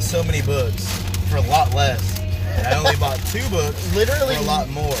you got so many books for a lot less. I only bought 2 books literally for a lot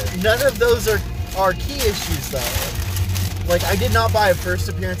more. none of those are key issues though. Like, I did not buy a first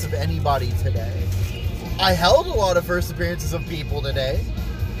appearance of anybody today. I held a lot of first appearances of people today,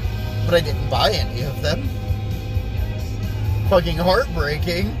 but I didn't buy any of them. Fucking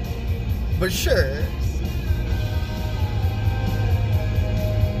heartbreaking, but sure.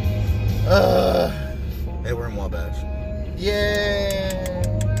 Hey, we're in Wabash. Yeah.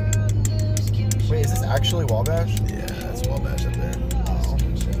 Wait, is this actually Wabash? Yeah, that's Wabash up there.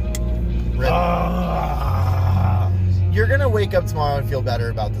 Oh. You're gonna wake up tomorrow and feel better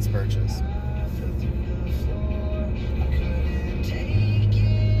about this purchase.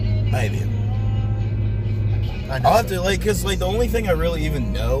 Maybe. I know. I'll have to, like, because, like, the only thing I really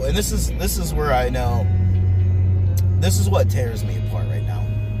even know, and this is where I know, this is what tears me apart right now.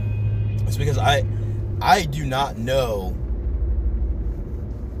 It's because I do not know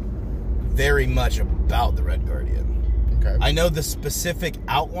very much about the Red Guardian. Okay. I know the specific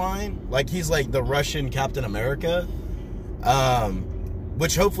outline, like he's like the Russian Captain America,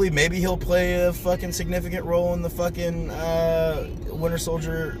 which hopefully maybe he'll play a fucking significant role in the fucking Winter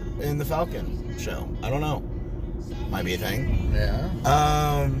Soldier and the Falcon show. I don't know. Might be a thing. Yeah.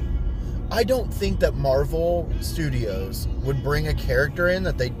 I don't think that Marvel Studios would bring a character in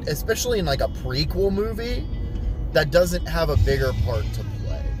that they, especially in like a prequel movie, that doesn't have a bigger part to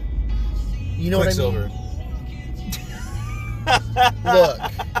play. You know what I Quicksilver. mean? Look,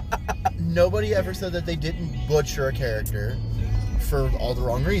 nobody ever said that they didn't butcher a character for all the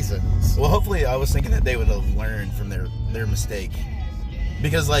wrong reasons. Well, hopefully, I was thinking that they would have learned from their mistake.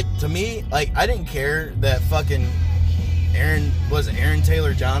 Because, like, to me, like, I didn't care that fucking Aaron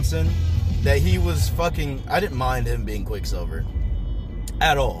Taylor Johnson, that he was fucking, I didn't mind him being Quicksilver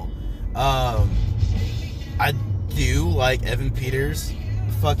at all. I do like Evan Peters'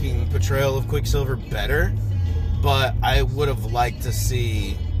 fucking portrayal of Quicksilver better, but I would have liked to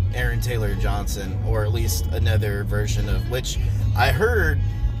see Aaron Taylor Johnson, or at least another version of, which I heard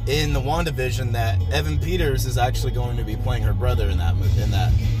in the WandaVision that Evan Peters is actually going to be playing her brother in that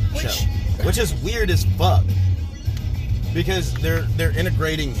show, which is weird as fuck, because they're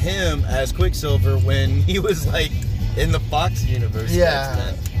integrating him as Quicksilver when he was like in the Fox universe.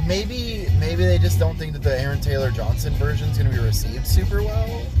 Yeah, maybe they just don't think that the Aaron Taylor Johnson version is going to be received super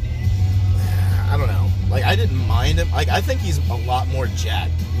well. I don't know. Like, I didn't mind him. Like, I think he's a lot more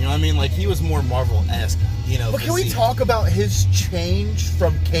jacked. You know what I mean? Like, he was more Marvel-esque, you know. But can we talk about his change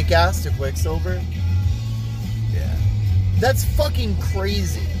from Kick-Ass to Quicksilver? Yeah. That's fucking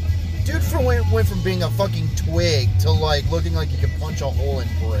crazy. Dude went from being a fucking twig to, like, looking like he could punch a hole in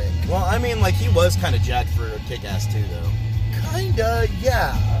brick. Well, I mean, like, he was kind of jacked for Kick-Ass too, though. Kinda,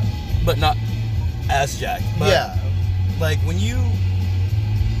 yeah. But not as jacked. But, yeah. Like, when you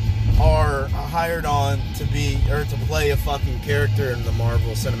are hired on to play a fucking character in the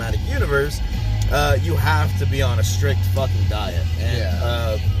Marvel Cinematic Universe, you have to be on a strict fucking diet and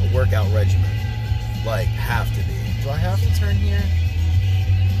a workout regimen. Like, have to be. Do I have to turn here?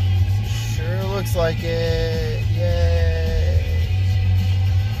 Sure looks like it. Yay.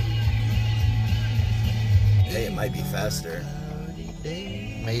 Hey, it might be faster.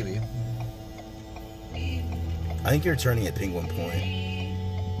 Maybe. I think you're turning at Penguin Point.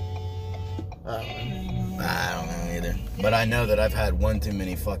 I don't know. I don't know either. But I know that I've had one too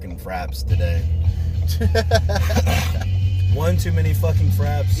many fucking fraps today. One too many fucking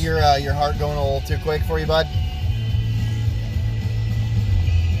fraps. Your heart going a little too quick for you, bud?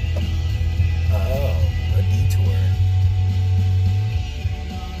 Oh, a detour.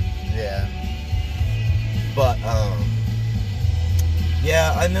 Yeah. But,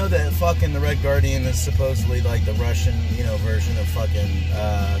 yeah, I know that fucking the Red Guardian is supposedly like the Russian, version of fucking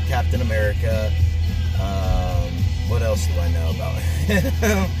Captain America. What else do I know about him?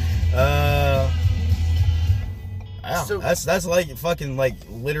 So- that's like fucking like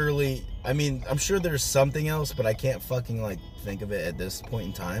literally. I mean, I'm sure there's something else, but I can't fucking like think of it at this point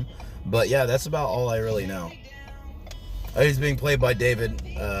in time. But yeah, that's about all I really know. Oh, he's being played by David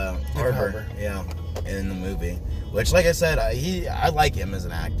Harbour. Harbour. Yeah, in the movie. Which, like I said, I like him as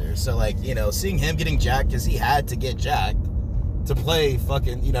an actor. So, like, seeing him getting jacked, because he had to get jacked to play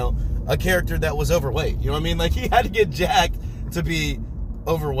fucking, a character that was overweight. You know what I mean? Like, he had to get jacked to be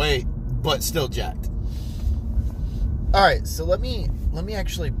overweight, but still jacked. All right, so let me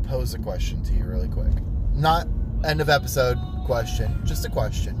actually pose a question to you really quick. Not end of episode question, just a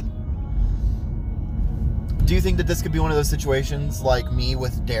question. Do you think that this could be one of those situations like me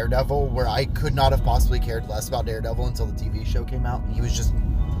with Daredevil, where I could not have possibly cared less about Daredevil until the TV show came out? He was just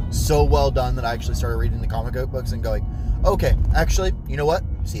so well done that I actually started reading the comic book books and going, okay, actually, you know what?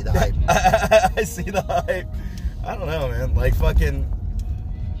 See the hype. I see the hype. I don't know, man. Like, fucking...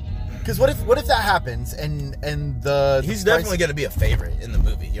 Because what if that happens and the He's price- definitely going to be a favorite in the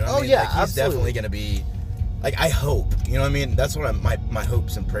movie. You know what I Oh, mean? yeah, like, he's absolutely. definitely going to be... Like, I hope. You know what I mean? That's what my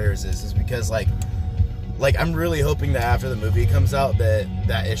hopes and prayers is because, like, I'm really hoping that after the movie comes out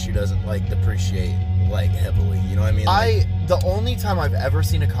that issue doesn't, like, depreciate, like, heavily. You know what I mean? Like, the only time I've ever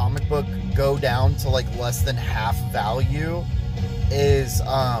seen a comic book go down to, like, less than half value is,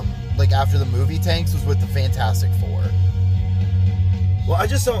 like, after the movie tanks was with the Fantastic Four. well, I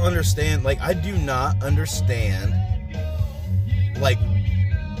just don't understand. Like, I do not understand, like,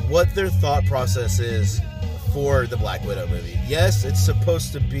 what their thought process is for the Black Widow movie. Yes, it's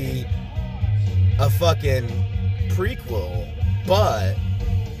supposed to be a fucking prequel, but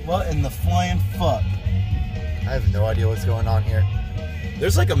what in the flying fuck? I have no idea what's going on here.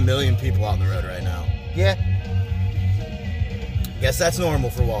 There's like 1 million people out on the road right now. Yeah, Guess that's normal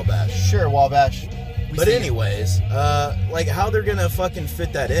for Wabash. sure, Wabash. We But see it. anyways, like how they're gonna fucking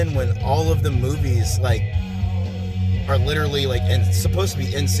fit that in when all of the movies like are literally like supposed to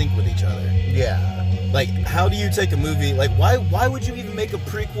be in sync with each other. Yeah. Like, how do you take a movie? Like, why would you even make a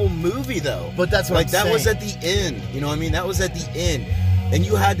prequel movie though? But that's what like I'm that was saying. at the end. You know what I mean? That was at the end, and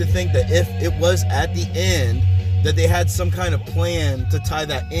you had to think that if it was at the end, that they had some kind of plan to tie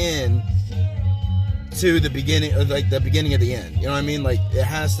that in to the beginning, or like the beginning of the end. You know what I mean? Like, it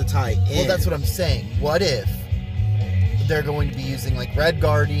has to tie in. Well, that's what I'm saying. What if they're going to be using like Red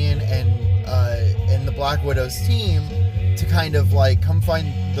Guardian and the Black Widow's team to kind of like come find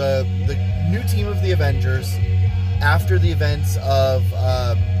the new team of the Avengers after the events of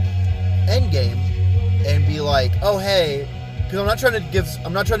Endgame and be like, oh hey, because I'm not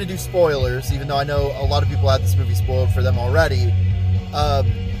trying to do spoilers, even though I know a lot of people had this movie spoiled for them already.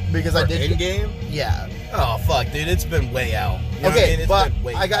 Because I For did, Endgame. yeah. Oh fuck, dude, it's been way out. You know what I Okay, mean? It's but been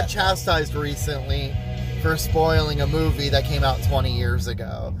way I got out. chastised recently for spoiling a movie that came out 20 years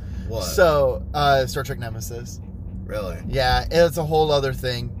ago. What? So, Star Trek Nemesis. Really? Yeah, it's a whole other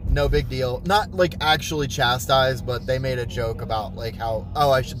thing. No big deal. Not like actually chastised, but they made a joke about like how,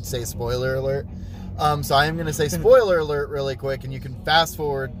 oh, I should say spoiler alert. So I am going to say spoiler alert really quick, and you can fast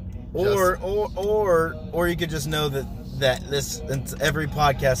forward. Or you could just know that this every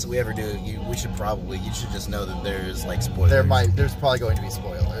podcast that we ever do, you should just know that there's like spoilers. There's probably going to be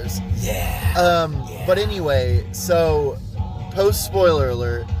spoilers. Yeah. But anyway, so post spoiler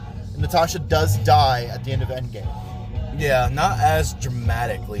alert, Natasha does die at the end of Endgame. Yeah, not as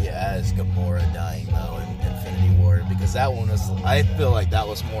dramatically as Gamora dying though in Infinity War, because that one was, I feel like that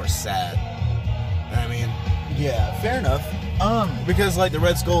was more sad. You know what I mean? Yeah, fair enough. Because like the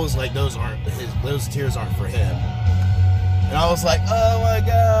Red Skull is like those tears aren't for him. And I was like, oh my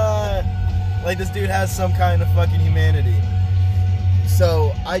god, like this dude has some kind of fucking humanity.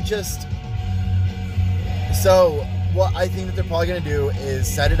 So what I think that they're probably gonna do is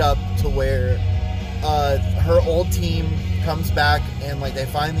set it up to where her old team comes back and like they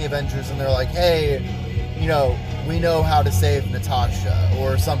find the Avengers and they're like, hey, you know, we know how to save Natasha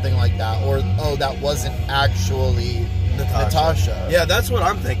or something like that, or oh, that wasn't actually Natasha. Yeah, that's what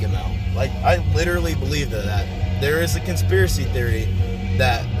I'm thinking now. Like, I literally believe that there is a conspiracy theory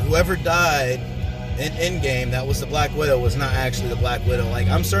that whoever died in Endgame that was the Black Widow was not actually the Black Widow. Like,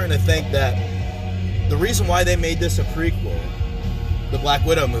 I'm starting to think that the reason why they made this a prequel, the Black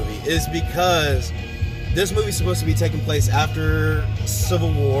Widow movie, is because this movie's supposed to be taking place after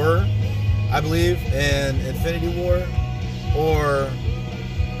Civil War, I believe, and Infinity War, or...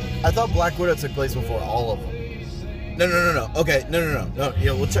 I thought Black Widow took place before all of them. No. Okay, no.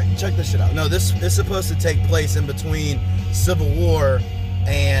 Yeah, well, check this shit out. No, this is supposed to take place in between Civil War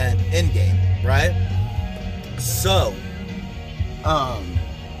and Endgame, right? So,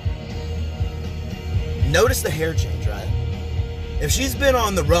 notice the hair change, right? If she's been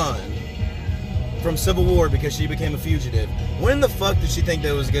on the run from Civil War because she became a fugitive, when the fuck did she think that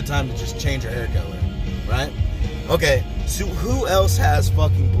it was a good time to just change her hair color, right? Okay, so who else has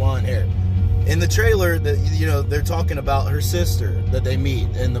fucking blonde hair? In the trailer, they're talking about her sister that they meet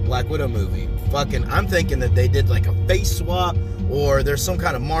in the Black Widow movie. Fucking, I'm thinking that they did like a face swap, or there's some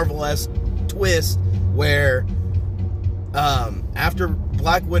kind of Marvel-esque twist where after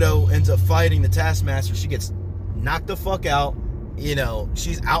Black Widow ends up fighting the Taskmaster, she gets knocked the fuck out. You know,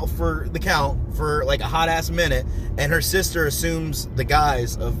 she's out for the count for like a hot-ass minute, and her sister assumes the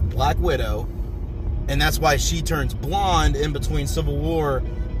guise of Black Widow, and that's why she turns blonde in between Civil War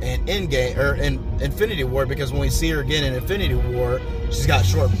and Endgame, or in Infinity War, because when we see her again in Infinity War, she's got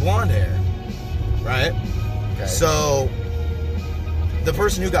short blonde hair, right? Okay. So, the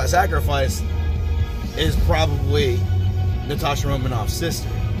person who got sacrificed is probably Natasha Romanoff's sister.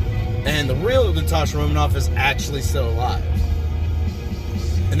 And the real Natasha Romanoff is actually still alive.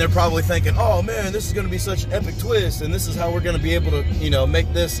 And they're probably thinking, oh man, this is going to be such an epic twist, and this is how we're going to be able to,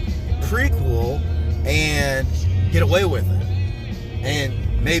 make this prequel and get away with it. And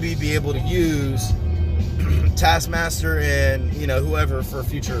maybe be able to use Taskmaster and, whoever for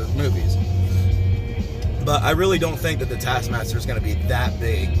future movies. But I really don't think that the Taskmaster is going to be that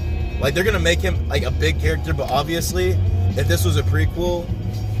big. Like, they're going to make him, like, a big character, but obviously, if this was a prequel,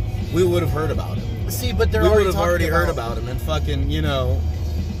 we would have heard about him. See, but we would have already heard about him and fucking,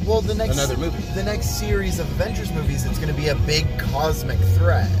 well, another movie. The next series of Avengers movies, it's going to be a big cosmic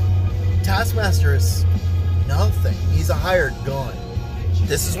threat. Taskmaster is nothing. He's a hired gun.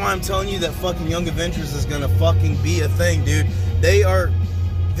 This is why I'm telling you that fucking Young Avengers is gonna fucking be a thing, dude.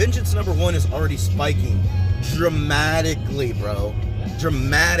 Vengeance #1 is already spiking dramatically, bro.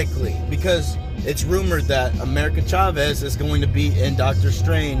 Dramatically. Because it's rumored that America Chavez is going to be in Doctor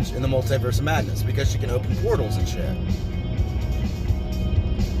Strange in the Multiverse of Madness because she can open portals and shit.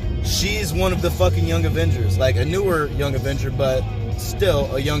 She's one of the fucking Young Avengers. Like, a newer Young Avenger, but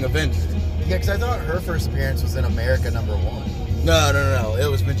still a Young Avenger. Yeah, because I thought her first appearance was in America #1. No. It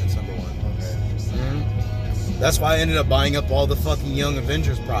was Vengeance #1. Okay. Mm-hmm. That's why I ended up buying up all the fucking Young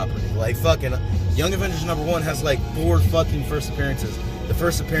Avengers property. Like, fucking Young Avengers #1 has like 4 fucking first appearances. The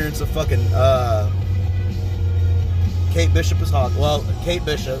first appearance of fucking Kate Bishop is Kate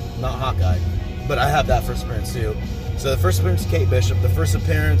Bishop, not Hawkeye, but I have that first appearance too. So the first appearance of Kate Bishop, the first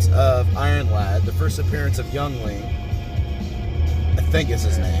appearance of Iron Lad, the first appearance of Youngling, I think is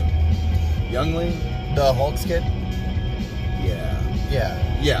his name. Youngling? The Hulk's kid?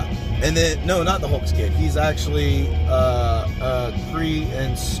 Yeah. And then, no, not the Hulk's kid. He's actually a Kree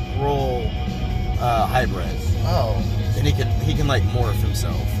and Skrull hybrid. Oh. And he can like morph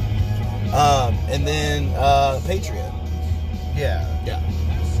himself. And then Patriot. Yeah.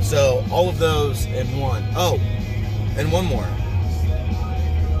 So all of those in one. Oh, and one more.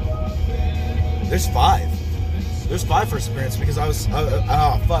 There's 5. There's 5 first appearances because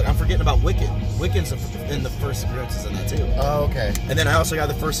I'm forgetting about Wiccan. Wiccan's in the first appearances in that too. Oh, okay. And then I also got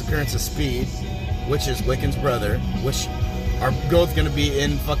the first appearance of Speed, which is Wiccan's brother, which are both going to be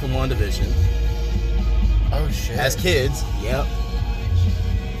in fucking WandaVision. Oh, shit. As kids. Yep.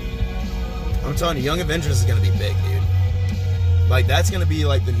 I'm telling you, Young Avengers is going to be big, dude. Like, that's going to be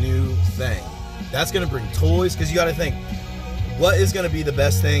like the new thing. That's going to bring toys, because you got to think, what is going to be the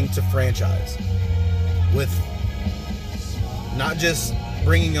best thing to franchise? With not just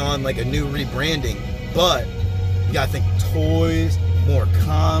bringing on like a new rebranding, but you gotta think toys, more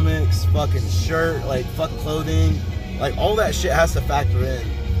comics, fucking shirt, like fuck clothing, like all that shit has to factor in.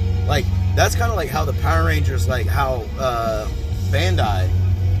 Like, that's kind of like how the Power Rangers, like how Bandai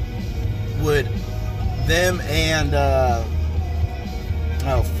would, them and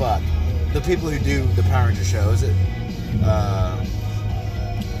the people who do the Power Ranger show, is it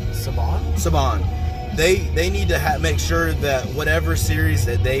Saban? Saban. they need to make sure that whatever series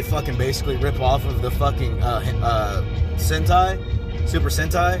that they fucking basically rip off of the fucking Sentai, Super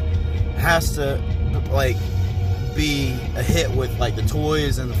Sentai, has to like be a hit with like the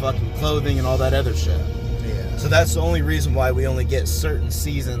toys and the fucking clothing and all that other shit. Yeah. So that's the only reason why we only get certain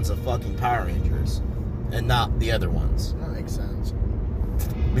seasons of fucking Power Rangers and not the other ones. That makes sense.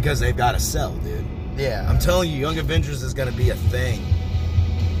 Because they've got to sell, dude. Yeah. I'm telling you, Young Avengers is going to be a thing.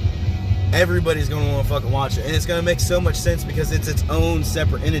 Everybody's going to want to fucking watch it. And it's going to make so much sense because it's its own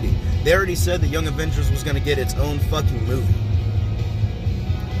separate entity. They already said that Young Avengers was going to get its own fucking movie.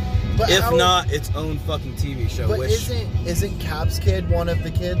 But If not, its own fucking TV show. But which, isn't Cap's kid one of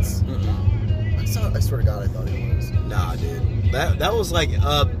the kids? I swear to God, I thought he was. Nah, dude. That was like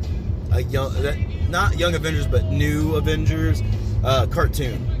a young, not Young Avengers, but New Avengers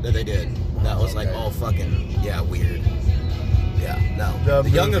cartoon that they did. That was like all fucking, weird. Yeah, no. The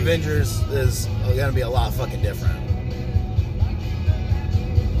Young movie. Avengers is gonna be a lot fucking different.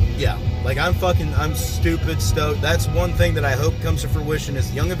 Yeah, like I'm stupid stoked. That's one thing that I hope comes to fruition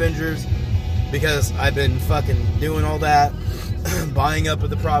is Young Avengers, because I've been fucking doing all that, buying up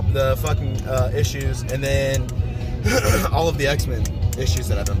with the fucking issues, and then all of the X-Men issues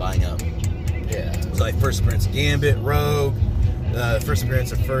that I've been buying up. Yeah. It was like first appearance of Gambit, Rogue, first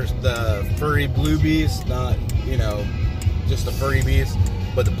appearance of the furry blue beast, not, just the furry beast,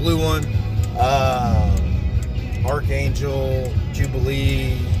 but the blue one, Archangel,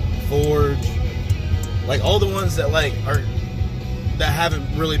 Jubilee, Forge, like all the ones that that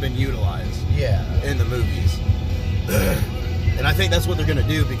haven't really been utilized in the movies. And I think that's what they're gonna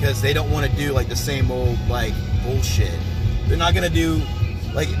do because they don't want to do like the same old like bullshit. They're not gonna do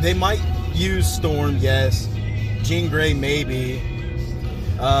they might use Storm, yes, Jean Grey maybe,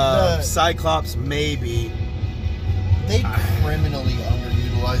 Cyclops maybe. They criminally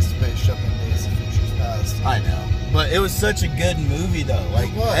underutilized Spaceship in Days of Futures Past. I know. But it was such a good movie, though. Like,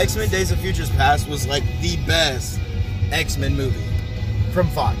 It was. X-Men Days of Futures Past was, like, the best X-Men movie. From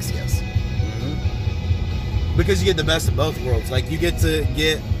Fox, yes. Because you get the best of both worlds. Like, you get to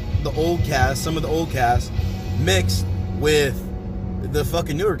get the old cast, some of the old cast, mixed with the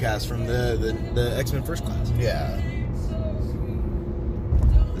fucking newer cast from the X-Men First Class. Yeah.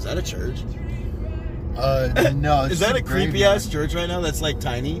 Is that a church? No. Is that a creepy-ass church right now that's, like,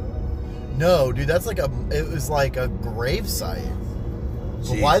 tiny? No, dude, it was like a grave site.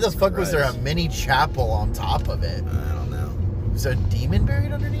 But why the Jesus fuck was there a Christ. mini chapel on top of it? I don't know. Was there a demon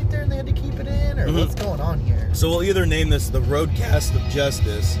buried underneath there and they had to keep it in? Or what's going on here? So we'll either name this the Roadcast of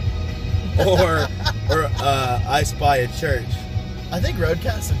Justice or I Spy a Church. I think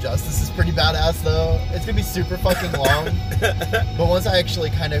Roadcast of Justice is pretty badass, though. It's gonna be super fucking long. But once I actually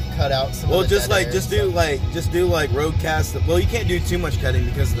kind of cut out some Well, of the just dead air and do Roadcast. Well, you can't do too much cutting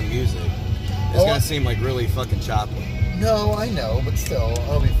because of the music. It's gonna seem like really fucking choppy. stuff. No, I know, but still,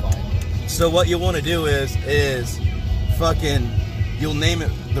 I'll be fine. So what you want to do is fucking, you'll name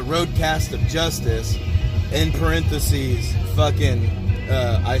it the Roadcast of Justice, in parentheses, fucking,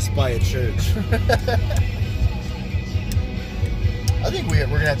 I Spy a Church. I think we're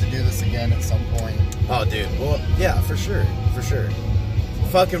gonna have to do this again at some point. Oh, dude. Well, yeah, for sure.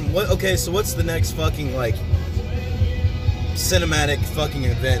 Fucking what? Okay, so what's the next fucking like cinematic fucking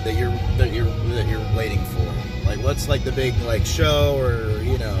event that you're waiting for? Like, what's like the big like show or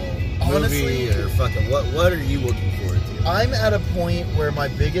movie Honestly, or fucking what are you looking forward to? I'm at a point where my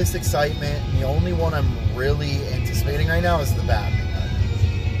biggest excitement, and the only one I'm really anticipating right now, is the Batman.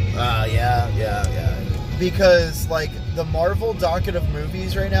 Yeah. Because like the Marvel docket of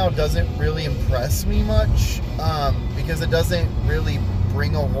movies right now doesn't really impress me much, because it doesn't really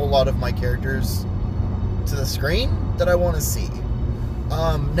bring a whole lot of my characters to the screen that I want to see.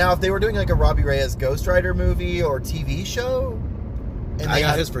 Now, if they were doing like a Robbie Reyes Ghost Rider movie or TV show, and I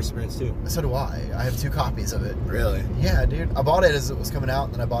got his first appearance too. So do I. I have 2 copies of it. Really? Yeah, dude. I bought it as it was coming out,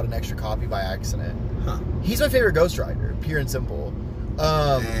 and then I bought an extra copy by accident. Huh. He's my favorite Ghost Rider, pure and simple.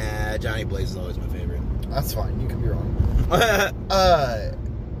 Johnny Blaze is always my favorite. That's fine. You can be wrong.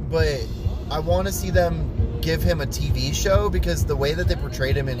 But I want to see them give him a TV show because the way that they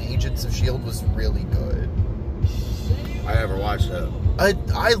portrayed him in Agents of S.H.I.E.L.D. was really good. I never watched it.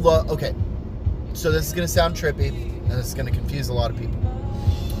 I love... Okay. So this is going to sound trippy, and this is going to confuse a lot of people.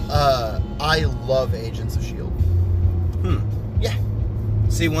 I love Agents of S.H.I.E.L.D. Yeah.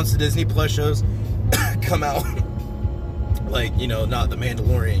 See, once the Disney Plus shows come out, like, not The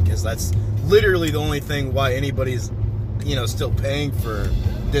Mandalorian, because that's literally the only thing why anybody's, still paying for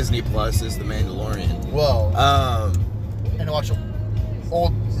Disney Plus is The Mandalorian. Well, Um, and watch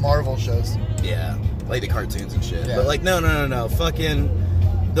old Marvel shows. yeah, like the cartoons and shit. Yeah. But like, no. Fucking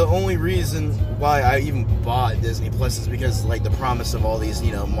the only reason why I even bought Disney Plus is because, like, the promise of all these,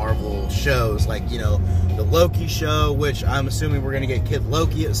 you know, Marvel shows, like, you know, the Loki show, which I'm assuming we're gonna get Kid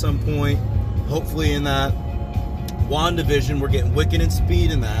Loki at some point, hopefully in that. WandaVision, we're getting Wiccan and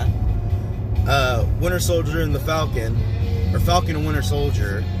Speed in that. Winter Soldier and the Falcon, or Falcon and Winter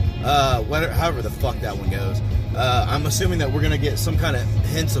Soldier, however the fuck that one goes. I'm assuming that we're gonna get some kind of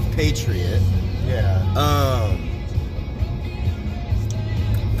hints of Patriot. Yeah.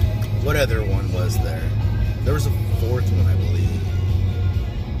 What other one was there? There was a fourth one, I believe.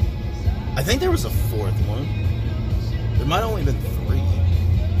 I think there was a fourth one. There might have only been 3.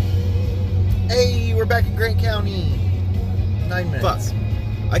 Hey, we're back in Grant County. 9 minutes. Fuck.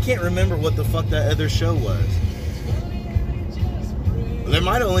 I can't remember what the fuck that other show was. There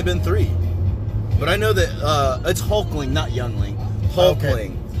might have only been 3. But I know that it's Hulkling, not Youngling. Hulkling.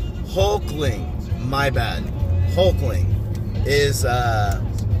 Okay. Hulkling. My bad. Hulkling is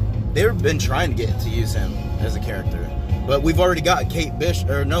they've been trying to get to use him as a character. But we've already got Kate Bishop,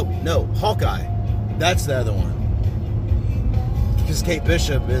 or no, Hawkeye. That's the other one. Because Kate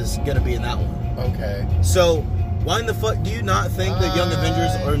Bishop is going to be in that one. Okay. So, why in the fuck do you not think the Young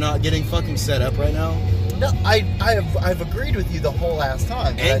Avengers are not getting fucking set up right now? No, I've agreed with you the whole last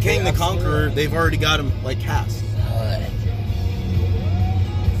time. And King the Conqueror, they've already got him, like, cast.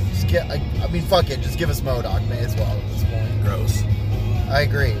 I mean, fuck it. Just give us MODOK. May as well at this point. Gross. I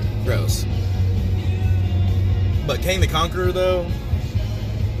agree. Gross. But King the Conqueror, though,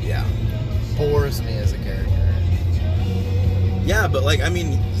 yeah. Bores me as a character. Yeah, but, like, I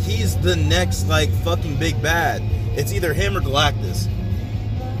mean, he's the next, like, fucking big bad. It's either him or Galactus.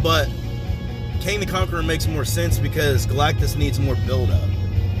 But King the Conqueror makes more sense because Galactus needs more build-up.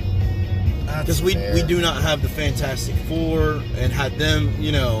 Because we do not have the Fantastic Four and had them,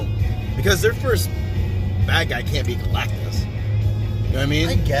 you know, because their first bad guy can't be Galactus. You know what I mean?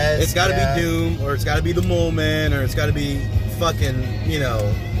 I guess. It's got to be Doom, or it's got to be the Mole Man, or it's got to be fucking, you know,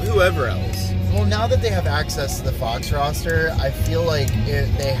 whoever else. Well, now that they have access to the Fox roster, I feel like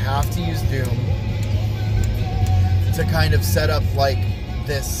they have to use Doom to kind of set up, like,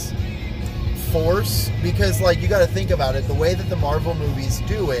 this force. Because, like, you got to think about it. The way that the Marvel movies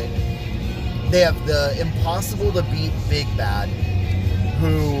do it, they have the impossible to beat big bad,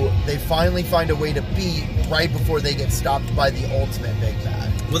 who they finally find a way to beat right before they get stopped by the ultimate big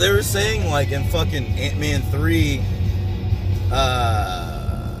bad. Well, they were saying, like, in fucking Ant-Man 3,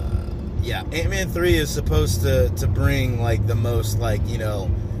 yeah, Ant-Man 3 is supposed to bring, like, the most, like, you know,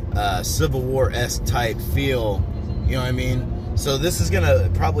 Civil War-esque type feel, you know what I mean? So this is gonna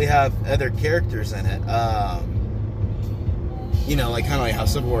probably have other characters in it, you know, like, kind of like how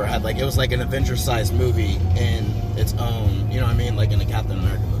Civil War had, like, it was like an Avengers-sized movie in its own, you know what I mean, like in the Captain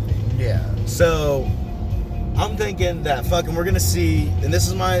America movie. Yeah. So, I'm thinking that fucking we're gonna see, and this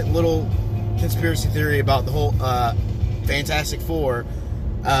is my little conspiracy theory about the whole Fantastic Four,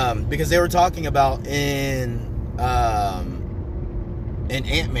 because they were talking about in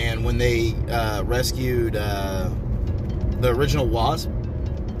Ant-Man when they rescued the original Wasp.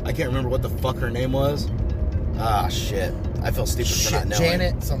 I can't remember what the fuck her name was. Ah, shit. I feel stupid for not knowing.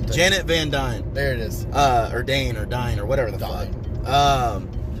 Janet something. Janet Van Dyne. There it is. Or Dane, or Dine, or whatever the fuck.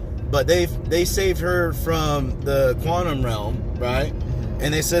 But they saved her from the quantum realm, right?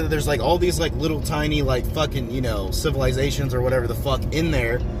 And they said that there's, like, all these, like, little tiny, like, fucking, you know, civilizations or whatever the fuck in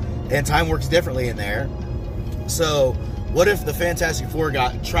there. And time works differently in there. So, what if the Fantastic Four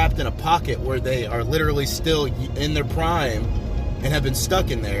got trapped in a pocket where they are literally still in their prime and have been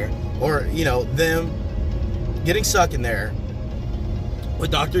stuck in there? Or, you know, them getting stuck in there with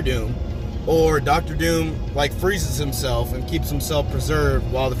Doctor Doom, or Doctor Doom, like, freezes himself and keeps himself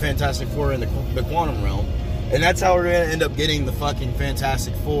preserved while the Fantastic Four are in the quantum realm. And that's how we're going to end up getting the fucking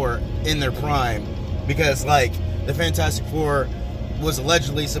Fantastic Four in their prime. Because, like, the Fantastic Four was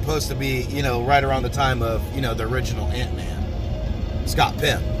allegedly supposed to be, you know, right around the time of, you know, the original Ant-Man. Scott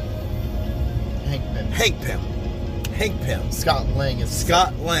Pym. Hank Pym. Scott Lang is...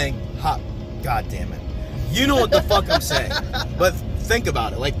 Scott Lang. Hot. God damn it. You know what the fuck I'm saying. But think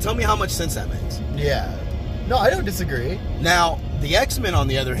about it. Like, tell me how much sense that makes. Yeah. No, I don't disagree. Now, the X-Men, on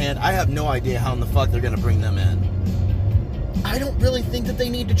the other hand, I have no idea how in the fuck they're going to bring them in. I don't really think that they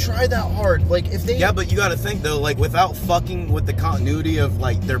need to try that hard. Like, if they... Yeah, but you got to think, though, like, without fucking with the continuity of,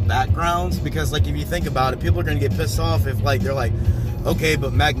 like, their backgrounds, because, like, if you think about it, people are going to get pissed off if, like, they're like, okay,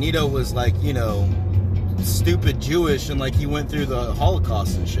 but Magneto was, like, you know, stupid Jewish, and, like, he went through the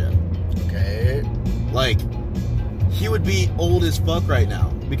Holocaust and shit. Okay. Like, he would be old as fuck right now,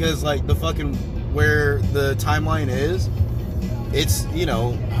 because, like, the fucking, where the timeline is, it's, you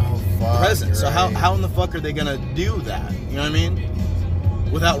know, present. So right. how in the fuck are they gonna do that? You know what I mean?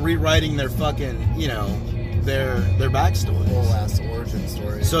 without rewriting their fucking, you know, their backstory. Whole ass origin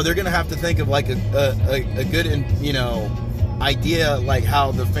story. So they're gonna have to think of like a good, you know, idea, like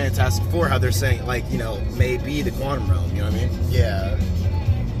how the Fantastic Four, how they're saying, like, you know, maybe the quantum realm. You know what I mean? Yeah.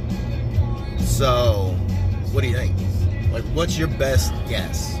 So, what do you think? Like, what's your best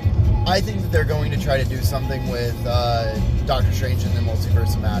guess? I think that they're going to try to do something with Doctor Strange and the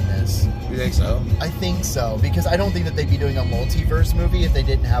Multiverse of Madness. You think so? I think so, because I don't think that they'd be doing a multiverse movie if they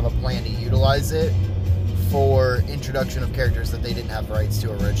didn't have a plan to utilize it for introduction of characters that they didn't have rights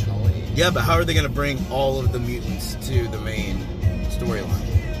to originally. Yeah, but how are they going to bring all of the mutants to the main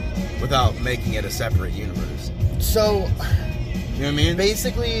storyline without making it a separate universe? So, you know what I mean?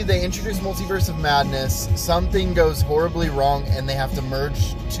 basically, they introduce Multiverse of Madness, something goes horribly wrong, and they have to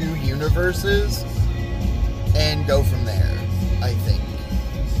merge two universes and go from there, I think.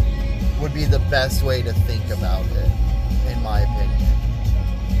 Would be the best way to think about it, in my opinion.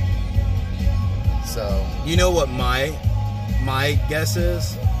 So, You know what my guess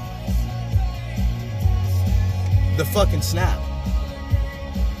is? The fucking snap.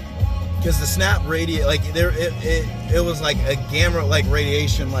 Because the snap like it was like a gamma like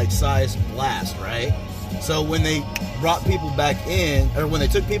radiation like size blast, right? So when they brought people back in, or when they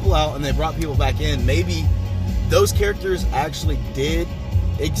took people out and they brought people back in, maybe those characters actually did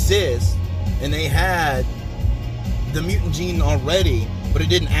exist and they had the mutant gene already, but it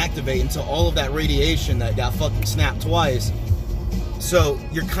didn't activate until all of that radiation that got fucking snapped twice. So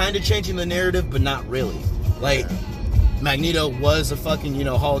you're kind of changing the narrative, but not really. Like, Magneto was a fucking, you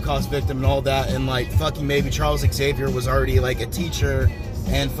know, Holocaust victim and all that, and like fucking maybe Charles Xavier was already like a teacher,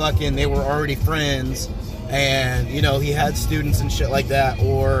 and fucking they were already friends, and you know he had students and shit like that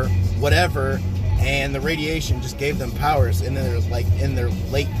or whatever, and the radiation just gave them powers, and then they're like in their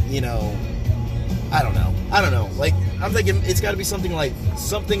late, you know, I don't know. Like, I'm thinking it's got to be something like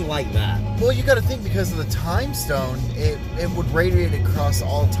that. well, you got to think, because of the Time Stone, it would radiate across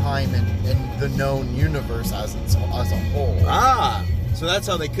all time and the known universe as a whole. Ah, so that's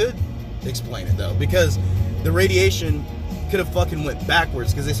how they could explain it, though, because the radiation could have fucking went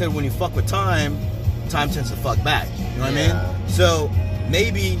backwards, because they said when you fuck with time tends to fuck back. You know what I mean? So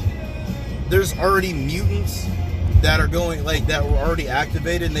maybe there's already mutants that are going, like, that were already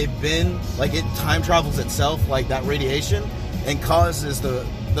activated, and they've been, like, it time travels itself, like that radiation, and causes the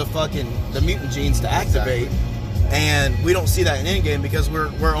mutant genes to activate. Exactly. And we don't see that in Endgame because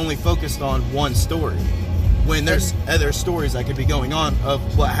we're only focused on one story, when there's other stories that could be going on of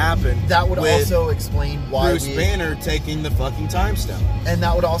what happened. That would with also explain why Bruce Banner taking the fucking time stone. and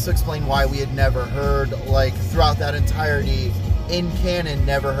that would also explain why we had never heard, like, throughout that entirety in canon,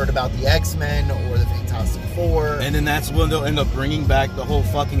 never heard about the X-Men or the Fantastic Four. And then that's when they'll end up bringing back the whole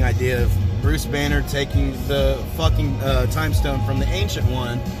fucking idea of Bruce Banner taking the fucking time stone from the Ancient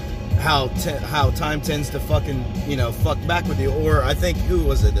One. How time tends to fucking, you know, fuck back with you. Or I think, who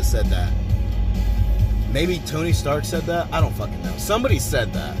was it that said that? Maybe Tony Stark said that? I don't fucking know. Somebody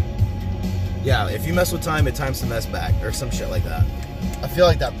said that. Yeah, if you mess with time, it times to mess back. Or some shit like that. I feel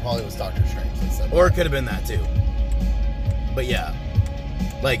like that probably was Doctor Strange that said Or it that. could have been that too. But yeah.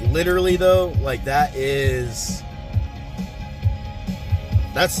 Like, literally though, like, that's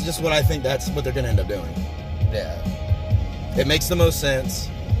just what I think that's what they're gonna end up doing. Yeah. It makes the most sense.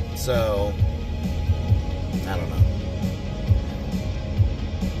 So, I don't know.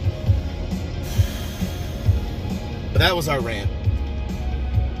 But that was our rant.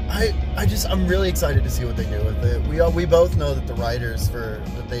 I'm really excited to see what they do with it. We both know that the writers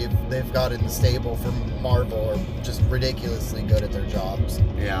that they've got in the stable for Marvel are just ridiculously good at their jobs.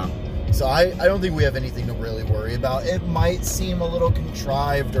 Yeah. So I don't think we have anything to really worry about. It might seem a little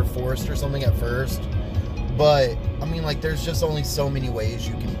contrived or forced or something at first, but I mean, like, there's just only so many ways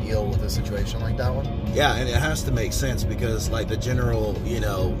you can deal with a situation like that one. Yeah, and it has to make sense because, like, the general, you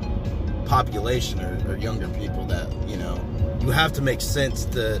know, population or younger people that, you know, you have to make sense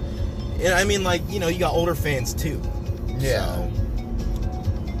to. And I mean, like, you know, you got older fans too. Yeah. So,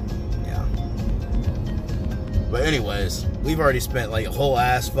 yeah. But anyways, we've already spent like a whole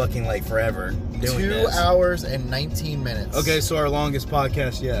ass fucking like forever doing 2 this. hours and 19 minutes. Okay, so our longest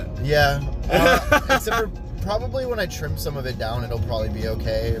podcast yet. Yeah. Except for probably when I trim some of it down, it'll probably be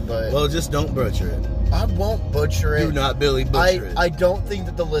okay. But Well, just don't butcher it. I won't butcher it. Do not Billy butcher it. I don't think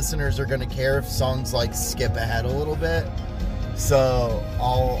that the listeners are going to care if songs like skip ahead a little bit. So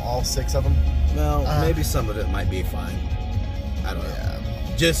all 6 of them. Well, maybe some of it might be fine. I don't know.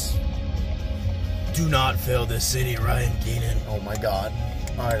 Yeah. Just do not fail this city, Ryan Keenan. Oh my God.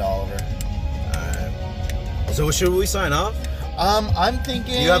 All right, Oliver. Alright. So should we sign off? I'm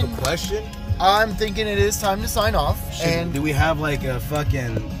thinking. Do you have a question? I'm thinking it is time to sign off. And do we have like a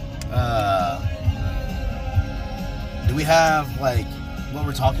fucking do we have like what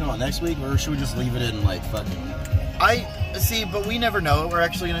we're talking about next week, or should we just leave it in like fucking I see, but we never know what we're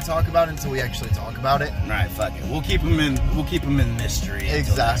actually going to talk about until we actually talk about it. Alright, fuck it. We'll keep them in mystery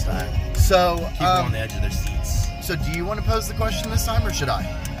until next Exactly. time. So, Keep them on the edge of their seats. so do you want to pose the question this time, or should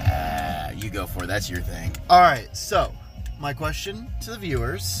I? You go for it. That's your thing. All right. So, my question to the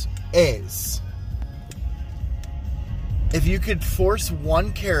viewers is: if you could force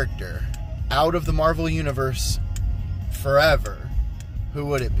one character out of the Marvel Universe forever, who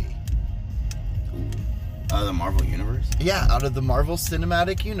would it be? The Marvel Universe? Yeah, out of the Marvel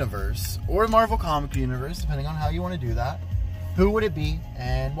Cinematic Universe or Marvel Comic Universe, depending on how you want to do that. Who would it be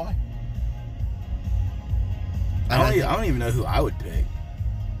and why? I don't even know who I would pick.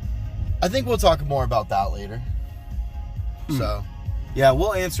 I think we'll talk more about that later. So, Yeah,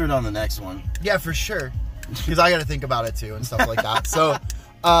 we'll answer it on the next one. yeah, for sure. Because I got to think about it too and stuff like that. So,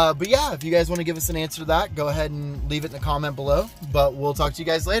 but yeah, if you guys want to give us an answer to that, go ahead and leave it in the comment below. But we'll talk to you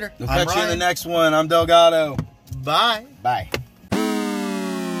guys later. We'll I'm catch you in the Ryan. next one. I'm Delgado. Bye. Bye.